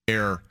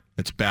air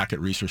that's back at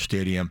Reser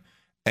Stadium.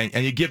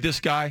 And you give this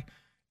guy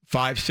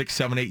 5, 6,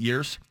 7, 8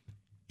 years,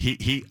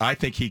 I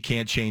think he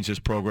can change this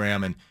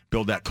program and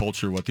build that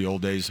culture with the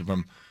old days of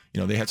him.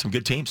 They had some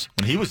good teams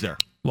when he was there.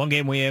 One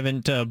game we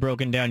haven't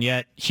broken down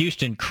yet.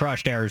 Houston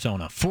crushed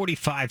Arizona,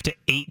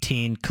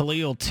 45-18.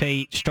 Khalil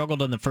Tate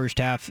struggled in the first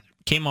half,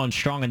 came on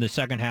strong in the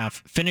second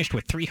half, finished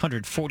with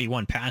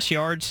 341 pass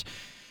yards,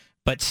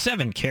 but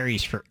 7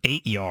 carries for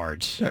 8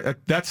 yards.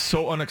 That's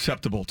so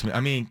unacceptable to me.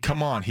 I mean,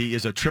 come on. He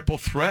is a triple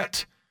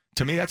threat.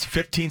 To me, that's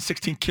 15,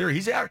 16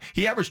 carries.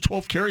 He averaged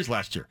 12 carries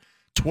last year.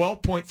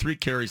 12.3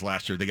 carries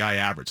last year, the guy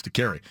averaged to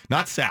carry,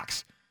 not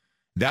sacks.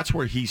 That's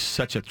where he's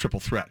such a triple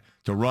threat,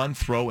 to run,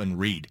 throw, and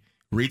read.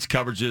 Reads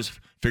coverages,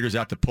 figures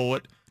out to pull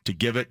it, to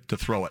give it, to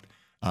throw it.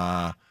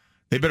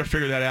 They better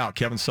figure that out.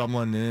 Kevin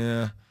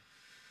Sumlin,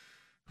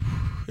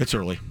 it's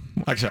early.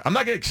 Like I said, I'm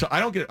not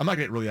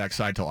getting really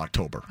excited till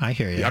October. I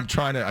hear you. I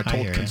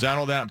told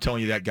Canzano that. I'm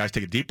telling you that, guys,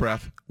 take a deep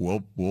breath.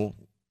 We'll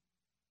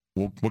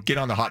get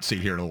on the hot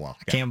seat here in a while.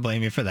 Okay. Can't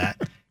blame you for that.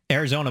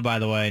 Arizona, by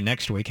the way,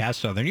 next week has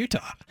Southern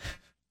Utah.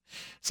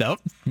 So,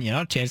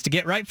 chance to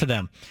get right for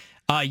them.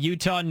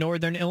 Utah,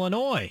 Northern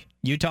Illinois.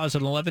 Utah's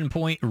an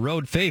 11-point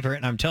road favorite,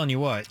 and I'm telling you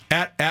what.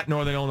 At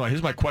Northern Illinois.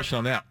 Here's my question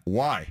on that.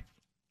 Why?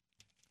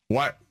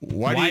 Why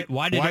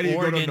do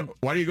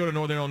you go to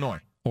Northern Illinois?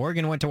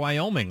 Oregon went to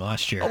Wyoming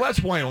last year. Oh,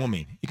 that's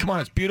Wyoming. Come on,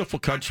 it's beautiful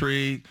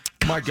country.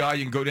 My God,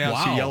 you can go down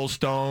see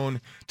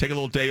Yellowstone, take a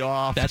little day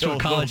off. That's what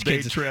college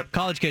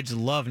kids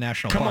love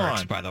national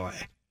parks, by the way.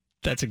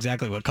 That's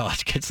exactly what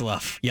college kids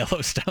love,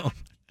 Yellowstone.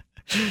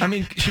 I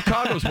mean,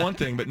 Chicago's one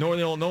thing, but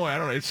Northern Illinois, I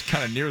don't know. It's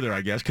kind of near there,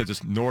 I guess, because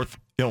it's North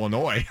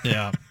Illinois.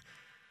 Yeah.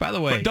 By the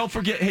way, but don't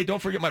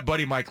forget my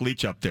buddy Mike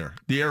Leach up there.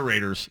 The Air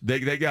Raiders, they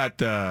got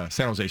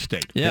San Jose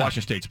State,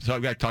 Washington State. So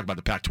we got to talk about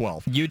the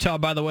Pac-12. Utah,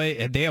 by the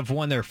way, they have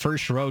won their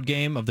first road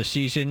game of the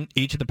season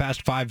each of the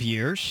past 5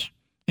 years,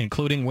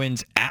 including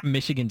wins at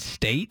Michigan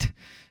State.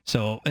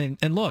 So,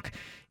 and look,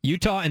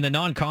 Utah in the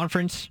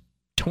non-conference,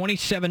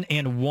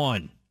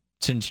 27-1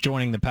 since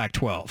joining the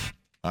Pac-12.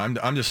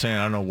 I'm just saying,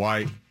 I don't know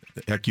why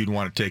the heck you'd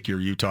want to take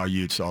your Utah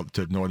Utes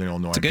to Northern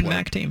Illinois. It's a good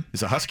MAC team.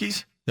 Is it Huskies?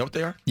 Is that what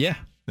they are? Yeah.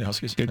 The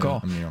Huskies? Good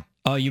call.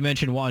 You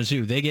mentioned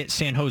Wazoo. They get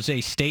San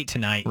Jose State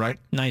tonight. Right.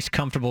 Nice,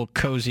 comfortable,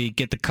 cozy,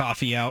 get the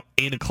coffee out,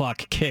 8 o'clock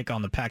kick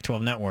on the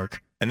Pac-12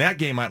 network. And that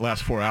game might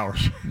last 4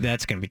 hours.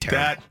 That's going to be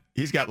terrible.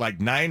 He's got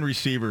like 9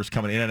 receivers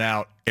coming in and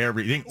out. I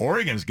think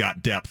Oregon's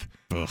got depth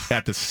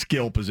at the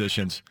skill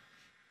positions.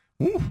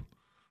 Woo.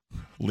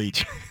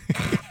 Leach.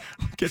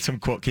 Get some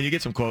quote. Can you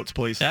get some quotes,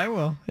 please? I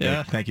will.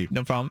 Yeah. Thank you.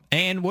 No problem.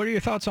 And what are your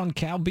thoughts on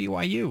Cal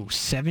BYU?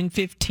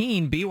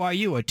 7-15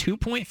 BYU, a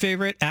 2-point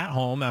favorite at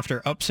home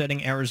after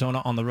upsetting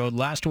Arizona on the road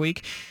last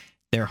week.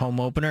 Their home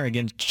opener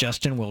against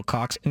Justin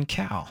Wilcox and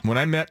Cal. When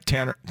I met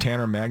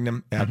Tanner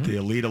Magnum at the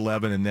Elite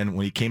 11, and then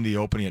when he came to the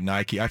opening at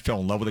Nike, I fell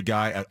in love with the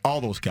guy.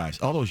 All those guys,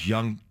 all those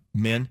young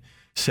men,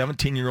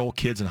 17-year-old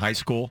kids in high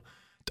school.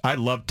 I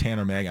loved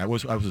Tanner Magnum. I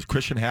was with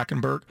Christian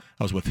Hackenberg.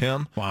 I was with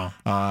him. Wow.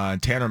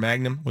 And Tanner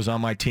Magnum was on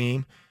my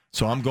team,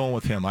 so I'm going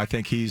with him. I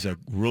think he's a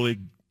great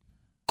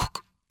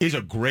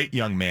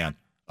young man.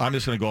 I'm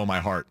just going to go on my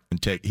heart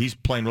and take. He's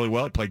playing really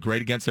well. He played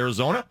great against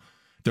Arizona.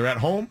 They're at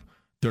home.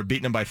 They're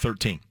beating them by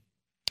 13.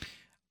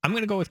 I'm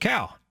going to go with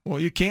Cal. Well,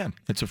 you can.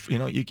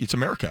 It's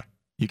America.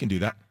 You can do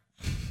that.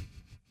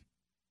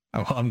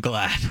 Oh, well, I'm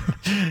glad.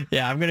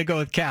 Yeah, I'm going to go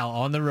with Cal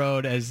on the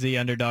road as the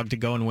underdog to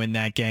go and win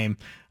that game.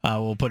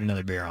 We'll put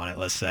another beer on it,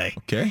 let's say.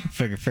 Okay.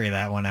 Figure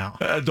that one out.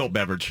 Adult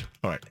beverage.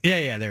 All right.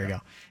 Yeah, there we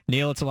go.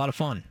 Neil, it's a lot of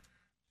fun.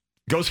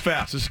 Goes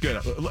fast. This is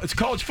good. It's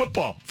college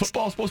football.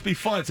 Football's supposed to be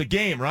fun. It's a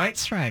game, right?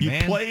 That's right, you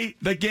man. You play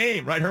the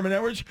game, right, Herman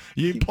Edwards?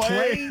 You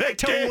play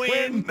to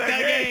win the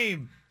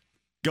game.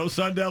 Go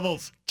Sun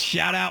Devils.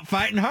 Shout out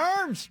Fighting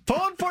Herms.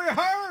 Pulling for your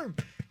Herm.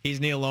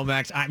 He's Neil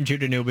Lomax. I'm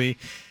Judah Newby.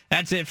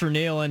 That's it for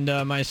Neil and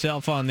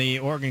myself on the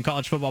Oregon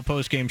College Football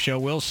Postgame Show.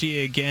 We'll see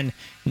you again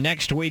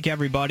next week,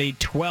 everybody.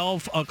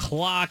 12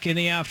 o'clock in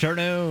the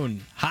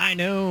afternoon. High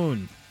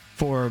noon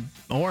for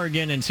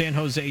Oregon and San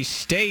Jose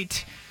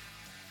State.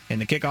 And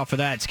the kickoff for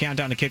that, it's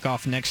countdown to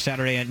kickoff next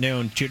Saturday at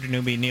noon. Judah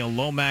Newby, Neil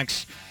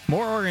Lomax.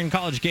 More Oregon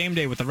College Game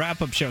Day with the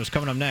wrap-up shows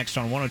coming up next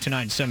on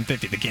 102.9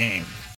 750 The Game.